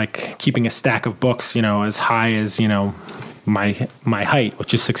if I'm like keeping a stack of books, as high as my height,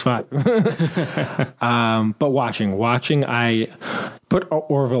 which is 6'5". But watching, I put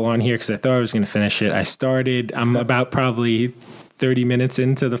Orville on here because I thought I was going to finish it. I'm about probably 30 minutes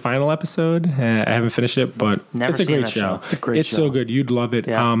into the final episode. I haven't finished it, but Never it's a seen great that show. show. It's a great It's show. so good. You'd love it.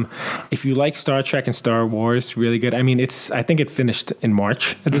 Yeah. If you like Star Trek and Star Wars, really good. I mean, I think it finished in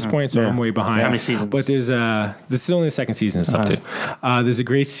March at this point, so Yeah. I'm way behind. How many seasons? But this is only the second season it's up to. There's a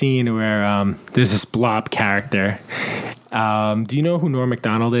great scene where there's this blob character. Do you know who Norm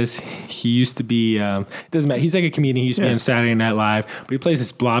Macdonald is? He used to be, doesn't matter. He's like a comedian. He used to be Yeah. on Saturday Night Live, but he plays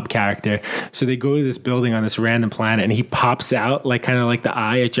this blob character. So they go to this building on this random planet, and he pops out like kind of like the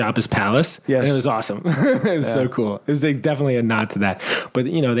eye at Jabba's palace. Yes. And it was awesome. It was so cool. It was like definitely a nod to that. But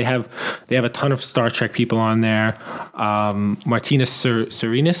they have a ton of Star Trek people on there. Martina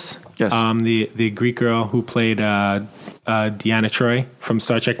Sirinis, Yes. the Greek girl who played Deanna Troi from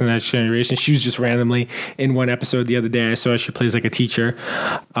Star Trek: The Next Generation. She was just randomly in one episode the other day. I saw she plays like a teacher.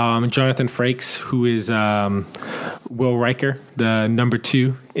 Jonathan Frakes, who is Will Riker, the number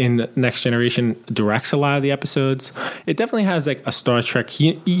 2 in Next Generation, directs a lot of the episodes. It definitely has like a Star Trek.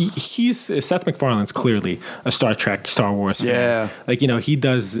 He's Seth MacFarlane's clearly a Star Trek, Star Wars fan. Yeah. Like he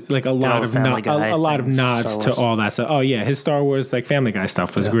does like a lot all of Family Guy a lot of things, nods Star to Wars. all that stuff. Oh yeah, his Star Wars like Family Guy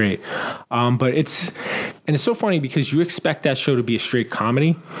stuff was great. But it's so funny because you expect that show to be a straight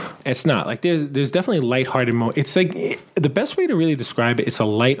comedy. It's not. Like there's definitely lighthearted moments. It's like the best way to really describe it. It's a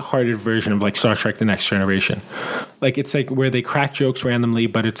lighthearted version of like Star Trek: The Next Generation. Like it's like where they crack jokes randomly,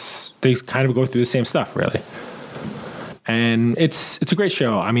 but they kind of go through the same stuff really. And it's a great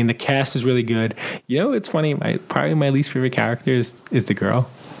show. I mean, the cast is really good. It's funny. Probably my least favorite character is the girl.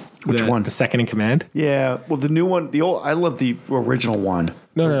 Which one? The second in command. Yeah. Well, the new one, I love the original one.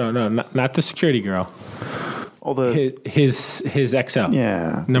 No, not the security girl. All the His XL.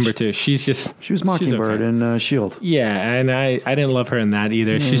 yeah. Number 2. She was Mockingbird okay. in Shield. Yeah, and I didn't love her in that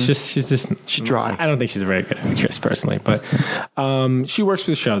either. She's just She's dry. I don't think she's a very good actress personally, but she works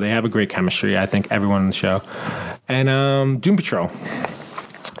for the show. They have a great chemistry. I think everyone on the show. And Doom Patrol.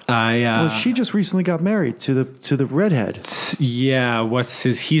 Well, she just recently got married to the redhead, Yeah, what's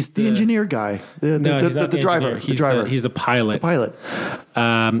his? He's the engineer guy, the driver, He's the driver, He's the pilot. the pilot.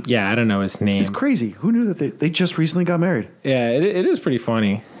 Yeah, I don't know his name. It's crazy. Who knew that they just recently got married? Yeah, it is pretty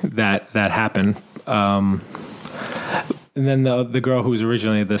funny that happened. And then the girl who was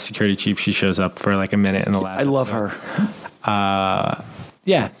originally the security chief, she shows up for like a minute in the last. I love episode. her.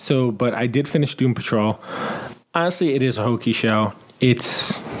 Yeah. So, but I did finish Doom Patrol. Honestly, it is a hokey show.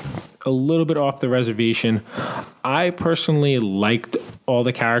 It's a little bit off the reservation. I personally liked all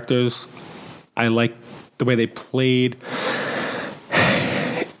the characters. I liked the way they played.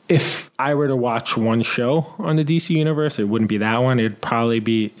 If I were to watch one show on the DC universe, it wouldn't be that one. It'd probably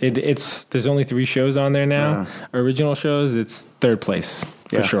be it's. There's only 3 shows on there now. Original shows. It's third place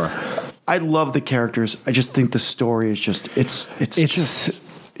for Yeah. sure. I love the characters. I just think the story is just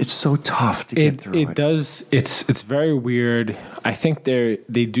it's so tough to get through. It does. It's very weird. I think they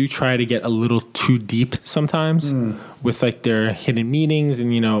do try to get a little too deep sometimes with like their hidden meanings and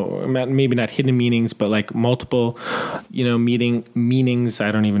maybe not hidden meanings but like multiple meanings.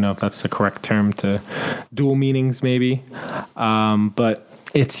 I don't even know if that's the correct term to dual meanings maybe. But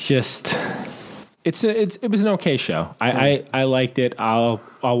it's just it was an okay show. I liked it. I'll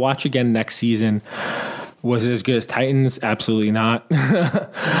watch again next season. Was it as good as Titans? Absolutely not.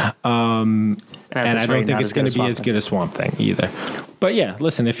 And I don't think it's going to be as good as Swamp Thing either. But yeah,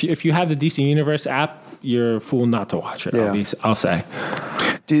 listen, if you have the DC Universe app, you're a fool not to watch it. Yeah. I'll say.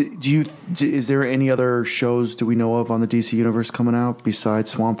 Is there any other shows do we know of on the DC Universe coming out besides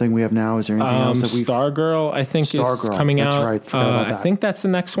Swamp Thing we have now? Is there anything else that we? Stargirl, I think, is Stargirl, coming that's out. right. Forgot about I that. think that's the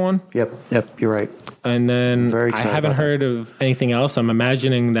next one. Yep, you're right. And then Very I excited haven't about that. heard of anything else. I'm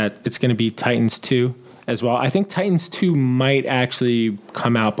imagining that it's going to be Titans 2 as well. I think Titans 2 might actually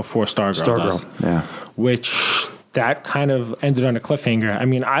come out before Stargirl does. Yeah. Which that kind of ended on a cliffhanger. I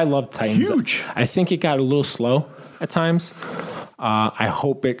mean, I love Titans. Huge. I think it got a little slow at times. I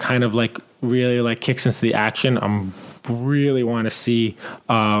hope it kind of like really like kicks into the action. I'm really want to see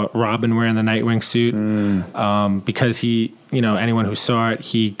Robin wearing the Nightwing suit because anyone who saw it,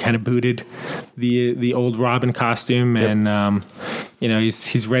 he kind of booted the old Robin costume, and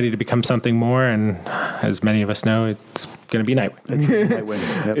he's ready to become something more. And as many of us know, it's going to be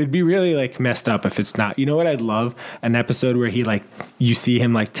Nightwing. Yep. It'd be really like messed up if it's not. You know what I'd love? An episode where you see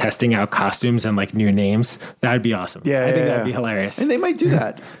him like testing out costumes and like new names. That'd be awesome. Yeah, I think that'd be hilarious. And they might do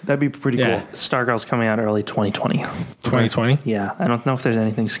that. That'd be pretty cool. Stargirl's coming out early 2020. 2020. Yeah, I don't know if there's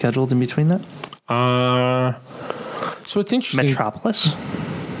anything scheduled in between that. So it's interesting. Metropolis.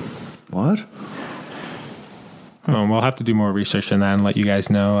 What? We'll have to do more research on that and let you guys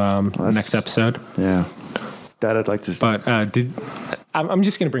know next episode. Yeah. That I'd like to. But I'm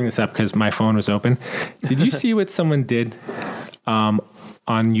just going to bring this up because my phone was open. Did you see what someone did on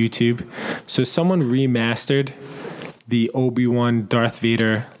YouTube? So someone remastered the Obi-Wan Darth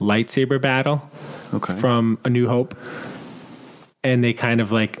Vader lightsaber battle from A New Hope, and they kind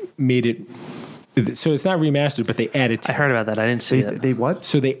of like made it. So it's not remastered, but they added to it. I heard about that. I didn't see it. They what?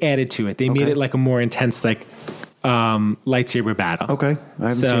 So they added to it. They made it like a more intense lightsaber battle. Okay, I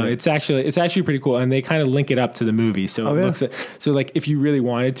haven't seen it. it's actually pretty cool, and they kind of link it up to the movie. So it looks like if you really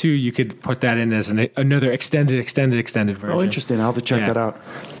wanted to, you could put that in as another extended version. Oh, interesting. I'll have to check that out.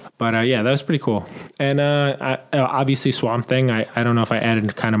 But that was pretty cool. And obviously Swamp Thing, I don't know if I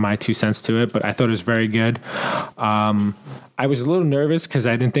added kind of my 2 cents to it, but I thought it was very good. I was a little nervous because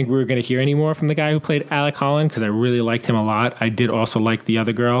I didn't think we were going to hear any more from the guy who played Alec Holland, because I really liked him a lot. I did also like the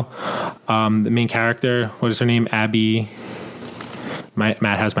other girl, the main character. What is her name? Abby. Matt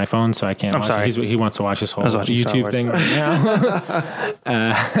has my phone, so I can't watch it. He wants to watch this whole YouTube thing right now.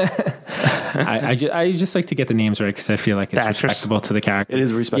 I just like to get the names right because I feel like it's respectable to the character. It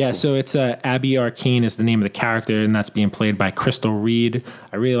is respectable. Yeah, so it's Abby Arkeen is the name of the character, and that's being played by Crystal Reed.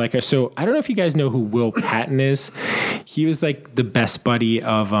 I really like her. So I don't know if you guys know who Will Patton is. He was like the best buddy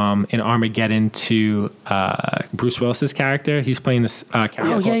of in Armageddon to Bruce Willis's character. He's playing this character.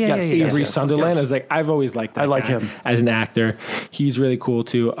 Avery Sunderland. I was like, I've always liked that. I like him as an actor. He's really cool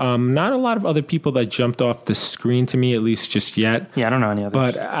too. Not a lot of other people that jumped off the screen to me, at least just yet. Yeah, I don't know any others.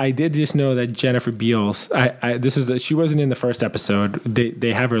 But I did just know that Jennifer Beals. She wasn't in the first episode.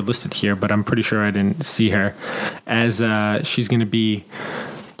 They have her listed here, but I'm pretty sure I didn't see her, as she's going to be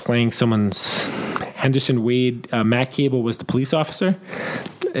playing someone's Henderson Wade. Matt Cable was the police officer.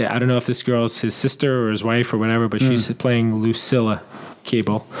 I don't know if this girl's his sister or his wife or whatever, but she's playing Lucilla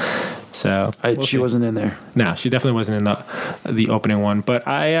Cable. So she wasn't in there. No, she definitely wasn't in the opening one. But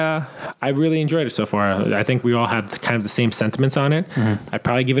I really enjoyed it so far. I think we all have kind of the same sentiments on it. I'd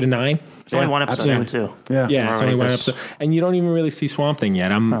probably give it a 9. It's only one episode too. Yeah, it's only one episode, and you don't even really see Swamp Thing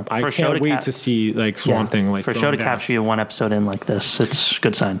yet. I can't wait to see like Swamp Thing like for a show to capture you one episode in like this. It's a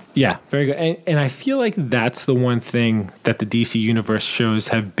good sign. Yeah, very good. And I feel like that's the one thing that the DC Universe shows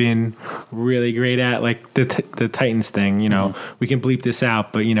have been really great at, like the Titans thing. We can bleep this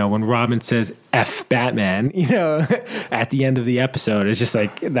out, but when Robin says F Batman, at the end of the episode, it's just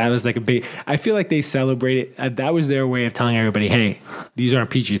like that was like a big. I feel like they celebrated. That was their way of telling everybody, hey, these aren't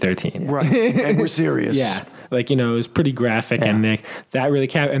PG-13. Right. And we're serious. Yeah. Like, it was pretty graphic, and that really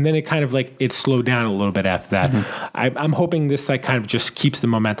and then it kind of like it slowed down a little bit after that. I'm hoping this like kind of just keeps the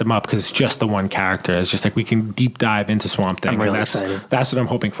momentum up because it's just the one character. It's just like we can deep dive into Swamp Thing. I'm really excited. That's what I'm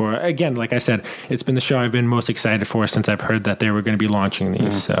hoping for. Again, like I said, it's been the show I've been most excited for since I've heard that they were going to be launching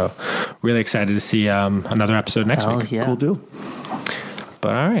these. So really excited to see another episode next week. Yeah. Cool deal.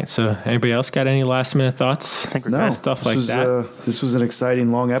 But all right, so anybody else got any last minute thoughts? I think we're good. Stuff like that. This was an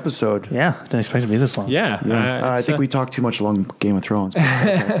exciting long episode. Yeah, didn't expect it to be this long. Yeah. I think we talked too much along Game of Thrones.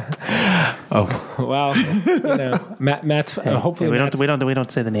 Oh well, Matt's hopefully we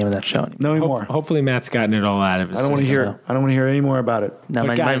don't say the name of that show anymore. No anymore. Hopefully Matt's gotten it all out of his I don't want to hear. I don't want to hear any more about it. No,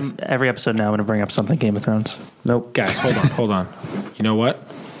 every episode now I'm going to bring up something Game of Thrones. Nope. Guys, hold on. You know what?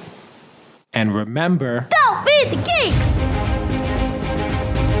 And remember.